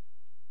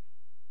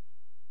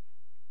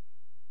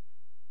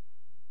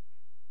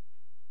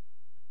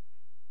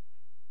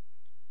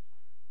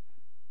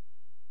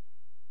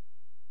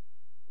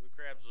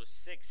 Crabs with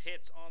 6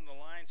 hits on the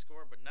line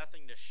score, but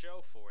nothing to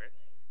show for it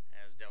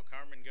as Del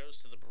Carmen goes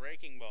to the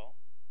breaking ball.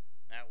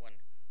 That one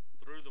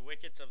through the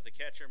wickets of the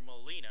catcher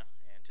Molina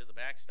and to the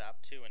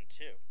backstop,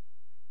 2-2.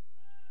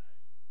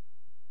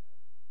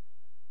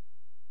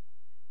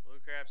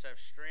 Blue Crabs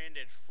have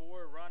stranded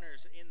 4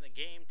 runners in the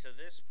game to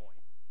this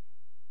point,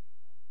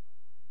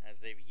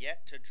 as they've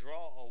yet to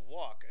draw a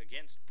walk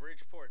against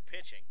Bridgeport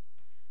pitching.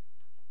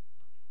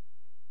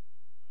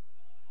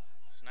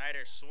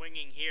 Snyder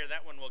swinging here.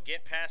 That one will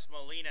get past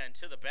Molina and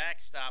to the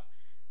backstop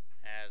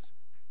as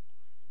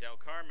Del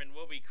Carmen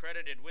will be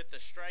credited with the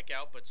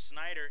strikeout, but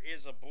Snyder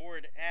is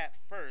aboard at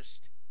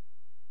first.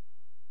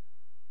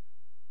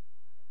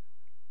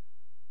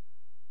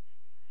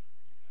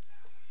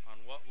 On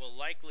what will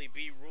likely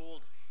be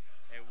ruled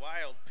a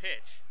wild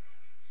pitch.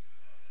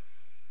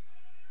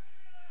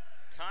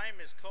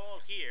 Time is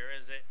called here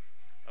as it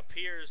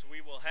appears we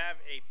will have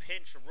a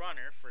pinch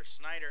runner for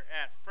Snyder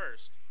at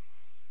first.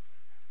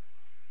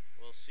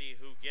 We'll see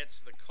who gets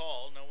the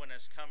call. No one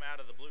has come out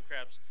of the Blue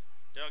Crabs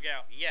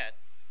dugout yet,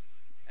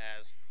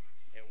 as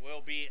it will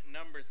be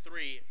number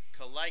 3,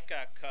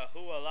 Kalaika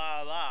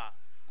Kahualala,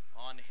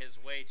 on his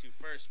way to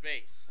first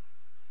base.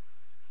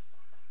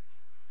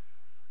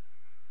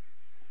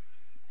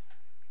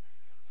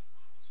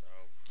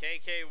 So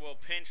KK will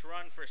pinch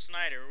run for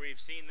Snyder. We've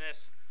seen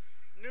this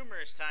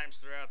numerous times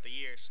throughout the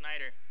year.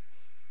 Snyder,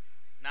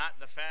 not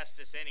the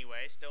fastest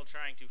anyway, still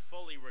trying to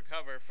fully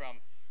recover from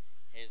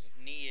his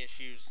knee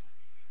issues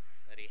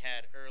that he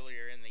had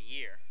earlier in the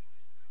year.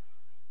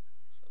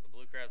 So the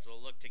Blue Crabs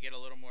will look to get a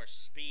little more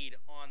speed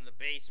on the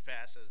base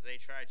pass as they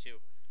try to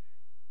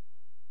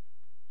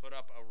put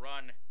up a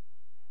run,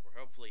 or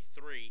hopefully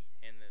 3,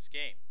 in this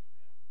game.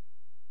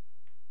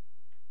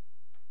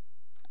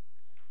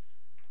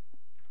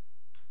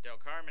 Del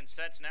Carmen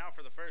sets now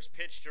for the first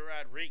pitch to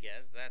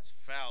Rodriguez. That's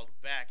fouled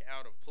back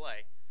out of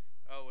play.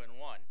 0-1.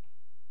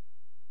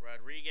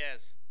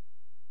 Rodriguez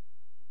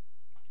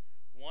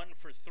 1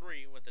 for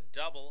 3 with a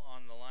double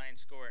on the line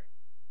score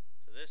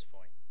to this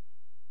point.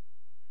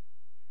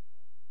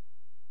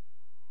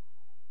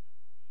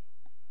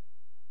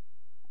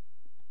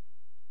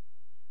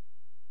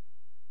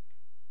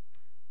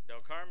 Del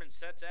Carmen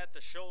sets at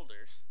the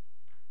shoulders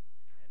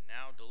and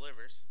now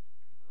delivers.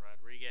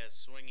 Rodriguez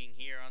swinging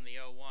here on the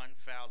 0-1,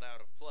 fouled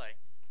out of play.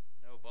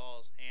 No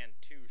balls and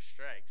 2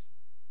 strikes.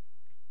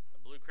 The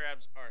Blue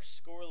Crabs are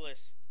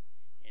scoreless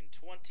in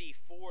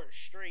 24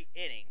 straight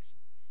innings.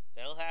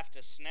 They'll have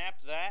to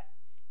snap that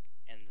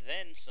and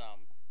then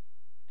some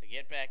to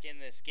get back in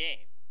this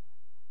game.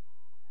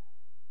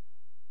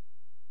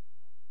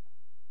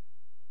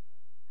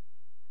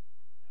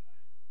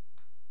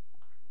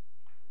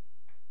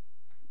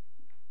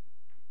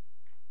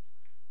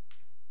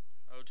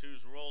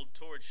 0-2's rolled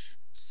towards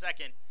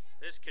second.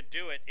 This could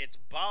do it. It's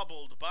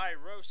bobbled by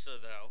Rosa,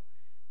 though,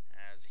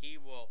 as he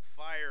will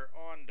fire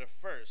on to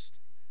first.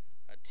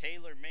 A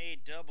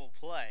tailor-made double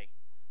play.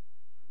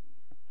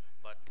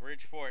 But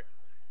Bridgeport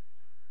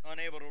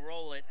unable to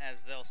roll it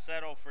as they'll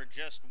settle for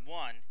just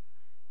one.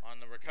 On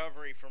the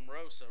recovery from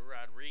Rosa,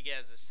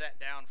 Rodriguez is set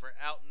down for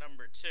out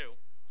number 2.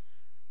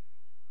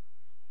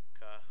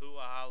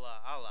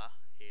 Kahua'ala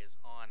is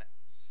on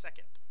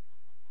second.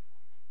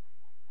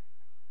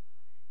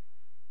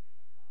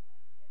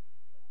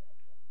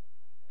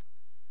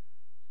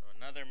 So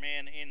another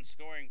man in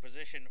scoring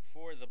position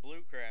for the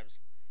Blue Crabs,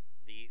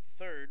 the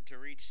third to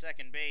reach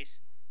second base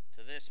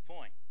to this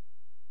point.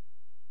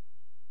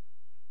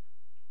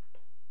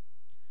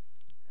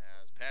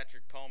 As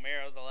Patrick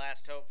Palmero, the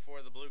last hope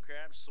for the Blue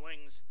Crabs,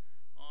 swings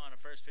on a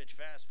first pitch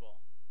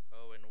fastball.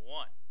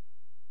 0-1.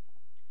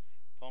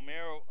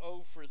 Palmero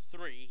 0 for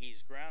 3.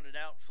 He's grounded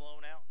out,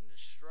 flown out, and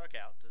struck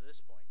out to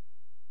this point.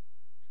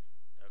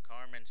 Del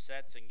Carmen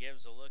sets and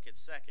gives a look at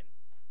second.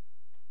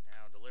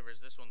 Now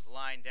delivers. This one's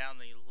lined down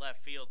the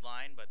left field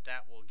line, but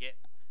that will get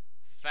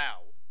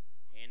foul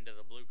into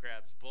the Blue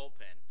Crabs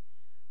bullpen.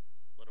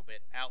 A little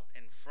bit out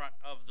in front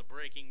of the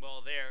breaking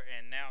ball there,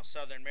 and now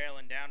Southern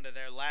Maryland down to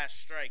their last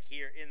strike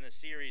here in the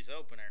series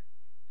opener.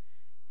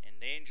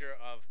 In danger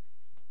of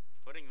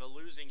putting the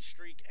losing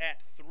streak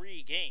at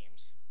 3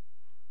 games.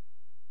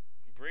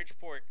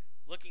 Bridgeport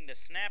looking to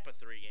snap a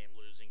 3-game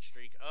losing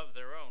streak of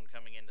their own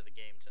coming into the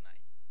game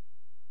tonight.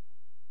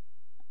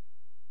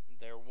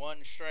 They're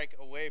 1 strike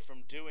away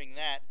from doing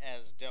that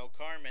as Del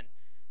Carmen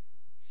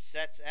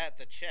sets at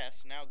the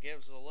chest, now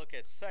gives a look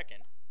at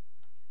second,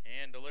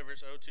 and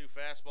delivers 0-2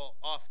 fastball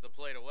off the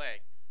plate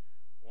away.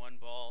 1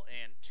 ball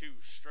and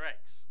 2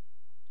 strikes.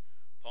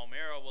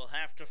 Palmero will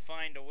have to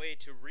find a way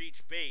to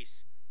reach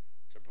base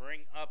to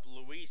bring up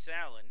Luis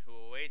Allen, who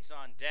awaits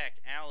on deck.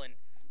 Allen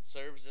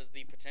serves as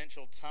the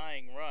potential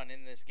tying run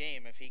in this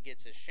game if he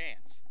gets his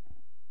chance.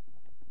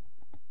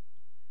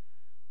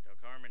 Del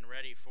Carmen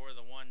ready for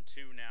the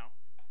 1-2 now.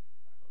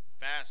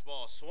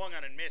 Fastball swung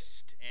on and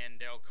missed, and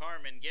Del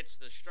Carmen gets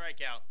the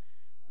strikeout.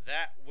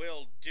 That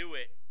will do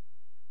it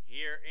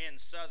here in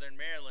Southern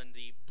Maryland.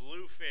 The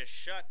Bluefish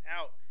shut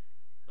out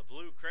the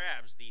Blue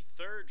Crabs. The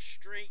 3rd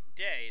straight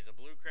day the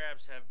Blue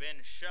Crabs have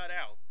been shut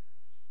out,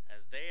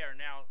 as they are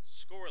now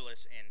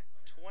scoreless in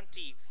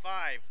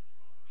 25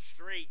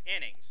 straight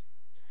innings.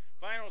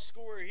 Final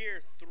score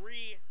here,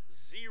 3-0.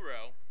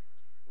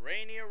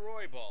 Rainier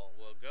Roybal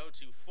will go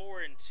to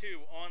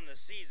 4-2 on the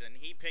season.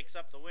 He picks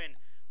up the win,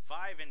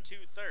 5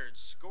 2/3,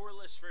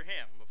 scoreless for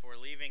him before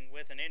leaving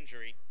with an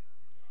injury.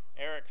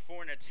 Eric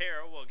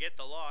Fornatero will get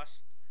the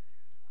loss,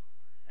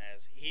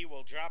 as he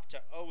will drop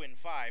to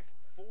 0-5.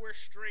 4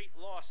 straight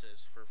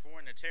losses for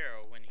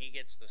Fornatero when he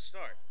gets the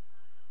start.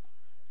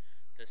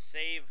 The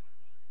save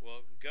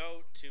will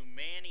go to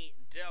Manny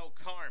Del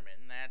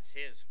Carmen. That's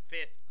his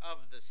 5th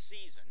of the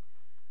season.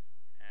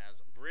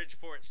 As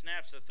Bridgeport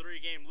snaps a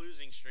 3-game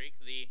losing streak,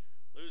 the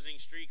losing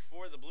streak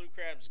for the Blue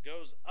Crabs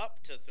goes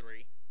up to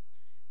 3.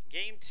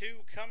 Game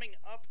 2 coming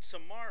up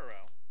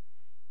tomorrow.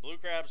 Blue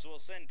Crabs will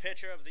send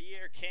Pitcher of the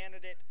Year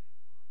candidate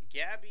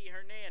Gabby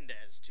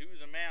Hernandez to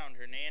the mound.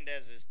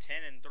 Hernandez is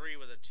 10-3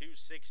 with a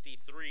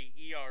 2.63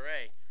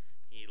 ERA.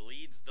 He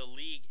leads the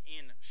league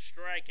in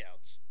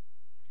strikeouts.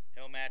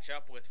 He'll match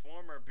up with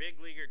former big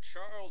leaguer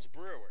Charles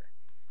Brewer.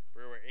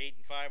 Brewer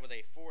 8-5 with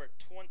a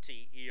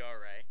 4.20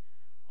 ERA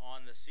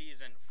on the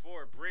season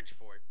for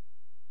Bridgeport.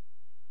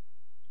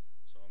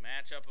 So a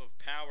matchup of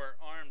power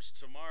arms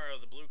tomorrow.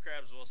 The Blue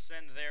Crabs will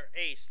send their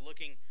ace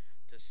looking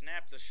to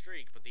snap the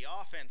streak, but the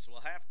offense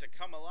will have to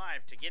come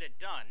alive to get it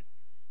done,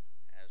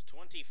 as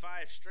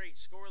 25 straight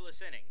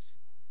scoreless innings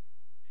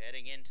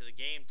heading into the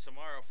game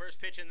tomorrow. First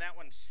pitch in that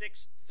one,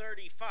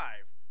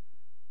 6:35.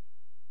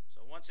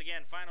 So once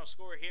again, final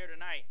score here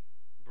tonight,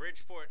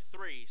 Bridgeport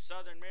 3,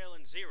 Southern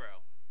Maryland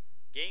 0.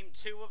 Game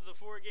 2 of the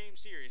 4-game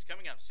series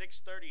coming up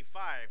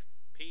 6:35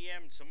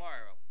 p.m.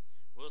 tomorrow.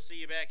 We'll see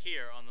you back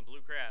here on the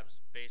Blue Crabs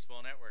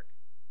Baseball Network.